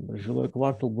 жилой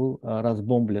квартал был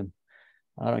разбомблен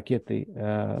ракетой.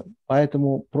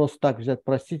 Поэтому просто так взять,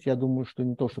 простить, я думаю, что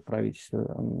не то, что правительство,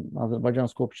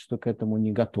 азербайджанское общество к этому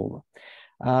не готово.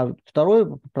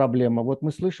 Вторая проблема, вот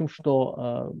мы слышим,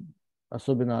 что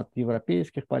особенно от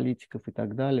европейских политиков и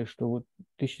так далее, что вот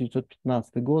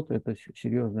 1915 год – это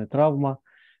серьезная травма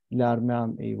для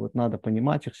армян, и вот надо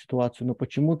понимать их ситуацию, но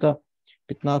почему-то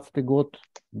 15 год,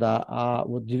 да, а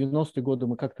вот 90-е годы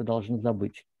мы как-то должны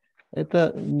забыть.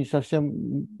 Это не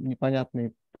совсем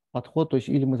непонятный подход, то есть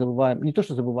или мы забываем, не то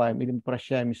что забываем, или мы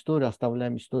прощаем историю,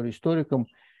 оставляем историю историкам,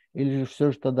 или же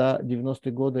все же тогда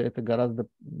 90-е годы – это гораздо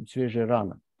свежая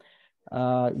рана.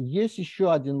 Есть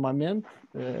еще один момент,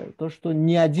 то, что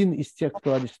ни один из тех,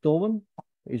 кто арестован,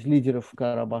 из лидеров,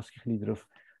 карабахских лидеров,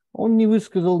 он не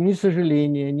высказал ни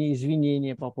сожаления, ни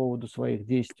извинения по поводу своих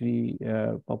действий,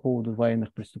 по поводу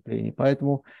военных преступлений.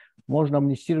 Поэтому можно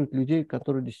амнистировать людей,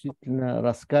 которые действительно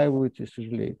раскаиваются и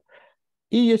сожалеют.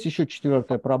 И есть еще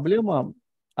четвертая проблема.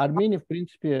 Армения, в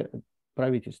принципе,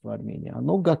 правительство Армении,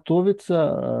 оно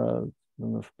готовится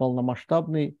в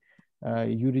полномасштабной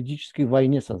юридической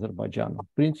войне с Азербайджаном.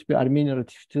 В принципе, Армения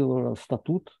ратифицировала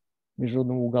статут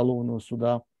Международного уголовного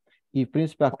суда и, в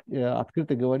принципе,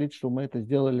 открыто говорит, что мы это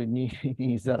сделали не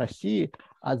из-за России,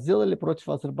 а сделали против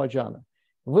Азербайджана.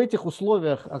 В этих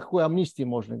условиях о какой амнистии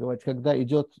можно говорить, когда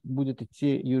будет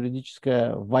идти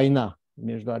юридическая война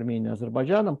между Арменией и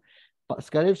Азербайджаном?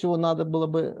 Скорее всего, надо было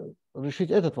бы решить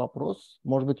этот вопрос,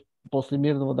 может быть, после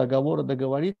мирного договора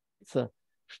договориться,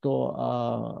 что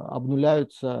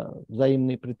обнуляются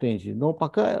взаимные претензии. Но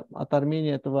пока от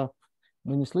Армении этого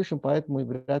мы не слышим, поэтому и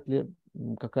вряд ли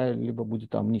какая-либо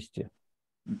будет амнистия.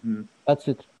 That's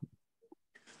it.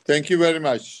 Thank you very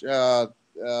much.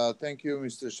 Thank you,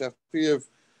 Mr. Shafiyev.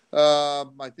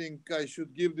 I think I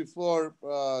should give the floor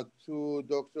to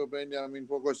Dr. Benyamin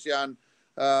Poghosyan.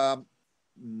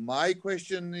 My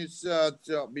question is,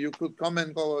 you could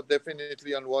comment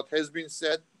definitely on what has been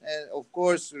said, and of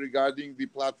course, regarding the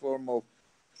platform of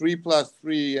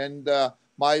 3+3. And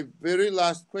my very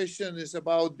last question is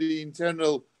about the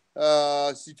internal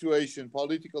situation,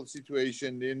 political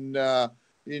situation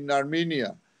in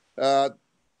Armenia.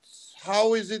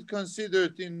 How is it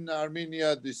considered in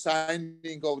Armenia, the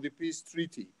signing of the peace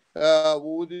treaty?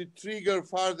 Would it trigger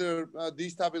further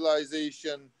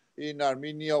destabilization in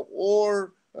Armenia,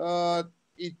 or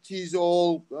it is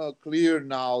all clear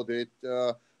now that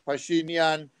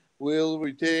Pashinyan will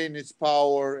retain its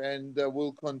power and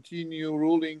will continue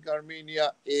ruling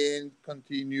Armenia and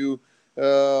continue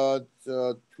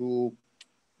to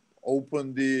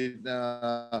open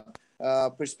the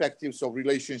perspectives of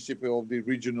relationship of the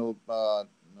regional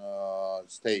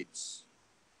states.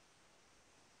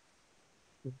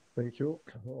 Thank you.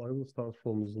 I will start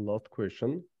from the last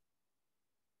question.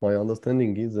 My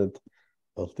understanding is that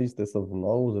at least as of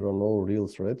now, there are no real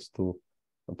threats to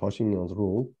Pashinyan's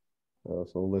rule.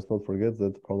 So let's not forget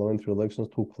that parliamentary elections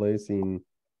took place in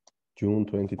June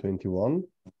 2021,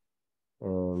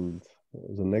 and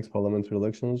the next parliamentary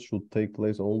elections should take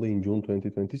place only in June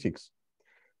 2026.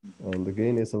 And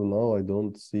again, as of now, I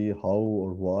don't see how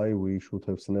or why we should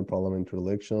have Sine parliamentary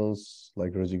elections,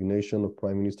 like resignation of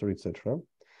prime minister, etc.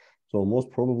 So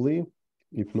most probably,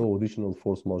 if no additional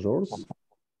force majeures,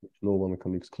 which no one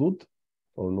can exclude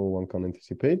or no one can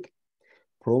anticipate,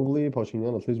 probably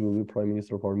Pashinyan at least will be prime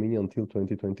minister of Armenia until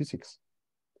 2026.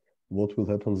 What will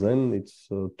happen then? It's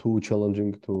too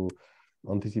challenging to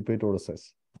anticipate or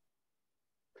assess.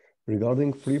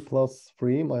 Regarding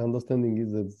 3+3, my understanding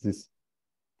is that this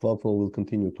platform will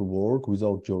continue to work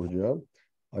without Georgia.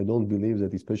 I don't believe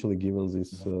that, especially given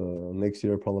this next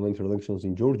year parliamentary elections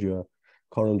in Georgia,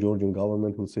 current Georgian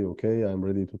government will say, okay, I'm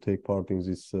ready to take part in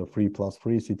this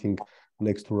 3+3 sitting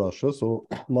next to Russia. So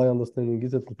my understanding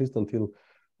is that at least until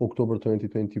October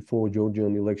 2024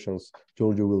 Georgian elections,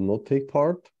 Georgia will not take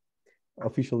part.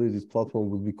 Officially, this platform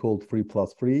will be called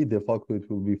 3+3. De facto, it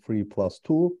will be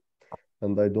 3+2.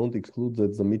 And I don't exclude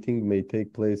that the meeting may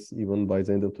take place even by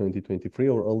the end of 2023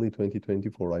 or early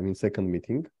 2024. I mean, second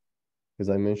meeting. As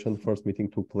I mentioned, first meeting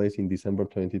took place in December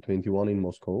 2021 in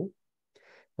Moscow.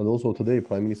 And also today,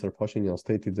 Prime Minister Pashinyan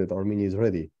stated that Armenia is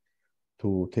ready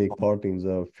to take part in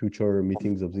the future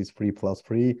meetings of this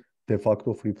 3+3, de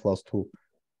facto 3+2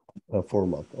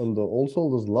 format. And also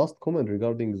this last comment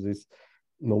regarding this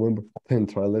November 10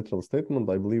 trilateral statement,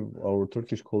 I believe our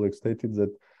Turkish colleague stated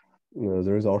that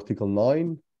there is Article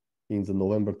 9 in the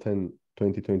November 10,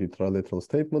 2020 trilateral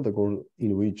statement,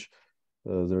 in which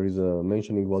there is a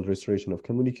mentioning about restoration of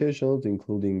communications,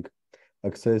 including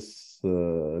access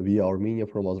via Armenia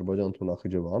from Azerbaijan to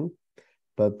Nakhichevan.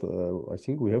 But I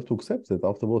think we have to accept that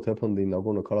after what happened in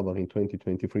Nagorno-Karabakh in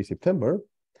 2023 September,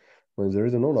 when there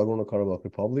is no Nagorno-Karabakh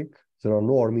Republic, there are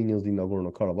no Armenians in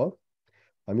Nagorno-Karabakh.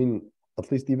 I mean, at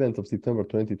least the event of September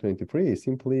 2023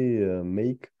 simply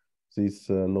make this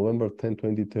November 10,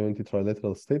 2020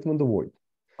 trilateral statement void.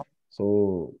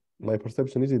 So my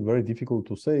perception is it's very difficult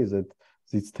to say that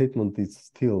this statement is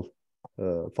still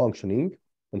functioning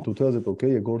and to tell that,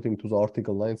 okay, according to the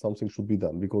Article 9, something should be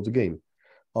done. Because again,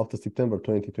 after September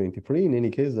 2023, in any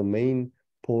case, the main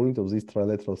point of this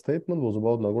trilateral statement was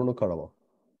about Nagorno-Karabakh.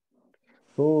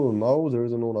 So now there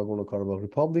is no Nagorno-Karabakh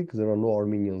Republic, there are no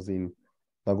Armenians in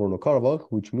Nagorno-Karabakh,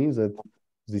 which means that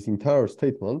this entire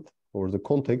statement or the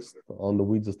context under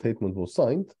which the statement was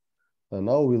signed,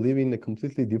 now we live in a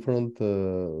completely different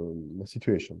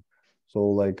situation. So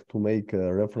like to make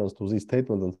a reference to this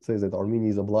statement and say that Armenia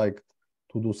is obliged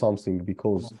to do something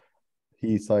because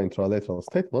he signed trilateral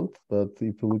statement, but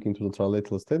if you look into the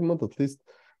trilateral statement, at least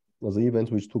the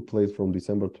events which took place from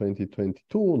December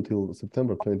 2022 until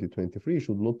September 2023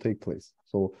 should not take place.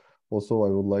 So also I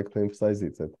would like to emphasize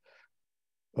it that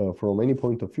from any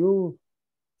point of view,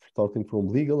 starting from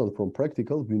legal and from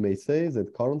practical, we may say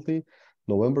that currently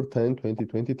November 10,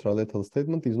 2020 trilateral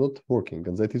statement is not working.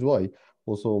 And that is why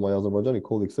also my Azerbaijani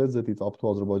colleague says that it's up to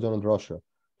Azerbaijan and Russia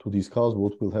to discuss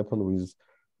what will happen with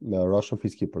Russian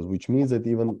peacekeepers, which means that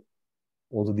even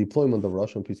on the deployment of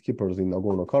Russian peacekeepers in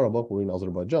Nagorno-Karabakh or in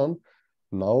Azerbaijan,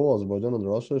 now Azerbaijan and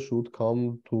Russia should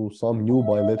come to some new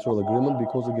bilateral agreement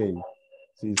because again,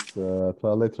 this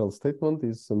trilateral statement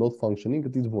is not functioning,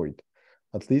 it is void,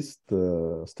 at least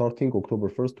starting October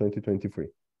 1st, 2023.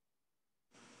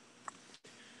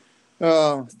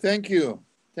 Thank you.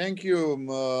 Thank you,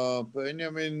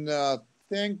 Benjamin.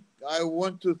 I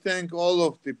want to thank all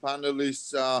of the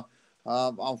panelists.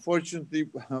 Unfortunately,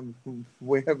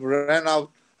 we have run out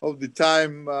of the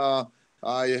time.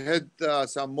 I had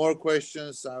some more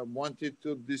questions. I wanted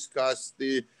to discuss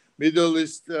the Middle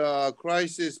East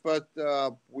crisis, but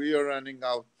we are running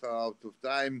out of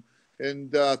time.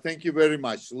 And thank you very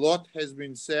much. A lot has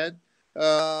been said,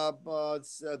 but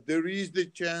there is the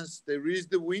chance, there is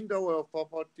the window of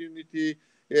opportunity,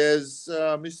 as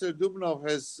Mr. Dubnov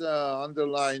has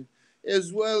underlined,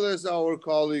 as well as our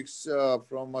colleagues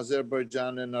from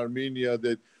Azerbaijan and Armenia,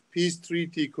 that peace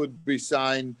treaty could be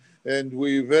signed. And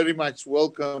we very much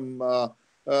welcome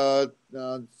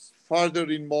further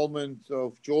involvement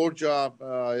of Georgia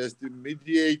as the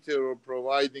mediator or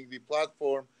providing the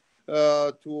platform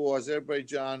to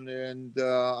Azerbaijan and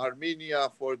Armenia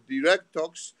for direct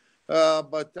talks,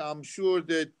 but I'm sure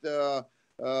that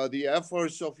the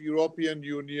efforts of European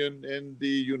Union and the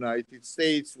United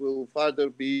States will further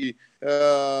be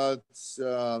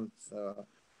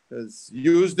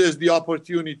used as the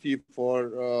opportunity for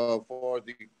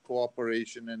the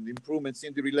cooperation and improvements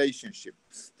in the relationship.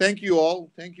 Thank you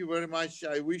all. Thank you very much.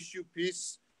 I wish you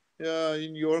peace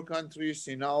in your countries,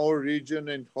 in our region,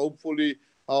 and hopefully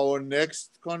our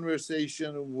next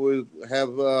conversation will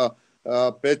have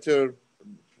better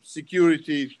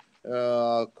security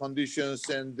conditions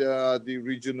and the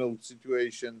regional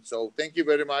situation. So thank you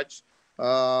very much.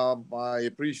 I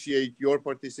appreciate your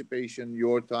participation,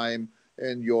 your time,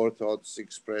 and your thoughts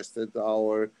expressed at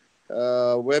our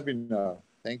webinar.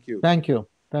 Thank you. Thank you.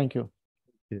 Thank you.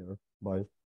 Yeah. Bye.